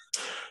house.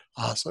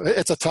 So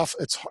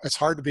it's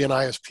hard to be an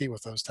ISP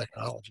with those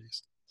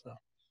technologies. So.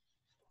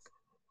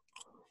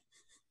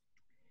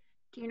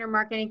 Gene or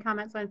Mark, any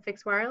comments on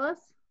fixed wireless?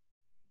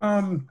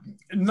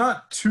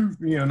 Not too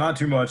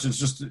much. It's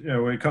just,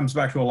 it comes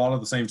back to a lot of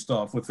the same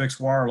stuff with fixed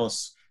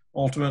wireless.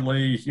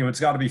 Ultimately, it's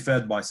got to be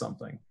fed by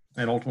something.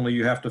 And ultimately,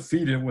 you have to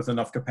feed it with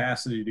enough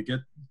capacity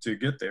to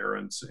get there.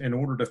 And in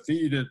order to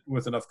feed it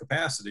with enough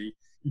capacity,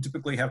 you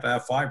typically have to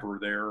have fiber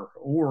there,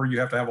 or you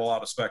have to have a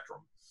lot of spectrum.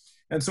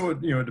 And so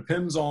it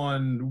depends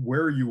on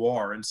where you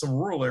are. In some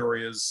rural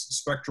areas,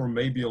 spectrum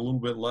may be a little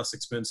bit less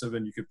expensive,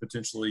 and you could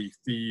potentially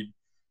feed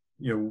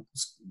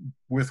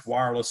with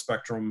wireless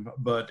spectrum,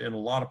 but in a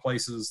lot of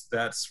places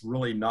that's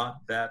really not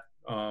that,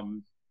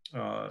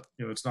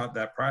 it's not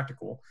that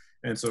practical.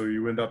 And so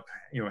you end up,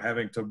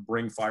 having to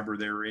bring fiber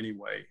there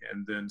anyway.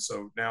 And then,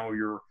 so now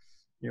you're,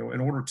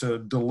 in order to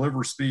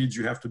deliver speeds,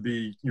 you have to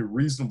be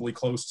reasonably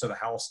close to the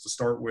house to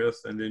start with.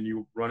 And then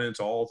you run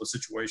into all the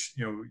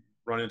situation,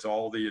 run into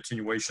all the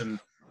attenuation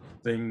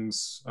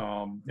things,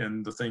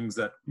 and the things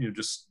that,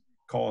 just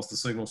cause the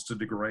signals to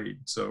degrade.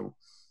 So,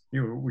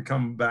 we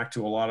come back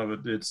to a lot of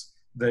it.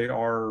 There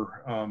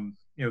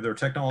are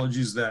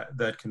technologies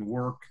that can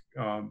work,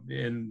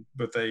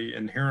 but they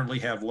inherently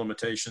have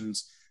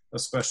limitations,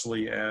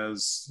 especially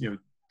as,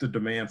 the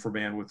demand for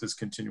bandwidth is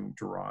continuing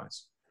to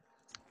rise.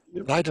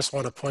 And I just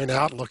want to point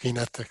out, looking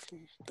at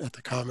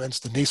the comments,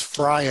 Denise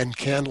Fry in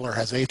Candler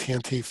has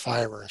AT&T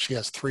fiber, and she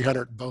has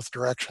 300 in both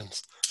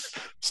directions.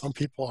 Some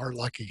people are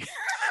lucky.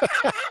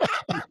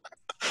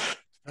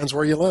 Depends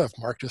where you live.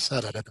 Mark just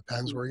said it. It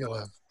depends where you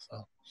live.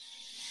 So.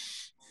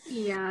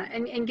 Yeah,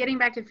 and getting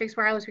back to fixed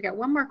wireless, we got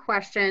one more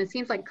question. It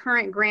seems like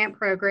current grant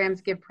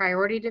programs give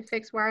priority to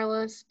fixed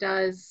wireless.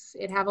 Does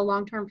it have a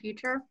long-term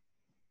future?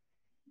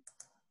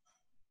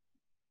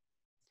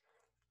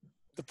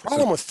 The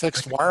problem with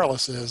fixed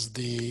wireless is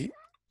the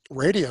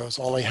radios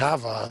only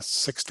have a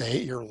 6 to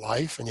 8 year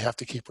life, and you have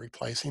to keep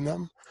replacing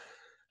them.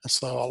 And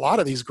so a lot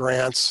of these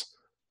grants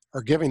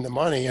are giving the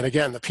money, and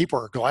again, the people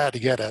are glad to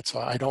get it. So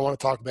I don't want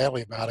to talk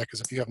badly about it,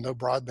 because if you have no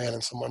broadband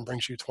and someone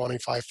brings you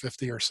 25,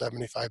 50, or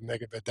 75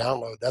 megabit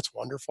download, that's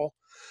wonderful.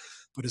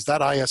 But is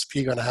that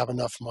ISP going to have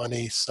enough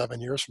money 7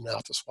 years from now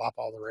to swap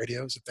all the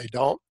radios? If they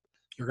don't,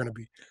 you're going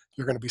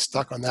to be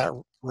stuck on that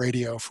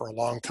radio for a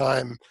long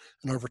time,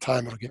 and over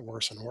time it'll get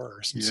worse and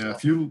worse. And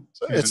Yeah,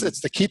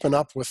 it's the keeping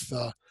up with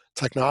the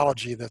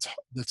technology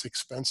that's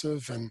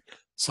expensive, and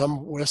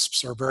some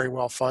WISPs are very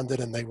well funded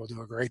and they will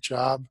do a great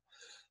job.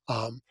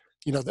 The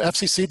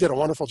FCC did a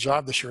wonderful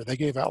job this year. They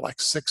gave out like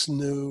 6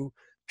 new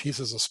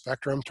pieces of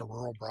spectrum to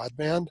rural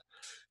broadband,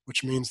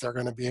 which means they're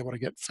going to be able to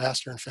get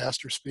faster and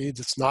faster speeds.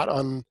 It's not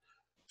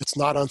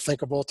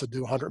unthinkable to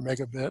do 100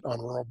 megabit on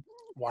rural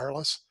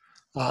wireless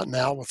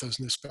now with those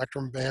new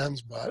spectrum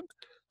bands, but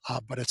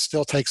it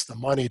still takes the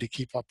money to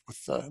keep up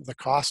with the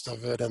cost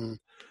of it. And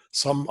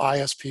some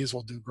ISPs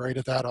will do great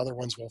at that. Other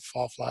ones will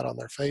fall flat on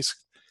their face,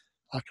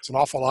 because an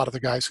awful lot of the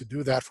guys who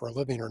do that for a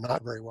living are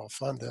not very well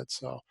funded.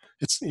 So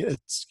it's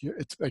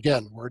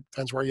again, it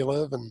depends where you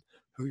live and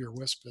who your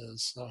WISP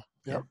is. So,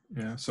 yeah.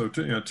 Yeah. So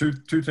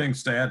two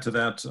things to add to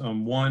that.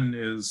 One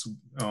is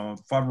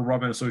Fiber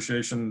Broadband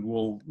Association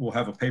will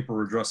have a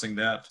paper addressing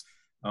that.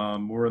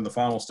 We're in the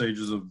final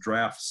stages of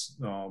drafts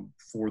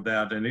for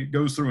that, and it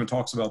goes through and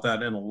talks about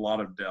that in a lot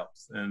of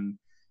depth, and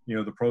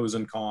the pros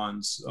and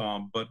cons.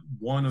 But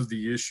one of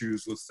the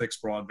issues with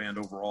fixed broadband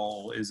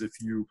overall is if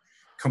you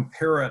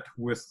compare it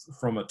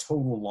from a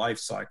total life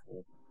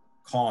cycle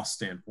cost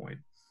standpoint,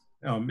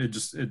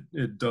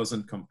 it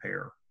doesn't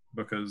compare,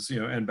 because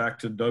and back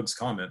to Doug's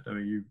comment, I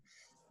mean,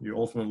 you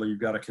ultimately you've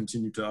got to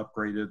continue to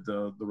upgrade it.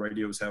 The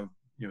radios have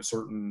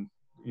certain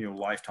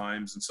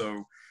lifetimes, and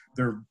so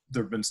there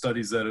have been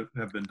studies that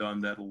have been done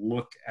that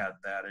look at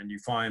that, and you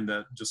find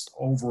that just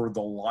over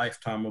the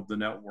lifetime of the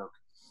network,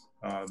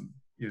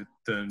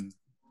 then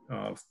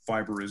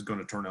fiber is going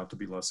to turn out to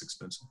be less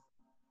expensive.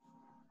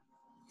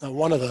 Now,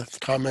 one of the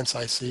comments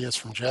I see is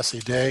from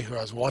Jesse Day, who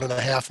has 1.5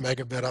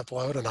 megabit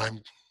upload, and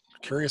I'm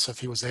curious if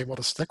he was able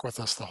to stick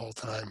with us the whole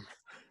time,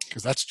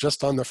 because that's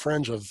just on the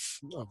fringe of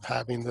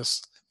having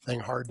this thing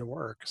hard to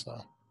work. So,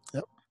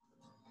 yep.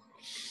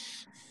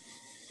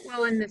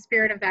 Well, in the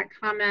spirit of that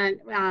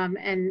comment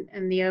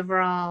and the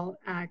overall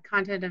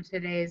content of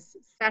today's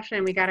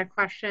session, we got a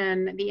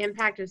question: the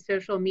impact of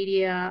social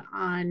media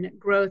on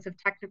growth of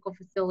technical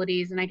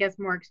facilities, and I guess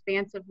more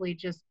expansively,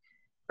 just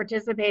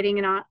participating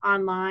in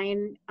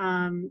online.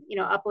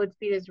 Upload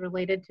speed is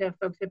related to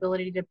folks'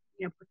 ability to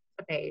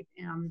participate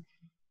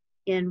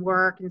in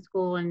work and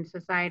school and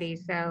society.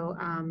 So,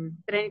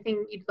 but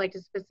anything you'd like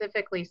to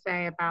specifically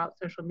say about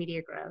social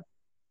media growth?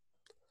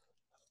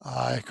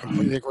 I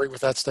completely agree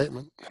with that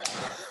statement.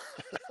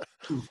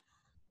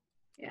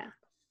 Yeah.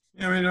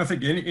 I mean, I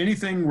think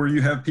anything where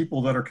you have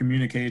people that are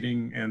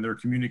communicating, and they're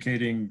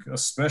communicating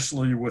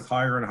especially with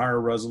higher and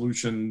higher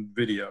resolution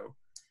video,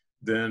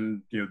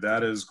 then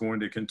that is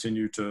going to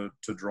continue to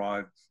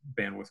drive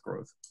bandwidth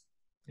growth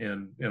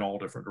in all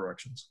different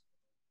directions.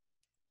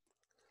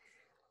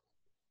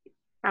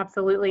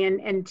 Absolutely.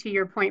 And to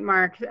your point,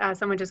 Mark,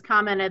 someone just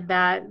commented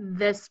that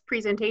this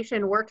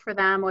presentation worked for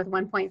them with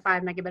 1.5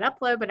 megabit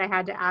upload, but I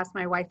had to ask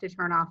my wife to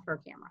turn off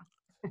her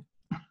camera.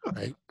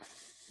 Right.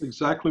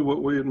 Exactly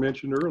what we had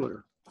mentioned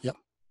earlier. Yep.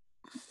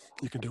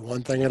 You can do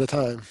one thing at a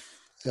time.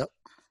 Yep.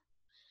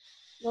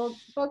 Well,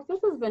 folks,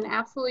 this has been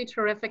absolutely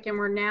terrific, and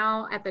we're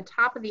now at the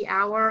top of the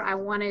hour. I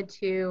wanted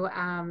to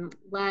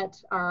let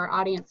our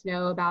audience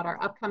know about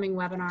our upcoming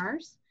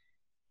webinars.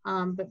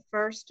 But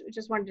first,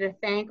 just wanted to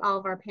thank all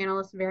of our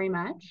panelists very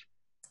much,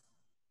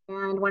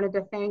 and wanted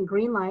to thank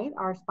Greenlight,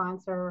 our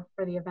sponsor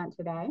for the event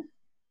today.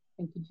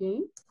 Thank you,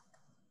 Jean.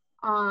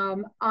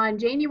 On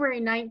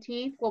January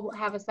 19th, we'll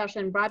have a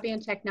session,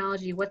 broadband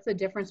technology, what's the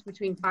difference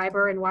between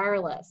fiber and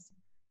wireless?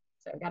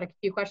 So I've got a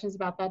few questions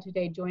about that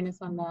today. Join us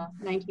on the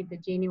 19th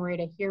of January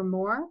to hear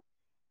more.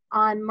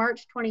 On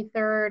March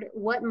 23rd,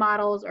 what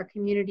models are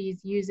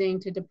communities using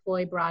to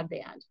deploy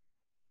broadband?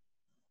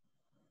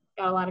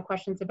 Got a lot of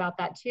questions about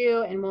that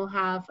too, and we'll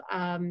have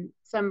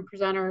some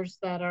presenters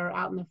that are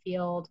out in the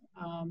field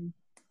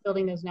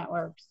building those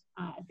networks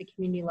at the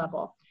community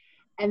level.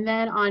 And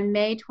then on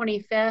May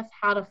 25th,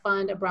 how to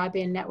fund a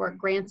broadband network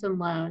grants and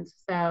loans.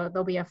 So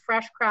there'll be a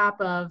fresh crop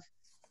of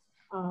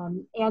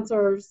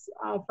answers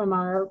from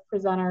our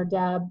presenter,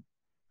 Deb,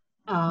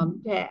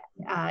 to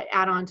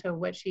add on to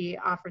what she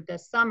offered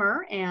this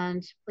summer.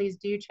 And please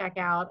do check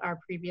out our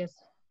previous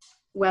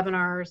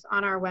webinars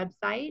on our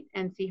website,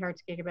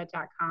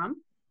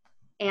 ncheartsgigabit.com.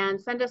 And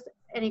send us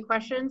any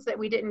questions that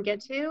we didn't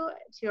get to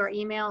our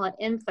email at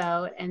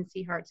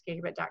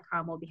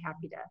info@ncheartsgigabit.com. We'll be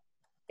happy to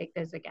take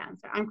those again.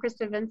 So I'm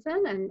Krista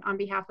Vinson, and on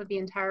behalf of the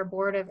entire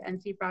board of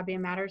NC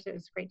Broadband Matters, it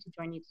was great to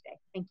join you today.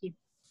 Thank you.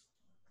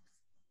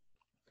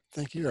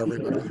 Thank you,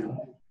 everybody.